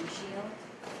a rain shield.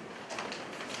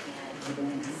 And it will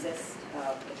consist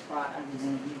of the product,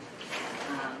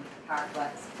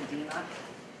 Parflex Kadima.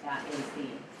 That is the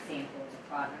sample of the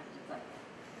product. It's like,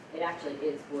 it actually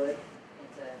is wood.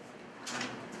 It's a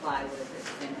plywood that's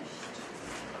finished.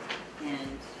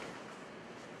 And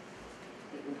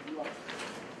it would look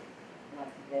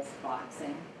like this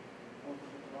boxing over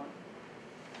the door.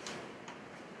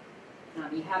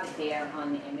 You have it there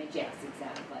on the image, yes,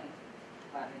 exactly.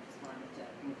 But I just wanted to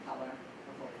recolor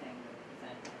the whole thing to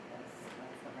present like this.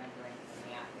 That's the rendering from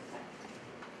the architect.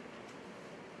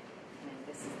 And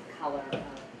this is the color of the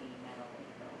metal in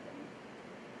the building.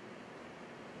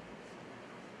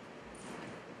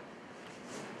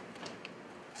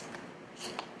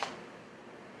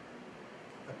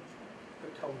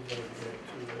 Tell me what it is,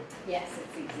 too. Yes,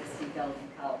 it's the existing building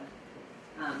color.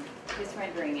 This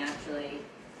rendering actually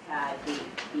had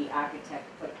the architect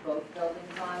put both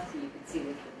buildings on so you could see what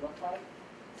it would look like.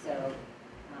 So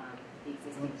the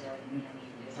existing building and the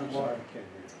addition.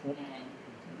 And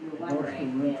you were wondering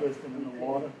if we could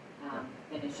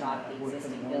finish off the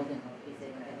existing building, is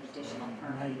it an additional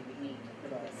permit we need to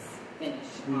put this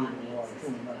finish on the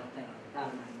existing building? That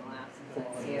was the last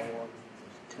sentence here.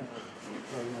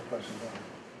 No questions on it.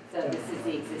 So this is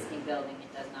the existing building,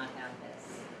 it does not have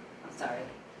this. I'm sorry,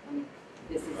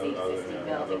 this is the existing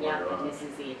building, yeah, and this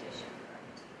is the addition,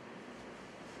 correct?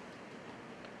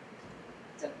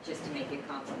 So just to make it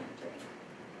complementary.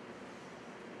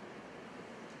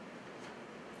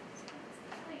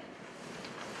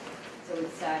 So we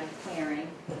started clearing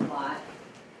the lot.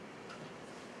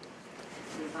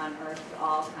 We've unearthed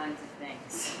all kinds of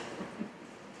things.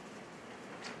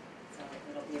 So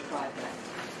it'll be a project.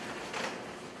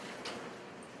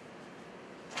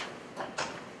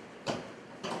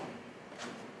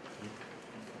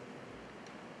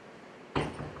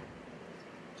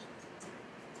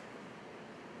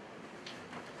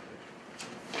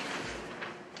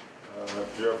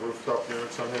 Do you have rooftop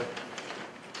units on here?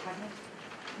 Pardon me?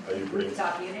 Are you bringing?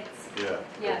 Rooftop units? Yeah.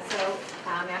 Yeah, so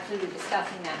actually we're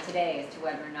discussing that today as to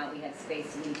whether or not we had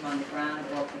space to leave them on the ground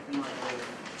or put them on the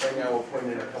roof. Right now, we're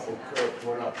putting in a couple of curbs,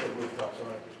 we're not putting rooftops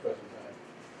on at this present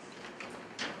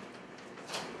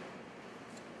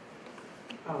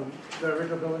time. The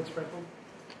original building sprinkled,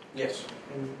 Yes,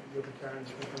 and you'll be carrying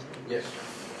sprinkled? yes.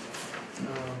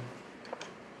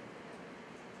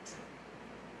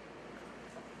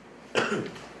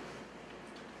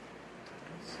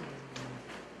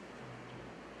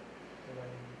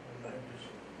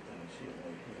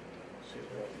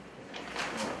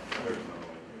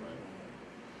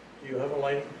 Do you have a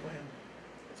lighting plan?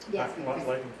 Yes, What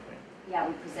lighting plan? yeah,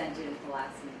 we presented at the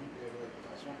last meeting.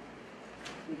 Yeah.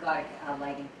 We got a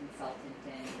lighting consultant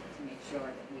in to make sure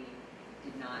that we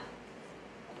did not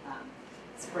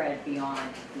spread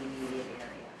beyond the immediate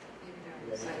area.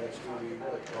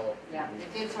 Yeah.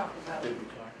 They did talk about, Did we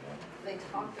talk about it? they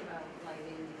talked about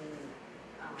lighting and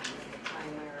the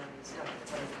timer and stuff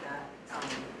like that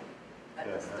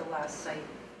at the last site plan.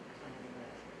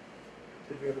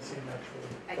 Did we ever see an actual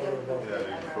I photo don't know. of Yeah,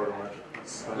 that? they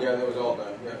photometric. Yeah, that was all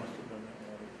done, yeah.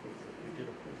 We did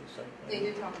approve the site plan. They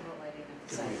did talk about lighting at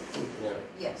the site. Yeah.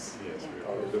 Yes. Yes,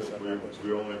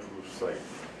 we only approve site.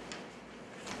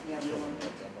 Yeah, we won't do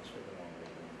That must have been on there.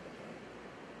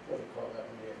 What do you call that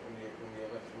when you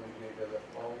left, when you did the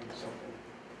following something?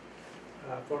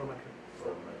 Photometric.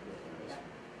 Yeah.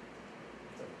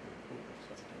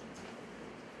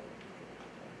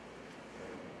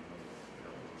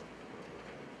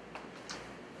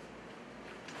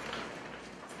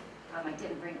 I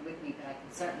didn't bring it with me, but I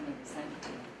can certainly send it to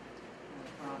you.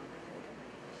 No problem.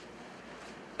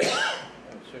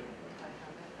 That's it.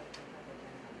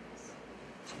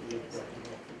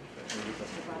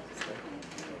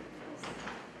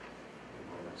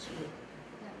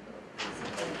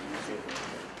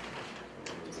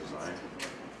 Design.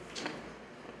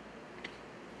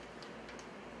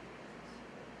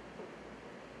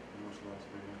 When was the last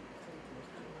meeting?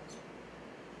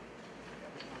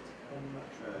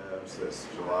 What's this,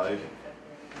 July?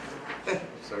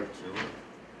 Start June.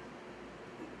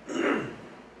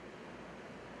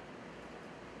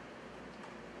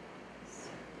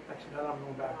 Actually, now that I'm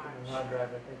going back to the hard drive,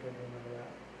 I think I remember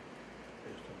that. I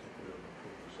just don't think we ever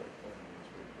approved the site plan unless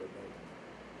we put it out.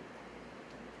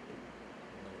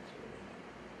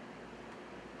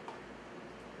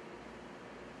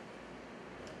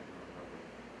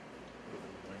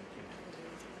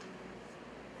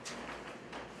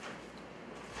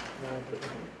 No, I think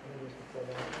it was before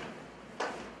that.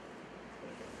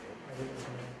 I think it was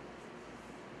May.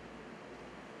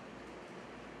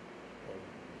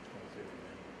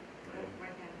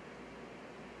 Right now.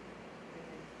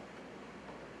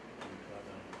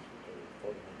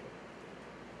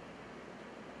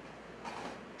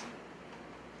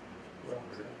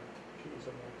 Roxanne. She was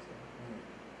a Roxanne.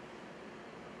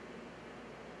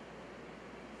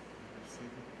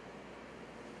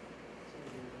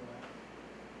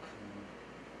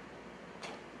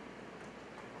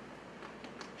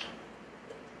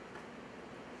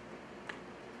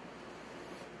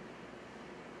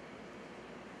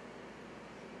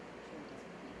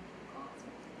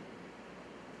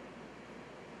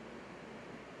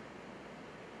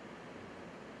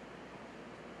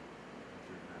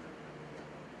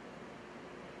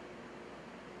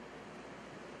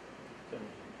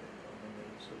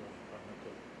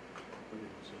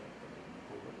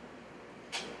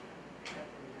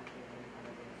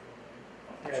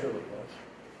 I'm sure it was.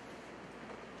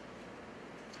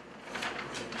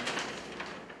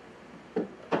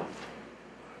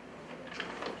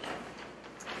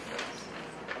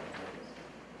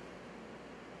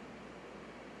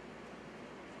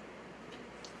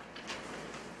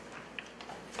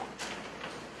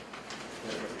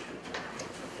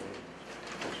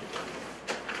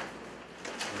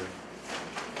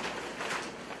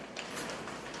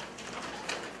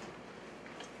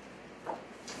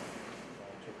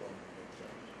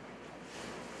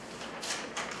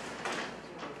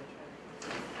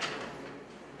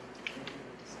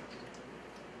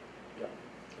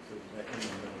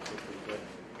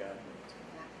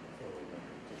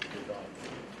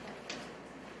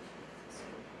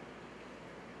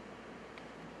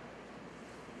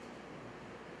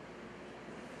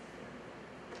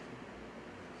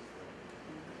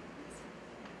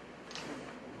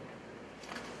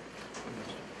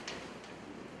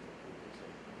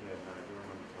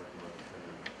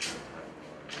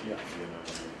 Yeah. You know what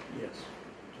I mean? Yes.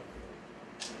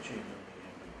 Change on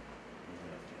the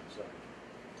left-hand side.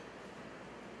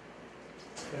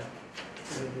 Yeah.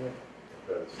 Good idea.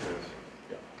 That's this.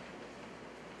 Yeah.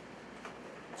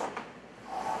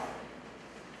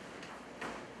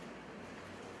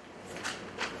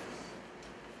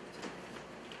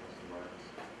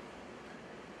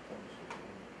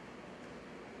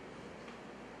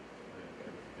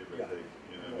 Give or Yeah. take,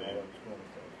 you know what I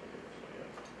mean?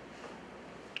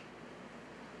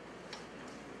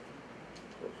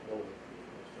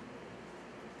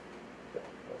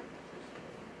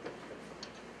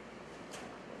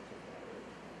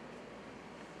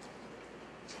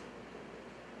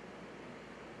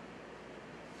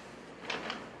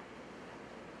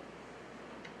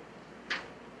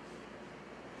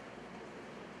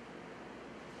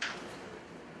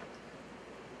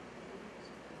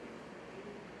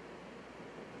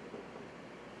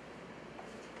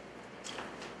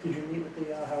 Did you meet with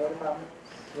the highway department?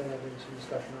 There was some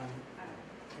discussion on,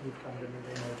 you've come to me,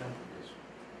 they know them.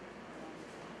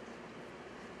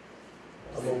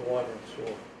 About water and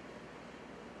sewer.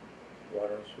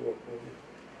 Water and sewer, please.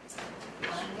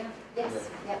 Yeah, yes,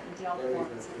 yeah, the all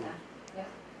forms in that, yeah.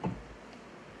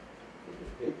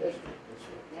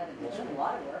 Yeah, they're doing a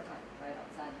lot of work on, right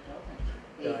outside the building.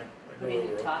 They Yeah, I put a know new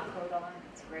they're top coat on,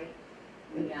 it's great.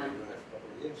 We, yeah.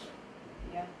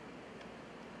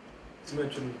 You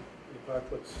mentioned the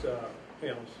Parklet's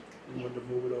panels. You wanted to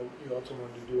move it over, you also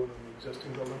wanted to do it on the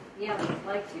existing building? Yeah, we'd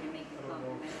like you to make it I don't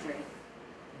know. complimentary.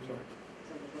 Sorry.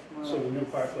 So they look more So the like new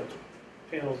this. Parklet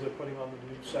panels they're putting on the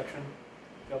new section,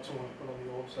 you also want to put on the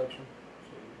old section?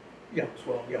 Yeah, As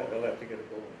well. yeah, they'll have to get a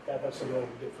building. That has to go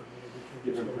different, we can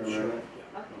just Different go parameter? short.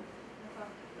 Yeah. Okay, no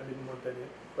problem. I didn't want that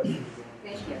question to go on.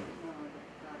 Thank you. No,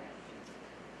 got it.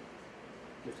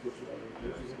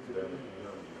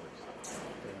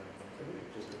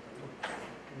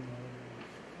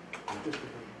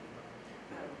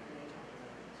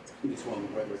 You just want to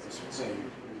whether it's the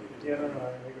same. Yeah,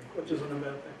 no, which isn't a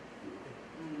bad thing.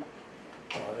 Mm.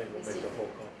 I think we'll make the whole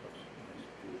complex nice.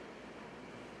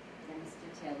 Then Mr.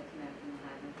 Taylor came out from the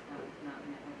highway department, come out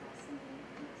and met with us in the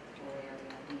whole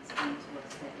area. He explained to us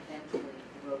that eventually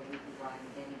the road would be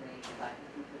widened anyway, but if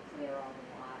we could clear all the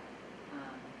lot,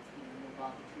 move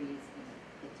all the trees in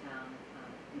the town,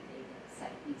 we gave a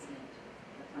site easement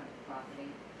to the front of the property.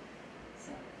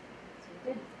 So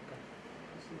we did.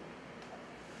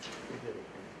 We did it.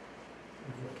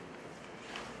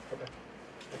 Okay.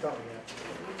 I thought we had.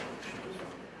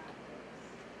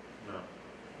 No.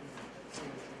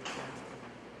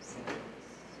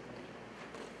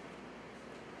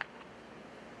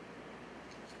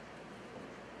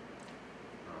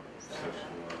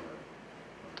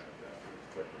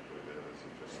 Technically, there is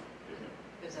just,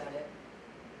 Is that it?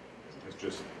 it's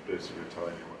just basically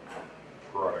telling you what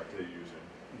product they're using.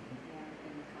 Yeah,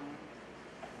 in the comments.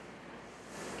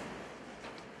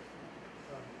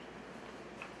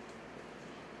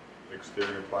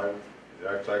 Exterior plywood,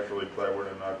 that's actually plywood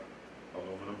and not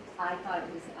aluminum. I thought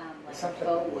it was like Some a type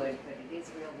faux of wood. wood, but it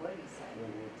is real wood, he said.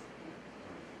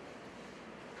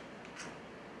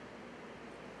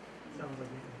 Sounds like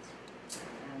maintenance.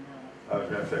 And, I was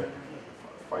gonna say,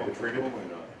 fire treated?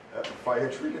 Fire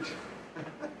treated?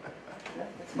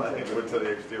 My name went to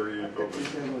the exterior I've building.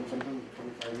 been there sometimes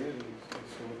 25 years and it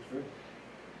still looks good.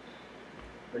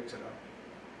 Breaks it up.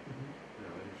 Yeah,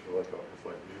 they usually it's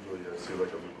like, usually you see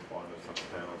like a loop on some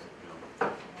panels,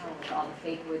 with all the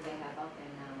fake wood they have out there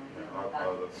now. you know, that-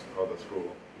 out of the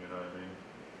school, you know what I mean?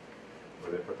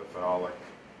 Where they put the phenolic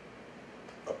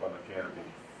up on the canopy.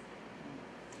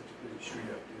 Such a busy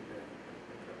street up there.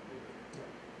 Break it up a little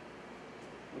bit.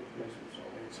 Looks nice when it's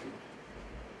all landscaped.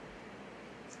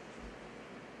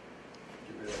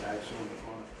 Get rid of that ag on the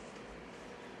corner.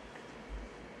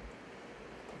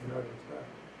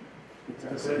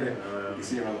 That's it. You can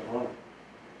see around the corner.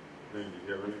 Do you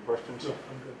have any questions? No,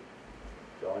 I'm good.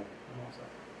 John? I'm all set.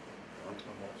 I'm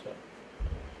all set.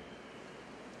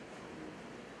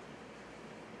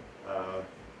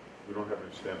 We don't have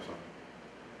any stamps on it.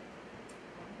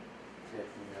 Yeah,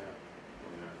 Yeah,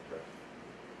 okay.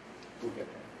 we'll get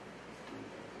that.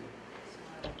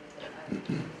 Take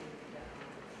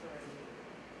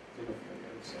a look at the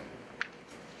other side.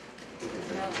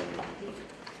 No,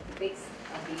 the big,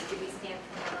 to be stamped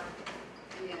from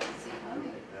Yeah, see how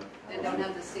they don't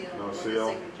have the seal No or the seal.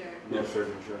 signature. No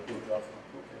signature. We'll drop it off,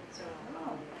 okay. So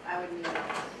I would need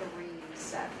 3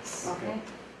 sets. Okay.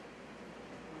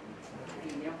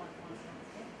 You don't want one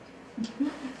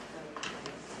stamped.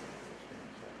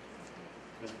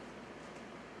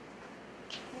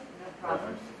 No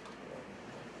problem.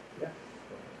 Yeah.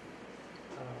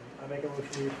 I make a motion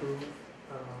to approve,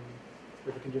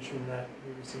 with the condition that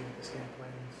we receive the stamp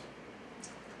plans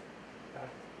back.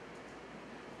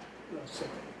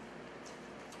 Second.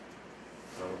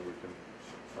 So we can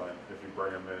sign, if you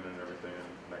bring them in and everything,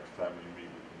 and next time we meet,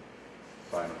 we can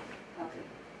sign them. Okay.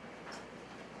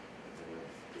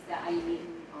 Is that how you meet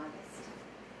in August?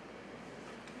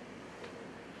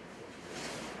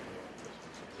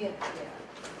 Yeah,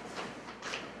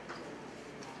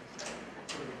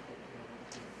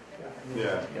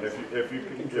 Yeah, if you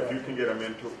can get them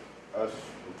into us,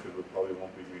 because we probably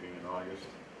won't be meeting in August,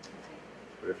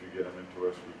 but if you get them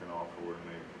into us, we can all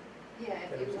coordinate. Yeah,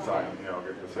 if you Sign, want. you know,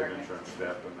 get the signature and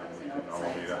stamp, and then we can all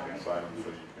meet up and sign them,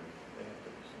 so you can.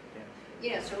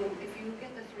 Yeah, so if you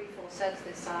get the 3 full sets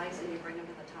this size and you bring them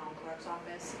to the town clerk's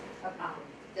office,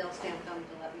 they'll stamp them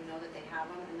to let me know that they have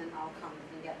them, and then I'll come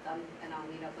and get them, and I'll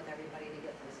meet up with everybody to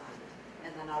get them signed.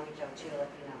 And then I'll reach out to you,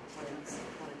 let you know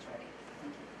when it's ready.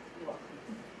 You're welcome.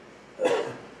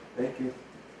 Thank you.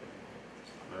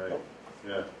 All right,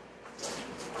 yeah.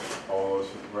 All those,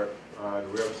 right, do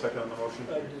we have a second on the motion?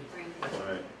 I did. All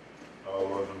right, all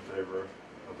those in favor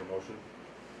of the motion?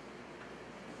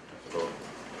 That's a vote.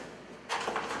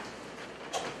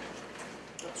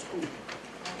 That's cool.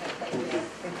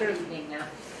 Good evening now.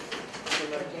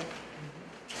 Okay.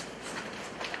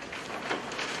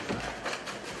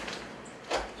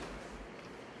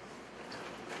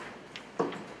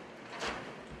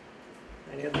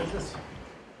 Any other business?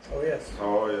 Oh, yes.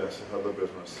 Oh, yes, other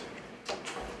business.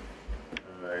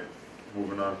 All right,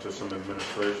 moving on to some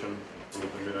administration,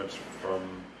 approve the minutes from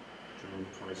June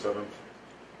 27th.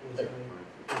 Was I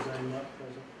not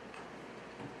present?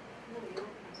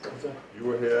 Was I? You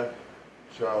were here,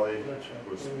 Charlie Not sure.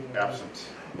 was absent.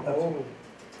 Oh,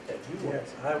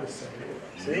 yes, I was saying.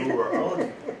 See? You were out.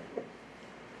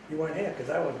 You weren't here, because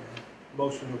I wasn't here.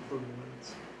 Motion to approve the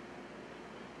minutes.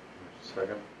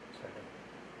 Second? Second.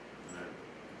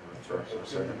 First and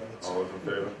second, all those in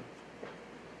favor?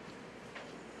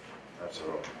 That's a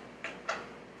vote.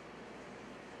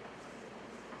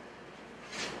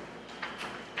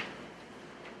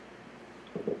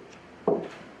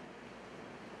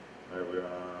 There we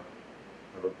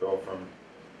have a bill from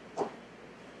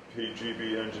PGB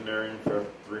Engineering for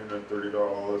 $330,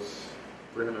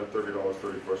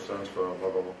 $330.34 for a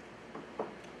level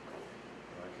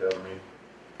Academy,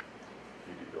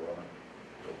 PD Bill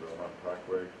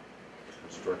Parkway,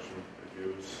 construction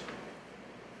reviews.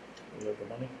 We have the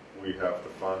money? We have the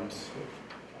funds.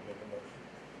 I'll make a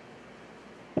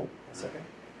motion. Second.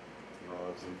 All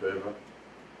those in favor?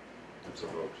 It's a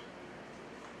vote.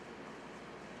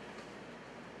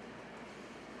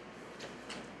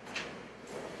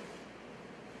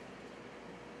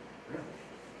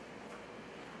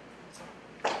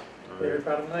 Favorite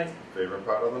part of the night? Favorite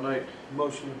part of the night.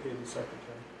 Motion to pay the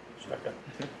secretary. Second.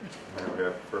 And we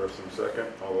have first and second.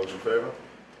 All those in favor?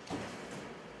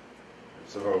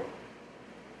 It's a vote.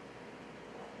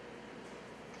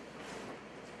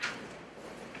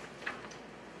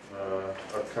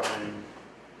 Upcoming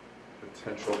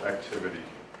potential activity.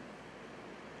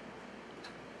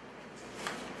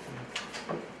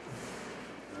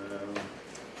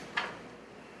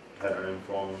 Had an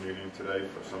informal meeting today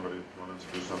for somebody who wanted to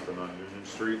do something on Union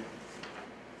Street. And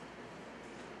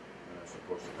they're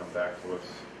supposed to come back to us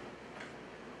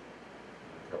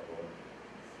with a couple of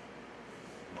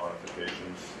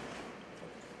modifications.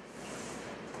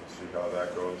 We'll see how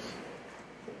that goes.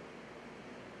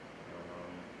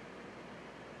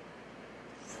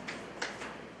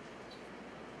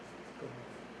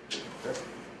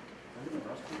 Anyone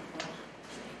else come across?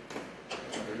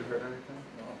 Have you heard anything?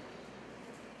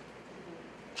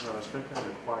 No, it's been kind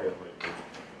of quiet lately.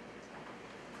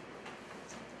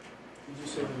 Did you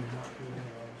say from not meeting at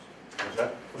ours? What's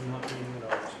that? From not meeting at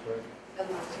ours, right?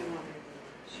 Unless you want me to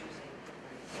choose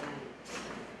tonight.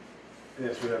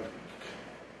 Yes, we have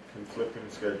conflicting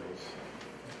schedules.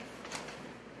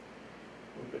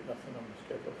 We've got nothing on the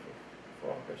schedule for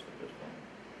August at this point.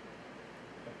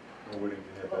 We're waiting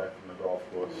to hear back from the golf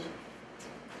course.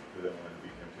 Do they want to be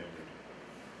continued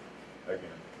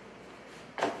again?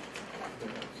 They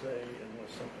don't say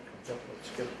unless something comes up with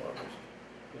skip August.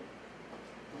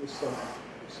 Just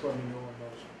let me know on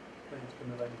those things,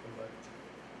 because I can come back.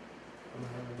 I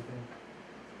don't have anything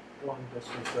long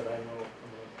distance that I know of.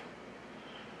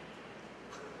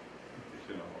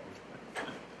 You know.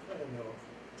 I don't know.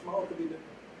 Tomorrow could be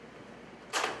different.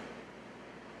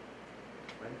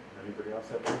 Right? Anybody else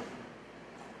have anything?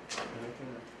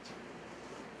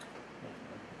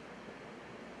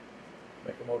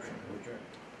 Make a motion to adjourn.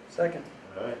 Second.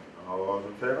 All right, all those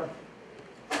in favor?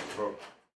 Vote.